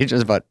to the stage.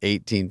 There's about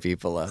 18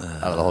 people out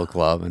of the whole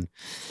club, and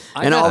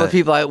all the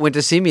people I went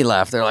to see me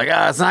left. They're like,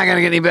 "It's not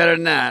gonna get any better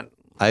than that."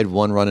 I had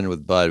one run-in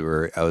with Bud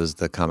where I was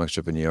the comic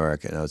strip in New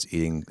York and I was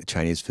eating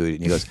Chinese food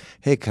and he goes,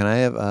 "Hey, can I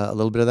have a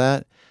little bit of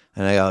that?"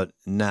 And I go,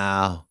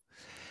 "No."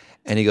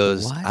 And he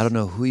goes, What? "I don't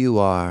know who you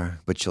are,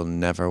 but you'll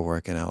never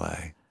work in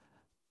LA."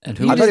 And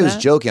who I was thought he was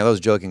that? joking. I thought he was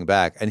joking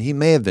back. And he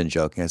may have been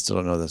joking. I still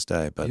don't know this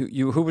day. But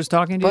Who was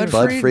talking to you? Bud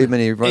Bud Friedman,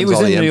 he runs was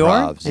all in the New York?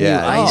 improvs. And you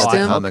Yeah, he's iced the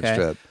him? comic Okay.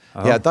 strip.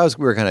 Oh. Yeah, I thought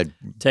we were kind of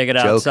Take it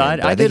joking, outside.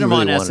 but I think did he him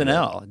really on wanted it.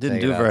 SNL. Didn't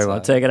Take do it very well.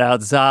 outside. Take it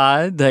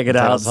outside. Take it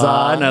outside.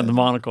 outside. And had the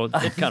monocle.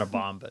 It kind of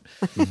bombed, but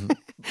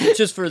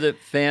just for the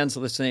fans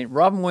listening,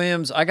 Robin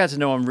Williams, I got to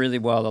know him really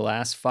well the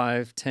last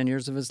 5-10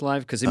 years of his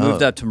life because he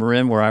moved up to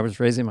Marin where I was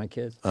raising my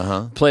kids.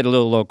 Played a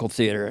little local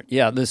theater.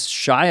 Yeah, this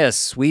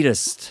shyest,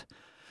 sweetest.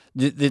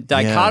 The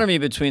dichotomy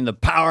between the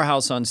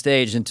powerhouse on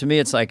stage and to me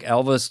it's like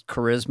Elvis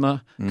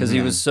charisma because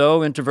he was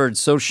so introverted,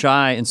 so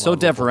shy, and so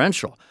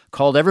deferential.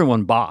 Called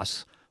everyone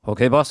boss.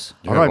 Okay, boss.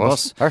 All right,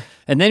 boss.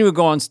 And then he would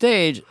go on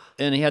stage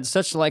and he had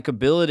such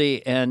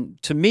likability.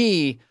 And to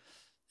me,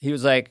 he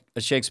was like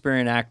a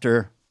Shakespearean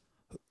actor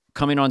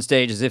coming on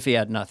stage as if he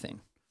had nothing.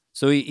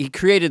 So he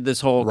created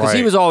this whole, because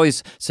he was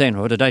always saying,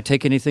 "Oh, did I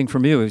take anything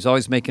from you?" He was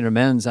always making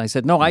amends. I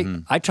said, "No,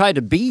 I tried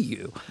to be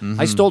you.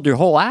 I stole your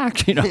whole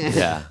act,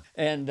 Yeah.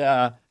 And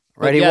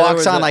Right, he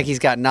walks on like he's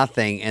got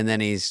nothing, and then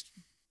he's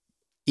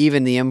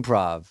even the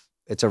improv.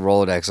 It's a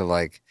Rolodex of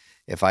like,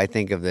 if I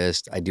think of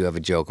this, I do have a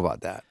joke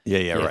about that. Yeah,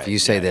 If right. you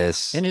say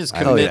this, in his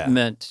I-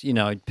 commitment,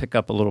 He'd pick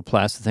up a little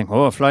plastic thing.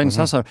 "Oh, flying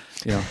saucer."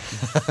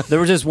 There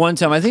was just one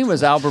time, I think it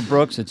was Albert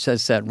Brooks that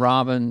said,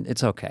 "Robin,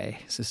 it's okay."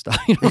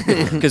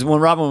 Because when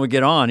Robin would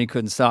get on, he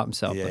couldn't stop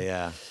himself. Yeah, But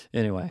yeah.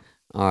 Anyway.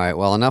 All right.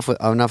 Well, enough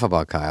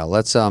about Kyle.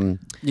 Let's Kyle,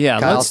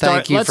 let's start.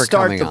 thank you Let's for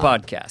start coming the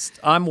on. podcast.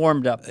 I'm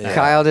warmed up. now.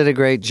 Kyle did a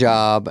great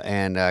job,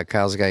 and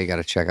Kyle's a guy you got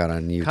to check out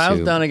on YouTube.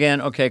 Kyle's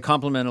Dunnigan. Okay,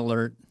 compliment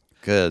alert.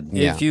 Good.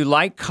 Yeah. If you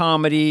like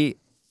comedy,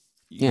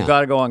 you Yeah.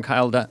 got to go on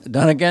Kyle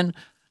Dunnigan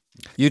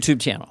YouTube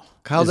channel.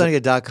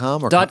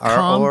 KyleDunnigan.com or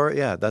 .com? or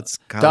yeah, that's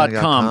 .com.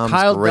 KyleDunnigan.com.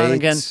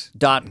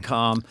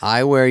 KyleDunnigan.com.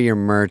 I wear your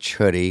merch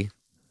hoodie.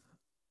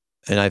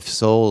 And I've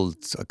sold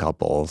a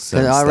couple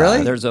since. Oh, really?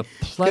 then. There's a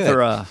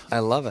plethora. I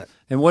love it.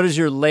 And what is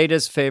your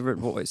latest favorite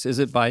voice? Is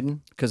it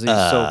Biden? Because he's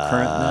so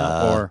current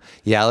now? Or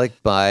Yeah,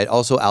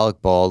 also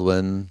Alec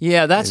Baldwin.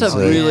 yeah, that's a Is it-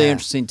 really Yeah.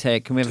 interesting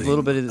take. Can we have a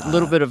little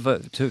bit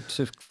of to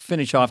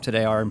finish off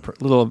today? Our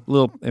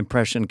little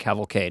impression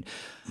cavalcade.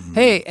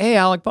 Hey,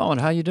 Alec Baldwin,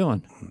 how you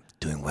doing?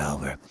 Doing well.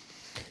 We're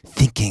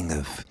thinking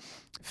of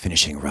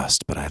finishing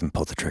Rust, but I haven't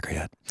pulled the trigger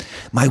yet.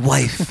 My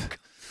wife,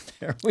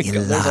 There we go.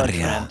 There's our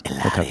Ilaria,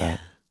 trend.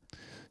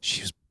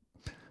 she was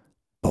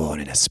born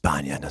in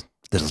España, in a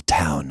little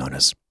town known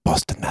as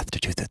Boston,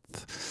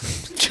 Massachusetts.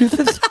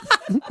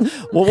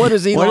 Well, what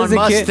does Elon does the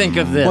Musk kid- think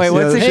of this? Wait,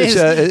 what's the Hey,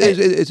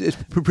 kid's- It's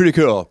pretty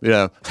cool.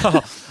 Rush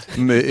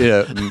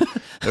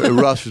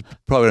is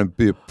probably going to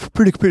be a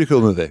pretty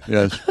cool movie.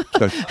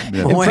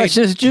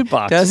 Impressionist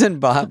jukebox.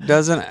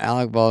 Doesn't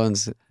Alec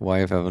Baldwin's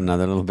wife have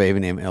another little baby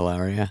named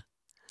Ilaria?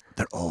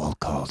 They're all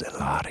called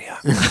Ilaria.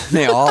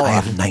 They all I are.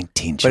 have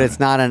 19 But children. it's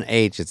not an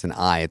H, it's an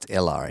I. It's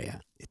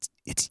Ilaria.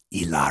 It's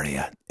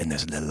Ilaria, and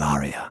there's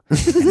Lilaria,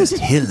 and there's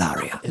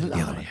Hilaria. the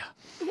other one.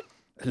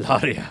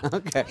 Ilaria.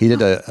 Okay. He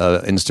did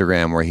a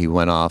Instagram where he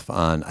went off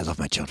on, I love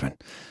my children.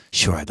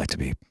 Sure, I'd like to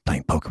be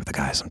playing poker with a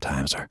guy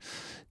sometimes, or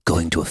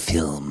going to a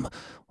film,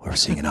 or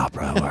seeing an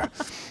opera, or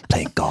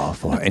playing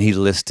golf, or and he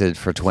listed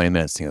for 20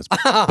 minutes. He goes,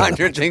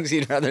 100 things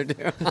you'd rather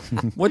do.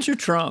 What's your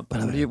Trump?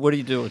 What do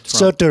you do with Trump?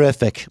 So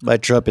terrific. My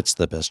Trump, it's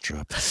the best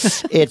Trump.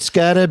 It's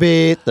got to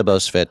be the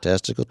most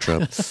fantastical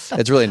Trump.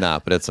 it's really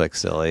not, but it's like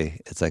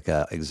silly. It's like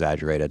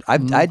exaggerated.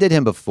 I did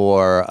him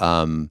before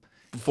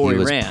Before he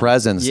was ran.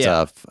 president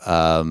Yeah. stuff.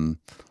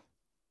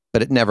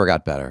 But it never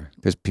got better.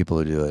 There's people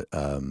who do it.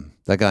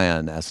 That guy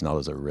on SNL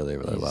does it really,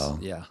 really well.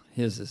 Yeah,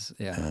 his is,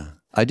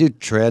 I do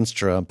trans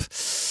Trump.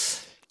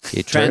 Trans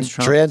Trump?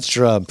 Trans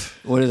Trump.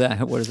 What is that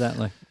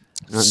like?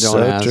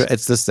 Don't ask.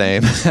 It's the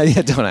same.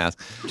 Yeah, don't ask.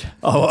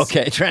 Oh,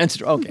 okay.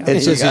 Trans. Okay.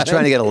 It's just he's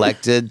trying to get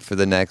elected for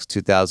the next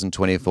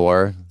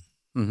 2024.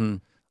 Mm-hmm.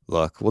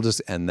 Look, we'll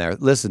just end there.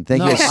 Listen, thank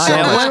No, you so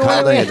much.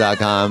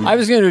 KyleDunnigan.com. I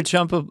was going to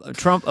do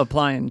Trump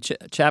applying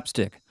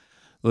chapstick.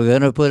 We're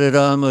going to put it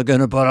on. We're going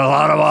to put a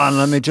lot of on.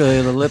 Let me tell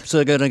you, the lips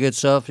are going to get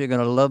soft. You're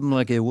going to love them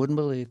like you wouldn't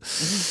believe.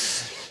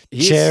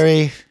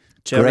 Cherry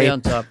grape,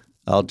 on top.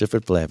 All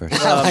different flavors.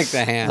 I like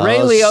the hand. Ray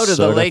All Liotta, the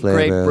sort of late,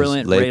 great, flavors.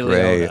 brilliant Late Ray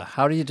Ray. Liotta.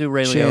 How do you do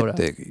Ray Liotta?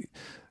 Chantix.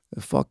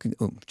 Fucking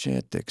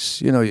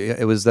Chantix. You know,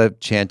 it was that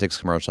Chantix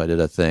commercial. I did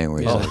a thing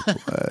where he's like,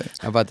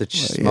 How about the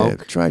yeah,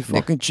 smoke? try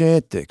fucking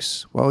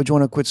Chantix. Why would you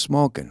want to quit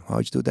smoking? Why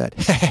would you do that?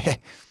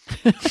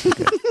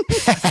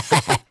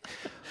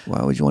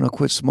 Why would you want to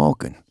quit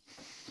smoking?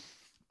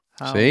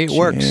 See, it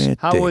works.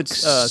 How would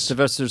Chantix.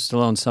 Sylvester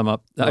Stallone sum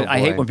up? Oh, I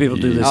hate boy. when people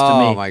do this to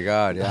Oh me. my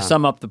God! Yeah.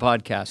 Sum up the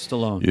podcast,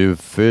 Stallone. Yeah,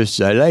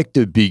 first, I liked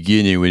the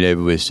beginning when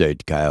everyone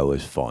said Kyle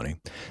was funny.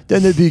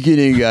 Then the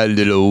beginning got a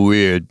little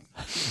weird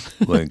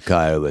when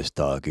Kyle was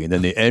talking.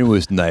 Then the end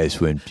was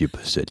nice when people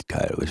said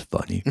Kyle was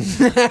funny.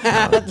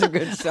 That's a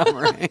good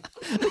summary.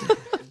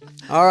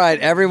 All right,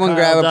 everyone, Kyle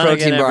grab a Dunnigan,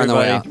 protein bar on the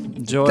way out. everybody.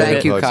 Enjoy Thank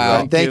it. you,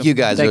 Kyle. Thank you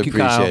guys. Thank I you,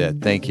 appreciate Kyle.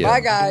 it. Thank you. Bye,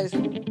 guys.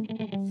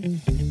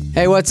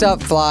 Hey, what's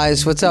up,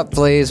 flies? What's up,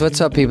 fleas? What's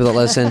up, people that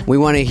listen? We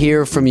want to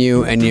hear from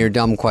you and your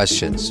dumb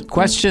questions.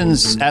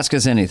 Questions, ask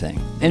us anything.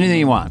 Anything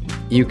you want.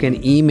 You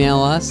can email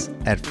us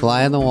at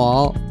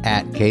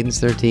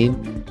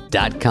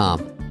flyonthewall@cadence13.com.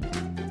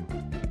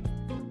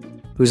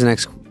 Who's the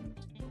next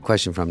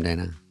question from,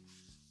 Dana?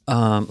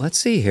 Let's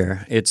see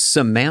here. It's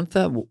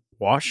Samantha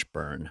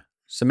Washburn.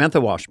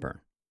 Samantha Washburn.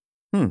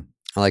 I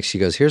like she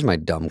goes, here's my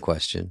dumb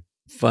question.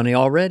 Funny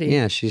already.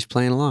 Yeah, she's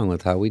playing along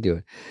with how we do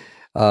it.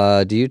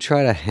 Do you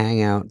try to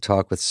hang out,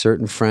 talk with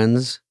certain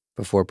friends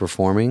before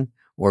performing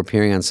or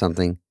appearing on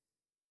something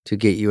to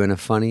get you in a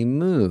funny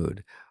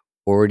mood?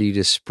 Or do you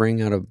just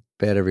spring out of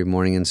bed every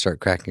morning and start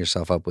cracking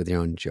yourself up with your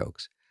own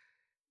jokes?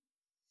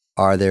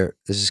 This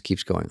just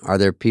keeps going. Are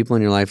there people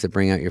in your life that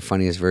bring out your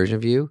funniest version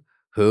of you?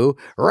 Who?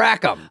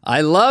 Rack 'em.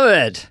 I love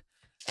it.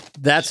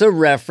 That's a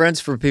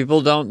reference for people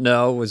who don't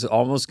know. Was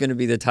almost going to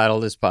be the title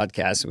of this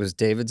podcast. It was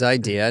David's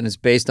idea, and it's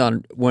based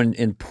on when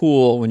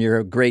you're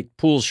a great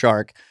pool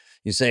shark,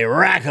 you say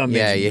rack 'em.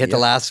 Yeah, you hit the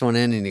last one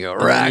in and you go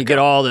and then rack. you get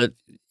all the,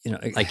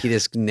 Like you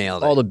just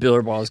nailed it. all the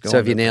billiard balls going. So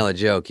if you nail a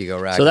joke, you go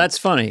rack. So 'em. that's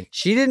funny.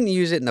 She didn't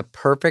use it in the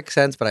perfect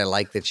sense, but I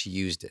like that she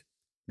used it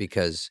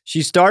because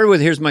She started with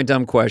 "Here's my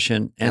dumb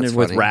question," ended That's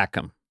with funny. "rack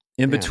 'em."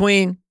 In Yeah.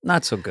 between,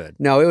 not so good.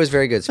 no, it was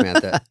very good,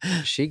 Samantha.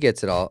 She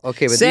gets it all.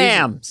 Okay, but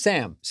Sam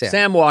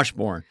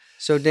Washburn.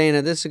 So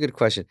Dana, this is a good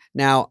question.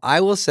 Now, I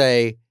will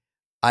say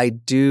I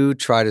do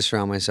try to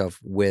surround myself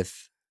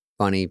with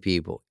funny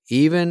people.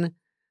 Even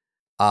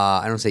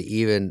I don't say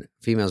even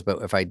females,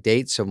 but if I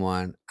date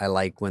someone, I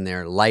like when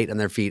they're light on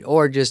their feet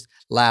or just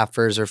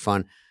laughers or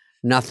fun.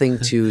 Nothing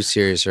too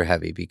serious or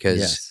heavy because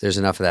Yes. there's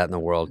enough of that in the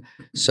world.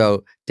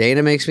 So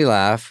Dana makes me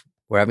laugh.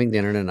 We're having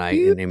dinner tonight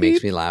and it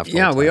makes me laugh. the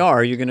Yeah, whole we time.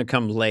 are. You're going to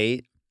come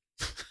late.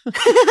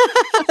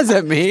 Is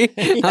that me?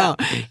 Yeah.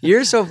 Oh,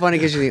 you're so funny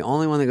because you're the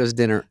only one that goes to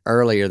dinner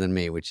earlier than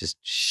me, which is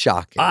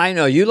shocking. I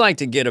know you like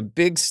to get a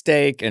big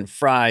steak and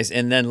fries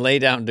and then lay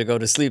down to go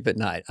to sleep at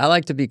night. I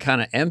like to be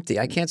kind of empty.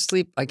 I can't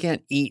sleep. I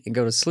can't eat and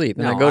go to sleep.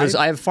 And No,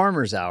 I have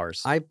farmer's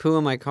hours. I poo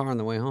in my car on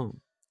the way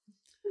home.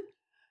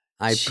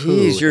 I Jeez,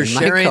 poo you're in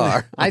my sharing.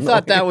 car. I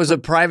thought that was a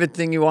private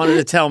thing you wanted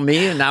to tell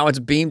me, and now it's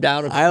beamed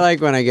out of. I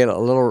like when I get a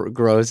little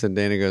gross and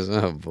Dana goes,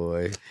 "Oh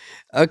boy."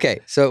 Okay,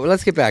 so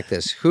let's get back to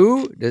this.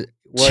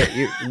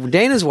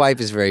 Dana's wife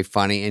is very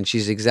funny, and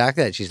she's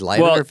exactly that. She's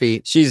light on her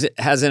feet. She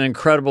has an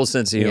incredible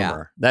sense of Yeah.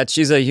 humor. That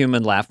she's a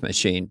human laugh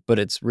machine, but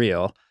it's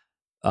real.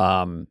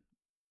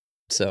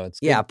 So it's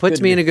Yeah, puts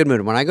me in a good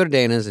mood. When I go to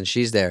Dana's and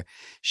she's there,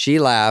 she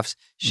laughs.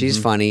 She's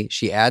funny.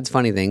 She adds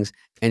funny things,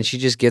 and she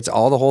just gets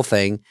all the whole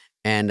thing.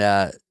 And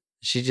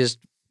she just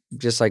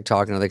like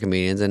talking to other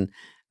comedians. And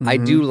I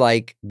do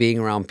like being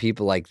around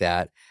people like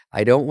that.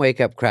 I don't wake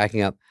up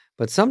cracking up,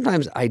 but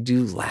sometimes I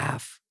do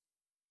laugh.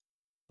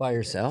 by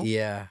yourself.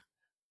 Yeah.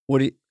 What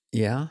do you?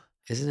 Yeah,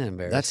 Isn't it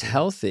embarrassing? that's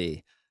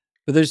healthy.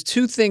 But there's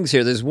two things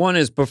here. There's one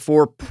is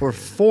before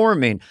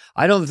performing.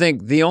 I don't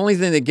think the only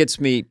thing that gets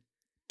me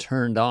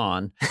turned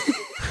on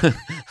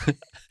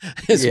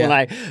is when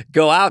I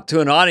go out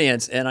to an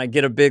audience and I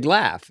get a big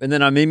laugh. And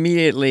then I'm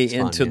immediately It's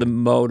fun, into yeah. the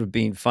mode of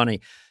being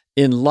funny.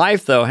 In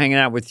life, though, hanging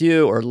out with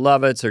you or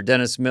Lovitz or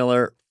Dennis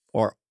Miller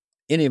or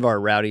any of our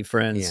rowdy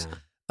friends,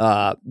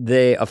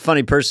 a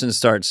funny person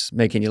starts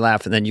making you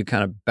laugh and then you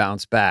kind of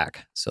bounce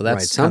back. So that's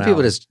right. Some kinda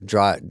people how- just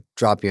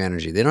drop your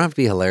energy. They don't have to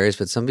be hilarious,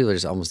 but some people are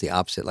just almost the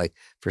opposite. Like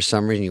for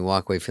some reason you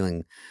walk away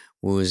feeling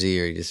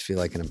woozy or you just feel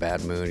like in a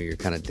bad mood or you're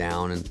kind of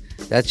down, and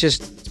that's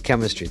just a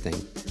chemistry thing.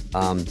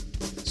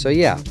 So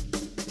yeah.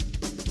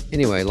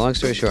 Anyway, long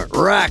story short,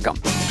 rack 'em.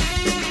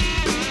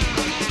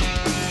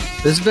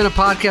 This has been a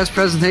podcast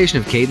presentation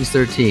of Cadence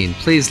 13.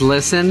 Please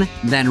listen,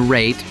 then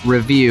rate,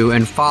 review,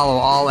 and follow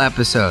all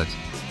episodes.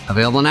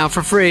 Available now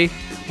for free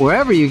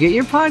wherever you get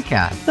your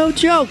podcast. No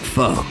joke,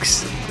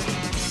 folks.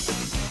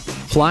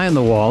 Fly on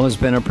the Wall has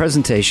been a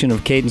presentation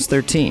of Cadence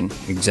 13,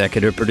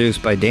 executive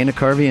produced by Dana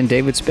Carvey and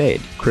David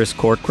Spade, Chris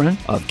Corcoran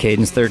of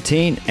Cadence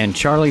 13, and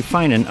Charlie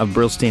Finan of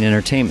Brillstein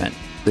Entertainment.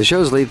 The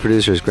show's lead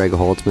producer is Greg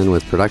Holtzman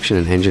with production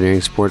and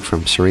engineering support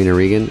from Serena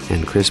Regan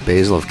and Chris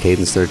Basil of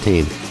Cadence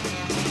 13.